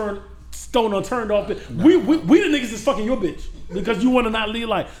no stone unturned off. No. We the niggas is fucking your bitch because you want to not leave.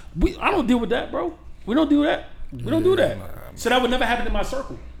 Like I don't deal with that, bro. We don't do that. We don't do that. So that would never happen in my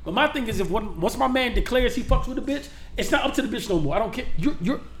circle. But my thing is, once my man declares he fucks with a bitch, it's not up to the bitch no more. I don't care.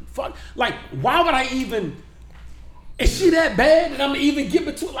 You're fuck. Like why would I even? Is she that bad that I'm even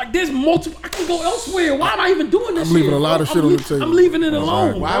giving to it? Like there's multiple. I can go elsewhere. Why am I even doing this? I'm leaving a lot of shit on the table. I'm leaving it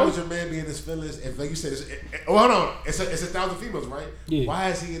alone. Why would your man be in his feelings? If like you said, hold on, it's 1,000 females, right? Yeah. Why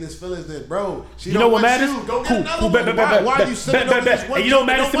is he in his feelings then, bro? She don't want you. Go get another one. Why are you sitting over this one? And you know what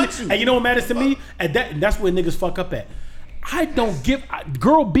matters to me? And you know what matters to me? And that's where niggas fuck up at. I don't give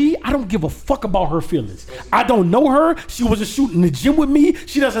girl B. I don't give a fuck about her feelings. I don't know her. She wasn't shooting in the gym with me.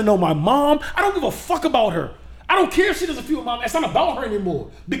 She doesn't know my mom. I don't give a fuck about her. I don't care if she doesn't feel my man. It's not about her anymore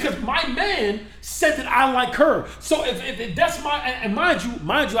because my man said that I like her. So if that's my and mind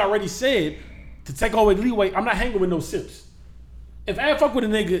you, I already said to take away leeway. I'm not hanging with no sips. If I fuck with a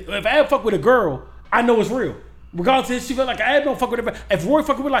nigga, if I fuck with a girl, I know it's real. Regardless if she feel like I don't fuck with her. If Roy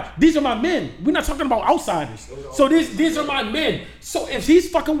fucking with like these are my men. We're not talking about outsiders. So these are my men. So if he's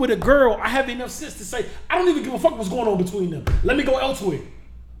fucking with a girl, I have enough sense to say I don't even give a fuck what's going on between them. Let me go elsewhere.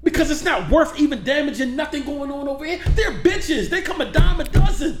 Because it's not worth even damaging nothing going on over here. They're bitches. They come a dime a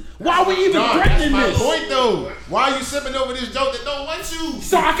dozen. Why are we even threatening this? That's my point though. Why are you sipping over this joke that don't want you?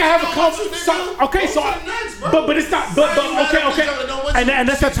 So I can have a conversation. But it's not. But okay. And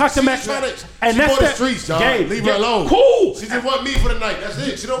that's that toxic masculinity. And that's the streets, dog. Leave her alone. Cool. She just want me for the night. That's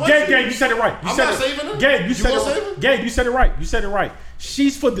it. She don't want you. Gabe, you said it right. I'm not saving her. Gabe, you said it. Gabe, you said it right. You said it right.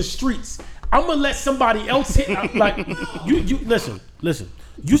 She's for the streets. I'm gonna let somebody else hit. Like you listen.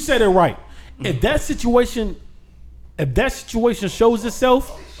 You said it right. If that situation if that situation shows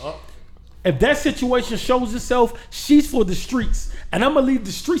itself, she's for the streets. And I'm gonna leave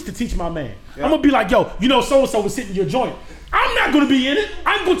the streets to teach my man. Yeah. I'm gonna be like, yo, you know, so-and-so was sitting in your joint. I'm not gonna be in it.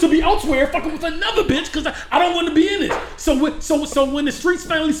 I'm going to be elsewhere fucking with another bitch because I don't want to be in it. So when the streets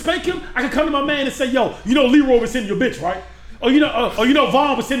finally spank him, I can come to my man and say, yo, you know Leroy was sitting your bitch, right? Or you know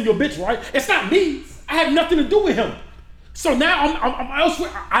Vaughn was sitting your bitch, right? It's not me. I have nothing to do with him. So now I'm elsewhere.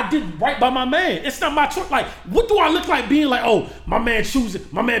 I did right by my man. It's not my choice. Like, what do I look like being like, oh, my man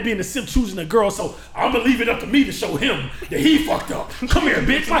being the simp choosing a girl, so I'm gonna leave it up to me to show him that he fucked up. Come here,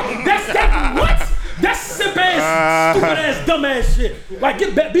 bitch. Like, that's what? That's simp ass, stupid ass, dumb ass shit. Like,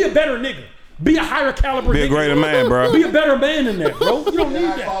 be a better nigga. Be a higher caliber nigga. Be a greater man, bro. Be a better man than that, bro. You don't need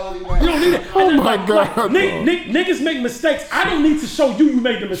that. You don't need that. Oh my God. Niggas make mistakes. I don't need to show you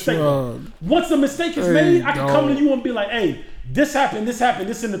made the mistake. Once the mistake is made, I can come to you and be like, hey, this happened,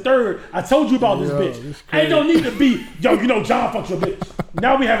 this in the third. I told you about this bitch. I don't need to be, yo, you know John fucked your bitch.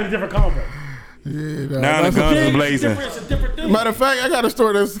 Now we having a different convo. Yeah, now the guns are blazing. It's a different thing. Matter of fact, I got a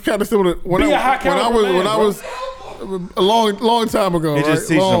story that's kind of similar. When I was a long time ago, they just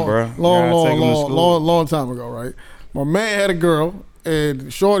teach them, bro. Long time ago, right? My man had a girl,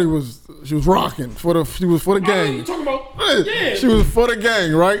 and Shorty was rocking she was for the gang. You talking about? Yeah. She was for the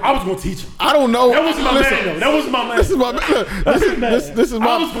gang, right? I was gonna teach him. I don't know. That wasn't my man, though. That wasn't my man. This is my man. This is my.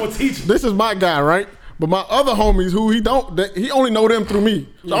 I was gonna teach him. This is my guy, right? But my other homies, who he only know them through me.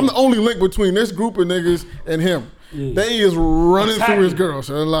 So I'm the only link between this group of niggas and him. Yeah. They is running through his girl,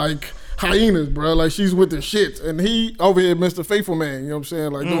 so like hyenas, bro. Like, she's with the shit, and he over here, Mr. Faithful Man. You know what I'm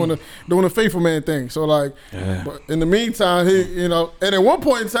saying? Like doing the faithful man thing. So like, but in the meantime, and at one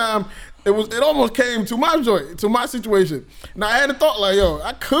point in time, it almost came to my joy, to my situation. Now I had a thought like, yo,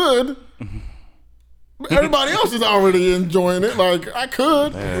 I could. Everybody else is already enjoying it. Like, I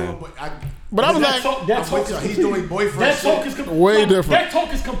could. But I was like, he's doing boyfriend. That talk is way different. That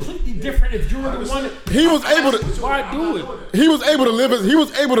talk is completely different. If you're the one, he was able to. Why do it? He was able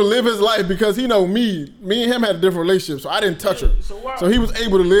to live his life because he know me and him had a different relationship, so I didn't touch her. So he was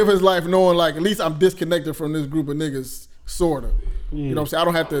able to live his life knowing like at least I'm disconnected from this group of niggas, sorta. You know what I'm saying? I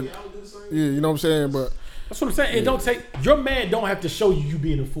don't have to. Yeah, you know what I'm saying, but. That's what I'm saying. It don't take your man don't have to show you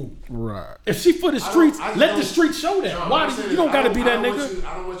being a fool. Right. If she for the streets, let the streets show that. John, why you don't gotta be that nigga?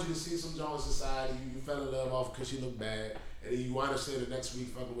 I don't want you to see some John in society. You fell in love off because she looked bad, and then you wind up saying the next week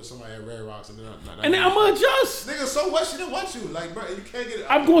fucking with somebody at Red Rocks, and then I'm gonna adjust. Nigga, so what? She didn't want you. Like, bro, you can't get it.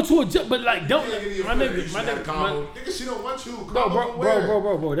 I'm going to adjust, but like, don't my nigga, nigga, she don't want you.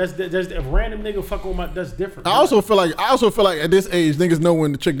 Bro. That's if random nigga fuck with my. That's different. I also feel like at this age, niggas know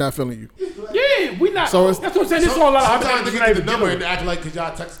when the chick not feeling you. Yeah, we not. So that's what I'm saying. This is all a lot of sometimes niggas get the number and act like cause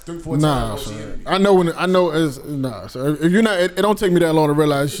y'all text 3-4 times. I know. So if you're not, it don't take me that long to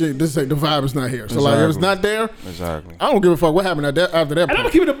realize shit. This ain't the vibe is not here. So like, if it's not there, I don't give a fuck what happened after that. And I'm gonna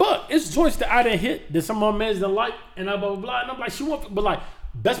keep it a buck. It's a choice that I didn't hit that some of my mans didn't like, and I blah blah blah. And I'm like, she want, but like,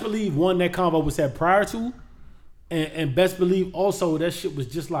 best believe that convo was had prior to, and best believe also that shit was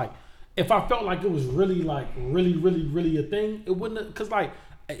just like, if I felt like it was really a thing, it wouldn't have, cause like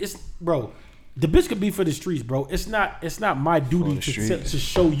it's bro. The bitch could be for the streets, bro. It's not my duty to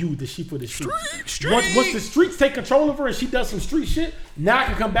show you that she for the streets. Once the streets take control of her and she does some street shit, now I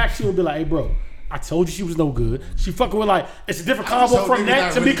can come back to you and be like, hey, bro, I told you she was no good. She fucking with like, it's a different combo from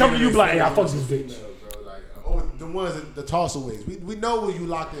that to me coming to you be like, hey, I fucked this bitch. The ones that the tossaways. We know what you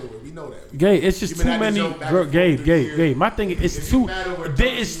locked in with. We know that. Gay, it's just too many. Gay. My thing is too.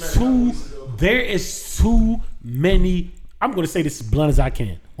 There is too many. I'm gonna say this as blunt as I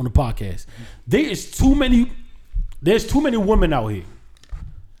can on the podcast. There's too many women out here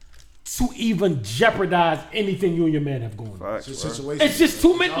to even jeopardize anything you and your man have going on. It's just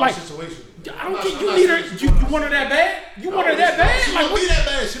too many. Like, I don't think you need her. You want her that bad? You want her that bad? She don't be that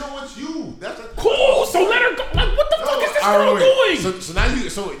bad. She don't want you. Cool. So let her go. Like, what the fuck is this girl doing? So now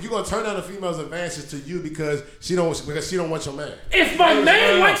you gonna turn down the female's advances to you because she don't want your man. If my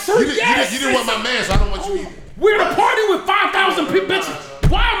man likes her, yes. You didn't want my man, so I don't want you either. We're at a party with 5,000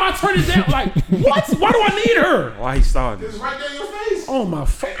 bitches. Why am I turning down? Like, what? Why do I need her? Why he started? It's right there in your face. Oh my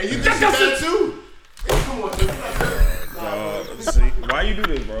fuck. And you think she's bad too? Come on, see, why you do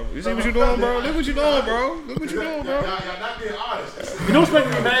this, bro? You see what you doing, bro? Look what you doing, bro. Y'all not being honest. You don't make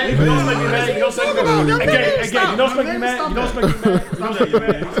me mad. You don't make me mad. You don't make me mad. Again, you don't make me mad. You don't make me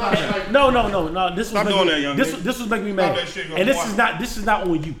mad. No. This was making me mad. And this is not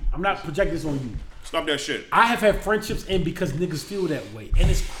on you. I'm not projecting this on you. Stop that shit. I have had friendships end because niggas feel that way, and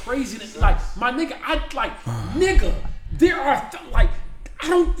it's crazy. That, like my nigga, nigga. There are like I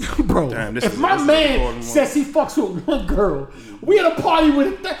don't, bro. Damn, if my man says he fucks with one girl, we at a party with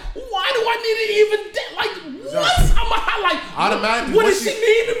it. Why do I need it even? Like what? I'm automatically. What does she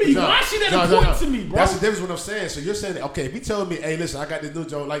mean to me? Why is she that important to me, bro? That's the difference. What I'm saying. So you're saying, okay, if you telling me, hey, listen, I got this new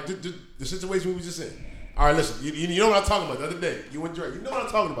joke, like the situation we was just in. All right, listen, you know what I'm talking about the other day. You and Dre, you know what I'm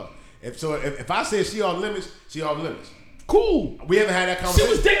talking about. If I say she off limits, she off limits. Cool. We haven't had that conversation.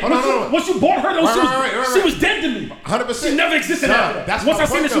 She was dead. Once you bought her, though, she was dead to me. 100%. She never existed after that. Once I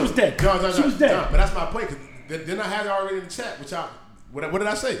seen her, she was dead. She was dead. But that's my point. Cause then I had it already in the chat. What did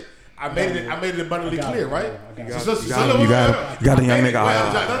I say? I made it abundantly clear, right? You got it, young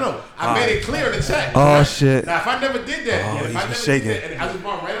nigga. No. I made it clear in the chat. Oh, shit. Now, if I never did that, and I just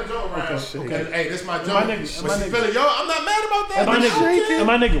brought random joke around, okay, hey, this my joke. But she nigga. feeling, yo, I'm not mad about that. And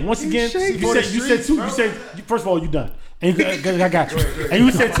my nigga, once again, you said two. First of all, you done. And I got you. And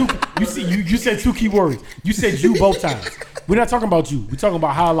you said two key words. You said you both times. We're not talking about you. We're talking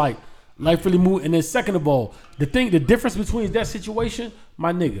about how like life really moved. And then second of all, the difference between that situation,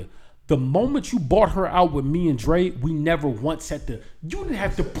 my nigga, the moment you bought her out with me and Dre, we never once had to. You didn't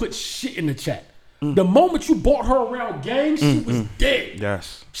have to put shit in the chat. The moment you bought her around gang, she was dead.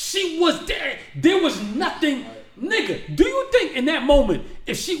 Yes. She was dead. There was nothing. Nigga, do you think in that moment,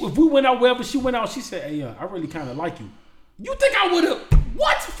 if we went out wherever she went out, she said, hey, I really kind of like you. You think I would have,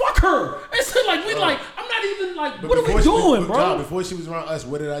 what? Fuck her. It's like, I'm not even like, what are we doing, bro? Before she was around us,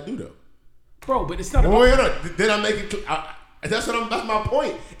 what did I do though? Bro, but it's not about. Wait. Did I make it clear? That's my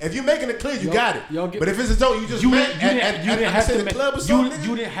point. If you're making it clear, you got it. But if it's a joke, you just met at the club or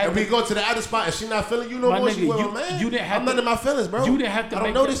something, and we go to the other spot, and she not feeling you no more, she well, man. I'm not in my feelings, bro. You didn't have to. I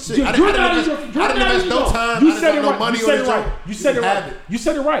don't know this shit. I didn't invest no time. I didn't no money on the joke. You said it right. You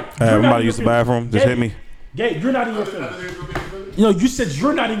said it right. Everybody used the bathroom. Just hit me. Gabe, you're not in your feelings. You said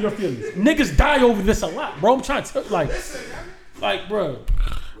you're not in your feelings. Niggas die over this a lot, bro. I'm trying to like, bro.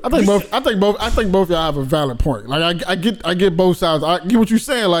 I think both y'all have a valid point. Like I get both sides. I get what you're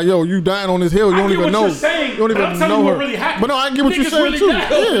saying. Like, yo, you dying on this hill. You don't even know. You don't even know her. Really but no, I get what you're saying too.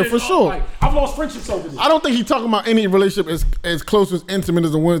 Yeah, for sure. Like, I've lost friendships over this. I don't think he's talking about any relationship as close as intimate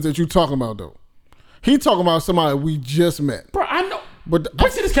as the ones that you talking about though. He talking about somebody we just met. Bro, I know. But I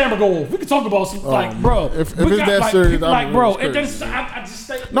see this camera go off. We can talk about some bro. If it's that serious, bro. I just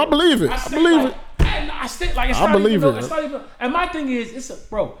stay. No, I believe it. I believe it. I stay like it's not believe even, it. It's not even. And my thing is,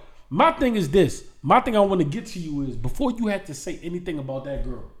 bro. My thing is this. My thing I want to get to you is before you had to say anything about that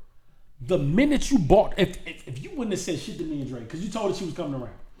girl, the minute you bought, if you wouldn't have said shit to me and Dre, because you told her she was coming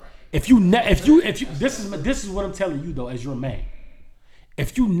around. Right. If you this is what I'm telling you though, as your man.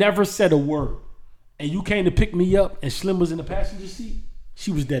 If you never said a word and you came to pick me up and Slim was in the passenger seat,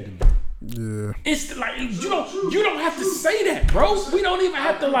 she was dead to me. Yeah. It's like you don't have to say that, bro. We don't even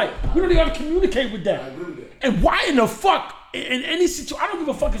have to communicate with that. And why in the fuck in any situation? I don't give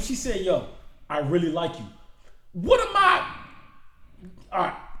a fuck if she said, "Yo, I really like you." What am I? All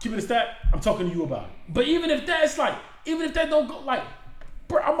right, keep it a stat. I'm talking to you about it. But even if that don't go, like,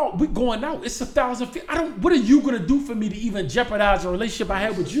 bro, we going out. It's 1,000 feet. What are you gonna do for me to even jeopardize a relationship I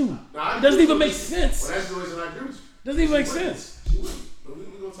had with you? It doesn't even make sense. Well, that's the reason I agree with you. Doesn't even make sense.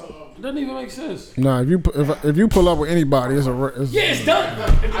 Doesn't even make sense. Nah, if you pull up with anybody, it's done. If you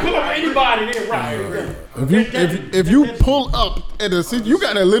pull up with anybody, then right. If you pull up at a seat, you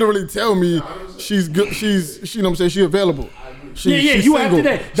gotta literally tell me she's good. She's you know what I'm saying, she's available. She's you single. after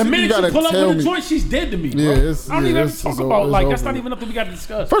that. The minute you pull up with a joint, she's dead to me. Bro. Yeah, I don't even have to talk about like that's not even nothing we got to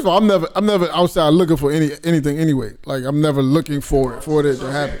discuss. First of all, I'm never outside looking for anything anyway. Like I'm never looking for it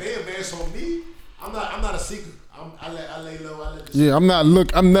to happen. They advance on me. I'm not a secret. I lay low. I let the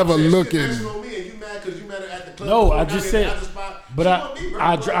I'm never looking. On me and you mad because you met her at the club. No, I just said. But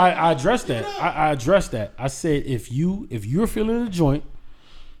I addressed that. I addressed that. I said if you're feeling the joint,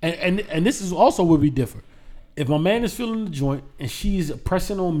 and this is also where we differ. If my man is feeling the joint and she's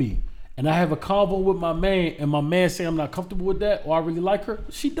pressing on me, and I have a convo with my man, and my man say I'm not comfortable with that, or I really like her,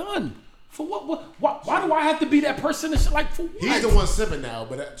 she done. For what? Why do I have to be that person? And like for what? He's the one sipping now,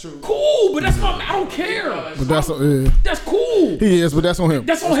 but that's true. Cool, but that's not. I don't care. But that's cool. He is, but that's on him.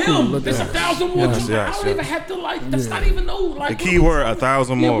 That's on him. There's 1,000 more. I don't even have to like. That's not even the key word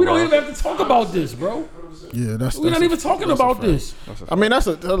 1,000 more. We don't even have to talk about this, bro. Yeah, we're not even talking about this. I mean, that's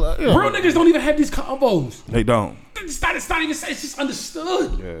a real niggas don't even have these combos. They don't. It's not even saying. It's just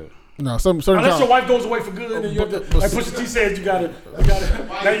understood. Yeah. No, certain unless your wife goes away for good, and then you have to, like Pusha T said, you gotta.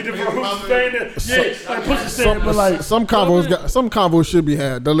 Now you different from staying there. Yeah, like Pusha said, but like some combos should be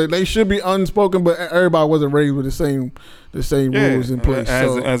had. They should be unspoken, but everybody wasn't raised with the same rules in place.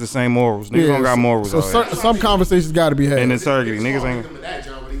 As the same morals. Niggas don't got morals. So some conversations got to be had. And it's surgery. Niggas ain't. That's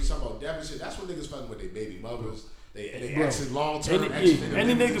when niggas fucking with their baby mothers. They exit long term.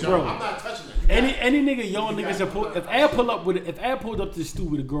 Any nigga, bro. I'm not touching that. Any nigga, young niggas that pull. If Ad pulled up to the stew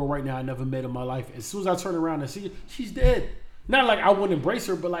with a girl right now I never met in my life, as soon as I turn around and see her, she's dead. Not like I wouldn't embrace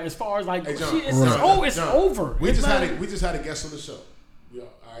her, but like as far as like Hey, John, it's over. We just had a guest on the show. Yeah,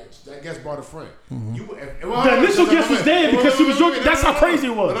 all right, that guest brought a friend. The initial guest was dead because she was drunk. That's how crazy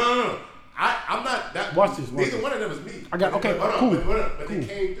it was. No. I'm not that. Watch this. Neither one of them is me. I got okay. Cool. But they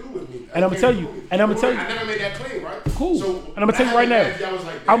came through with me. And I'm gonna tell you. I never made that claim, right? Cool. So, and I'm gonna tell you right now.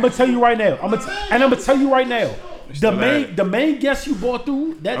 I'm gonna tell you right now. I'm gonna tell you right now. The main guest you brought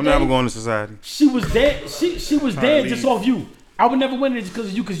through that I'm day, never going to society. She was dead. She was dead just off you. I would never win it just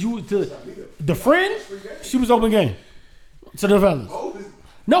because you the friend. She was open game to the fellas.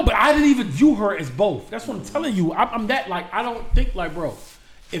 No, but I didn't even view her as both. That's what I'm telling you. I'm that like I don't think like bro.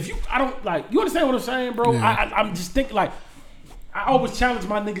 I don't like you understand what I'm saying, bro. Yeah. I'm just thinking like I always challenge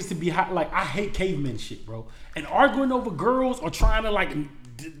my niggas to be hot. Like I hate caveman shit, bro. And arguing over girls or trying to like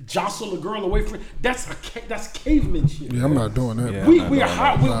jostle a girl away from that's caveman shit. Yeah, bro. I'm not doing that. Yeah, we're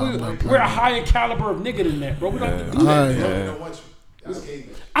a higher caliber of nigga than that, bro. We don't have to do that.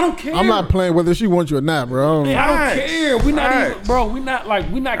 I don't care. I'm not playing whether she wants you or not, bro. I don't care. We not even, bro. We not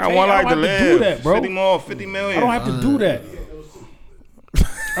like we not. I want like to live. Do that, bro. 50 million. I don't have to do that.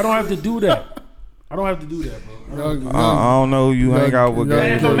 I don't have to do that. I don't have to do that, bro. I don't know. You hang out with guys.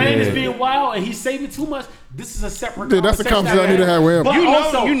 And if a man is being wild and he's saving too much, this is a separate conversation. That's the conversation I need to have with him. But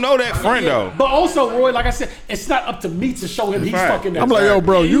you know that friend though. But also, Roy, like I said, it's not up to me to show him he's fucking that. I'm like, yo,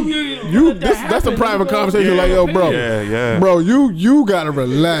 bro, that's a private conversation. Like, yo, bro, bro, you gotta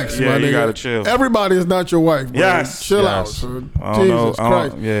relax, my nigga. You gotta chill. Everybody is not your wife, bro. Yes, chill out, son. Jesus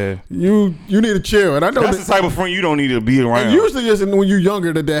Christ, yeah. You need to chill, and I know that's the type of friend you don't need to be around. And usually, it's when you're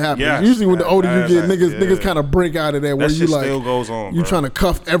younger that happens. Yes, usually, when the older you get, niggas kind of break out of that. Where you like, still goes on. You trying to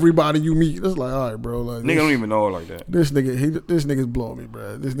cuff everybody you meet. It's like, all right, bro. Like, nigga don't even know it like that. This nigga's blowing me,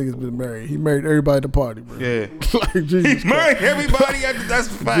 bro. This nigga's been married. He married everybody at the party, bro. Yeah. Like, Jesus He married everybody that's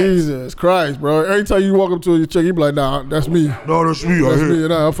the fact. Jesus Christ, bro. Every time you walk up to your chick, he be like, nah, that's me. No, that's me. That's me.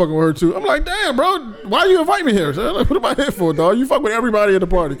 Nah, I'm fucking with her too. I'm like, damn, bro. Why you invite me here? Son? Like, what am I here for, dog? You fuck with everybody at the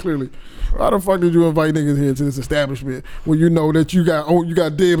party, clearly. Why the fuck did you invite niggas here to this establishment when you know that you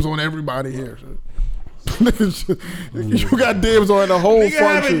got dibs on everybody here? Son? You got dibs on the whole nigga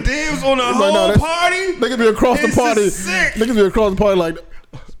function. Having dibs on the whole party? Niggas be across the party. Niggas be across the party like,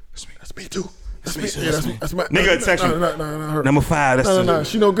 that's me too. That's me. Yeah, that's my nigga text me. No, Number 5. That's no.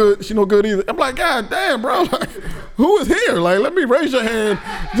 She no good. She no good either. I'm like, God damn, bro. Like, who is here? Like, let me raise your hand.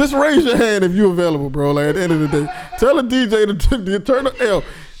 Just raise your hand if you available, bro. Like, at the end of the day, tell the DJ to turn the L.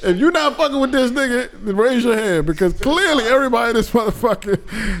 If you're not fucking with this nigga, then raise your hand because clearly everybody in this motherfucker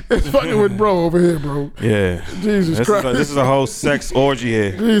is fucking with bro over here, bro. Yeah. Jesus Christ. This is a whole sex orgy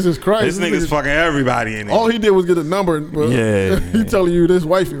here. Jesus Christ. This nigga's fucking everybody in it. All he did was get a number, but he telling you this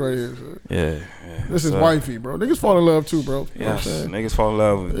wifey right here. So. Yeah. This is wifey, bro. Niggas fall in love too, bro. Yes, niggas fall in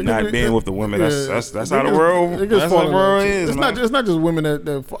love with not being with the women. That's how the world. That's how the world is. It's not just women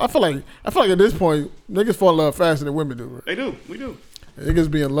that I feel like at this point niggas fall in love faster than women do. Bro. They do. We do.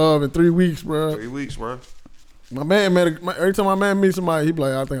 Niggas be in love in 3 weeks, bro. 3 weeks, bro. My man every time my man meets somebody, he be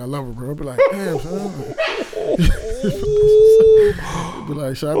like, I think I love her, bro. I'll be like, damn, son.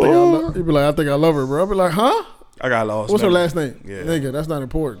 He be like, I think I love her, bro. I'll be like, huh? I got lost. What's memory. her last name? Yeah. Nigga, that's not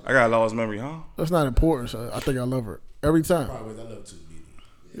important. I got lost memory, huh? That's not important, son. I think I love her every time. Probably I love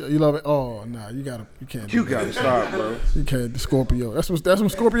 2B. You love it? Oh, nah, you can't. You gotta stop, bro. You can't. Scorpio. That's some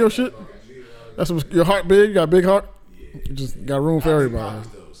Scorpio shit. That's some. Your heart big. You got a big heart. You just got room for everybody.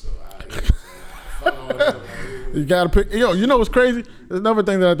 You gotta pick. Yo, you know what's crazy? There's another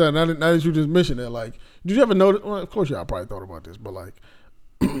thing that I thought. Now that you just mentioned it, like, did you ever notice? Well, of course, y'all probably thought about this, but like,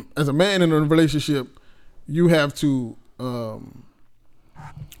 as a man in a relationship, you have to.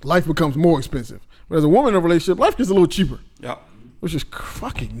 Life becomes more expensive. But as a woman in a relationship, life gets a little cheaper. Yeah. Which is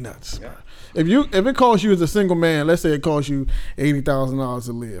fucking nuts. Yeah. If it costs you as a single man, let's say it costs you $80,000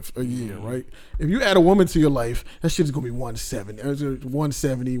 to live a year, right? If you add a woman to your life, that shit is gonna be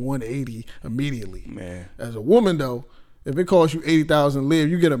 170, 180 immediately. Man. As a woman though, if it costs you $80,000 to live,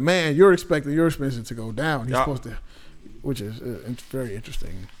 you get a man, you're expecting your expenses to go down. He's supposed to, which is very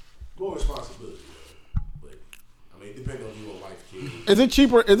interesting. More responsibility, but I mean, depending on your wife, kid. Is it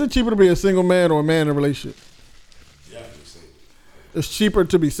cheaper to be a single man or a man in a relationship? Definitely single. It's cheaper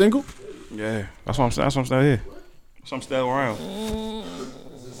to be single? Yeah, that's why I'm still here. That's why I'm still around.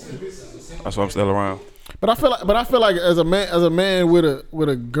 That's why I'm still around. But I feel like as a man with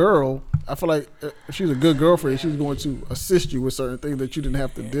a girl, I feel like if she's a good girlfriend, she's going to assist you with certain things that you didn't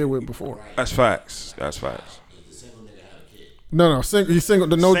have to deal with before. That's facts. No, he's single.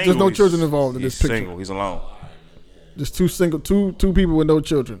 There's no children involved in this picture. He's single. He's alone. Just two people with no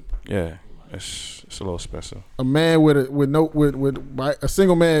children. Yeah. It's a little expensive. A man with a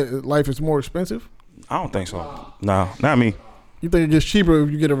single man life is more expensive? I don't think so. No, not me. You think it gets cheaper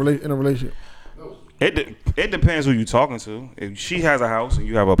if you get in a relationship? It depends who you talking to. If she has a house and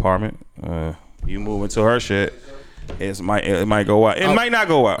you have an apartment, you move into her shit. It might go out. It might not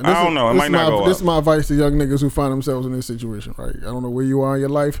go out. I don't know. It might not go out. This is my advice to young niggas who find themselves in this situation, right? I don't know where you are in your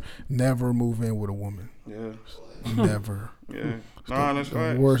life. Never move in with a woman. Yeah. Never. Yeah. No, that's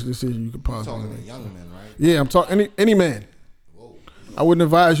right. The worst decision you could possibly Talking make. to young men, right? Yeah, I'm talking any man. Whoa. I wouldn't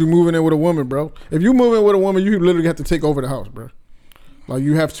advise you moving in with a woman, bro. If you move in with a woman, you literally have to take over the house, bro. Like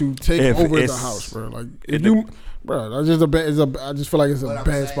you have to take over the house, bro. Like if you, bro, that's just I just feel like it's a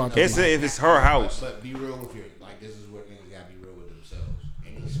bad spot. If it's her house. But be real with your, like this is where niggas gotta be real with themselves.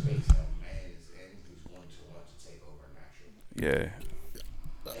 Any space that a man is in who's going to want to take over naturally.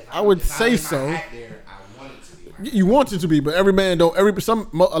 Yeah. I would say so. There, I want it to be. You want it to be, but every man don't.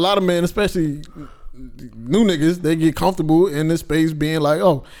 A lot of men, especially new niggas, they get comfortable in this space being like,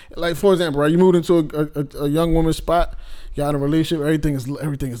 oh, like for example, right? You moved into a young woman's spot. Y'all in a relationship, everything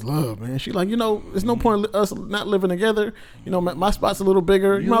is love, man. She like, there's no point in us not living together. My spot's a little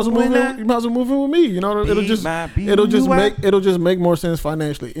bigger. You might as well move in with me. It'll just make more sense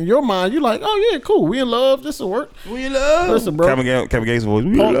financially. In your mind, you're like, oh yeah, cool. We in love. This will work. We in love. Listen, bro. Kevin Gates' voice.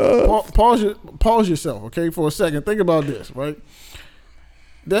 We in love. Pause yourself, okay, for a second. Think about this, right?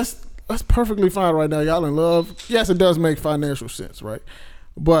 That's perfectly fine right now. Y'all in love. Yes, it does make financial sense, right?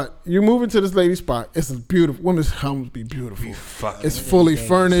 But you move into this lady's spot. It's a beautiful. Women's homes be beautiful. It's fully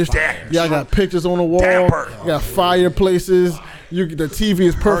furnished. Y'all got pictures on the wall. You got fireplaces. The TV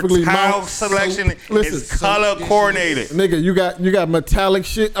is perfectly mounted. Selection is color coordinated. Nigga, you got metallic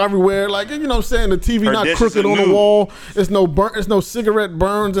shit everywhere. Like, you know what I'm saying? The TV not crooked on the wall. It's no cigarette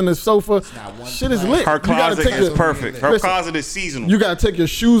burns in the sofa. Shit is lit. Her closet is perfect. Her closet is seasonal. You gotta take your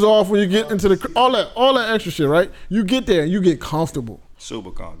shoes off when you get into all that extra shit, right? You get there and you get comfortable.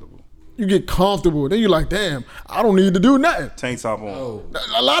 Super comfortable. You get comfortable. Then you're like, damn, I don't need to do nothing. Tank top on.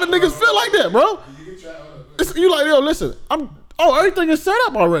 A lot of niggas feel like that, bro. You like, yo, listen, everything is set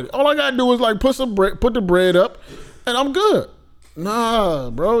up already. All I gotta do is like put the bread up, and I'm good. Nah,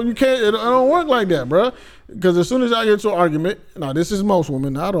 bro, you can't. It don't work like that, bro. Because as soon as I get into an argument, now this is most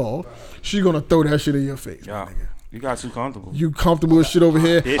women, not all, she gonna throw that shit in your face. Yeah. Nigga. You got too comfortable. You comfortable with shit over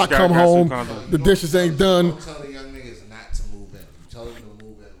here. I come home, the dishes ain't done. Don't tell the young niggas not to move in. You tell them to move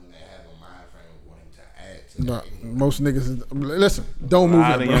in when they have a mind frame of wanting to add to Nah, most niggas, listen, don't move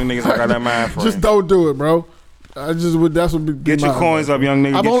in, bro. Young niggas got that mind frame. Just don't do it, bro. That's what be get your coins up, young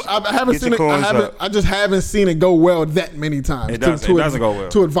nigga. I haven't seen it. I just haven't seen it go well that many times. It doesn't go well.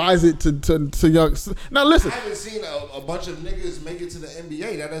 To advise it to young. Now listen. I haven't seen a bunch of niggas make it to the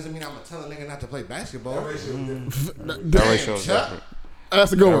NBA. That doesn't mean I'm gonna tell a nigga not to play basketball. That ratio is different.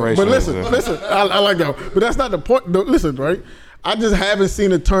 That's a good one. But listen. I like that one. But that's not the point. Listen, right? I just haven't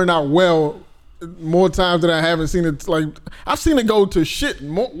seen it turn out well. More times than I haven't seen it. Like, I've seen it go to shit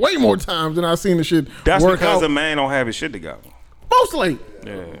way more times than I've seen the shit That's work because out. a man don't have his shit together.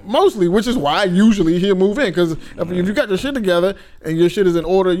 Mostly, which is why usually he'll move in. Because if you got your shit together and your shit is in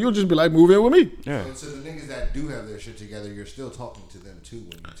order, you'll just be like, move in with me. Yeah. And so the niggas that do have their shit together, you're still talking to them too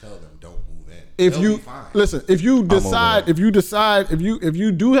when you tell them don't move in. If you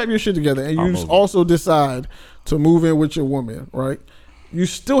do have your shit together and you also decide to move in with your woman, right? You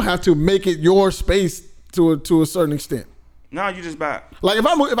still have to make it your space to a certain extent. No, you just buy it. Like if I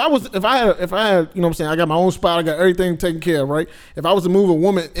had, you know what I'm saying, I got my own spot, I got everything taken care of, right? If I was to move a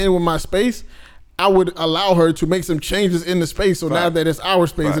woman in with my space, I would allow her to make some changes in the space. So now that it's our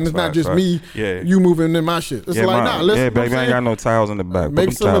space and it's not just me, you moving in my shit. It's like, nah, listen. Yeah, baby, I ain't got no tiles in the back.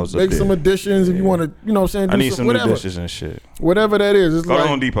 Make some additions if you want to, you know what I'm saying? I need some new dishes and shit. Whatever that is. It's Go like, to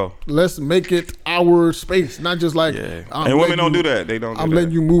Home Depot. Let's make it our space, not just like. Yeah. And women don't do that. They don't do that. I'm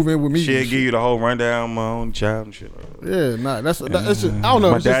letting you move in with me. She'll give you the whole rundown, my own child and shit. Yeah, nah, that's just, I don't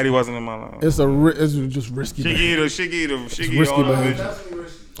know. My daddy wasn't in my life. It's just risky behavior. She give you risky behavior.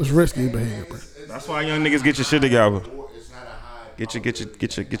 It's risky behavior, bro. That's why young niggas get your shit together. Get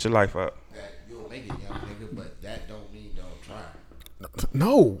your life up. You'll make it, young nigga, but that don't mean don't try.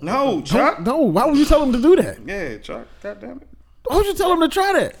 No, Chuck. No, why would you tell him to do that? Yeah, Chuck. God damn it. Why would you tell him to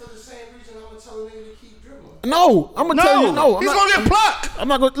try that? For the same reason I'm gonna tell a nigga to keep dribbling. No, I'm gonna tell you. No, he's gonna get plucked. I'm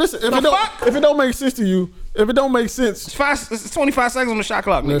not gonna listen. If it don't make sense to you, it's 25 seconds on the shot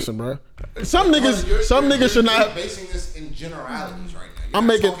clock. Listen, bro. Some niggas should not. You're basing this in generalities right now.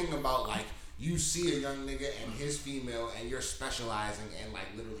 You're talking about like you see a young nigga and his female, and you're specializing and like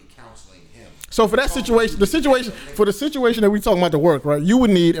literally counseling him. So for that situation, the situation that we talking about to work, right? You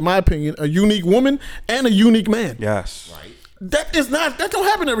would need, in my opinion, a unique woman and a unique man. Yes. Right. That don't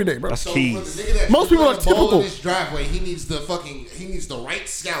happen every day, bro. That's So key. for the nigga that's Most people are putting the ball typical. in his driveway, he needs the right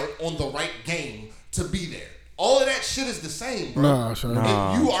scout on the right game to be there. All of that shit is the same, bro. Nah, son.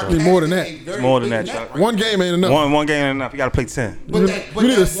 And you are Need more than that. casting a very It's more than big that, net Chuck. right One game ain't enough. One game ain't enough. You gotta play 10. But You that, need a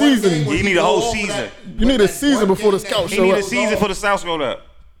that one season. game where You need he a whole go over season. that- You need but a that season one before the game scouts that He need a goes season off- for the South go up.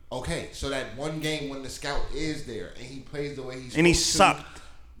 Okay, so that one game when the scout is there and he plays the way he's And he supposed to- sucked.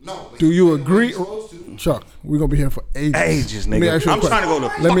 No. But Do he you played the way agree? he's supposed to. Chuck, we're gonna be here for ages. Ages, Let me nigga. ask you a I'm question. trying to go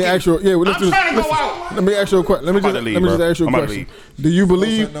to Let me fucking- ask you. Yeah, well, let's I'm just, trying to go listen, out. Let me ask you a question. Let me I'm about just to leave, let me just bro. ask you a I'm about to question. leave. Do you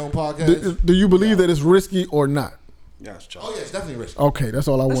believe? Unknown podcast. Do you believe that it's risky or not? Yes, Chuck. Oh yeah, it's definitely risky. Okay, that's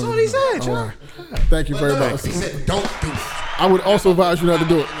all I wanted. That's all he to know. said, All Chuck. right. Thank you very much. He said, "Don't do it." I would also advise you not to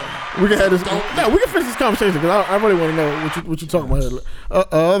do it. We can have this. No, we can finish this conversation because I really want to know what you talking about here.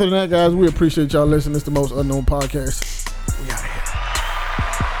 Other than that, guys, we appreciate y'all listening. It's the Most Unknown Podcast. We out of here.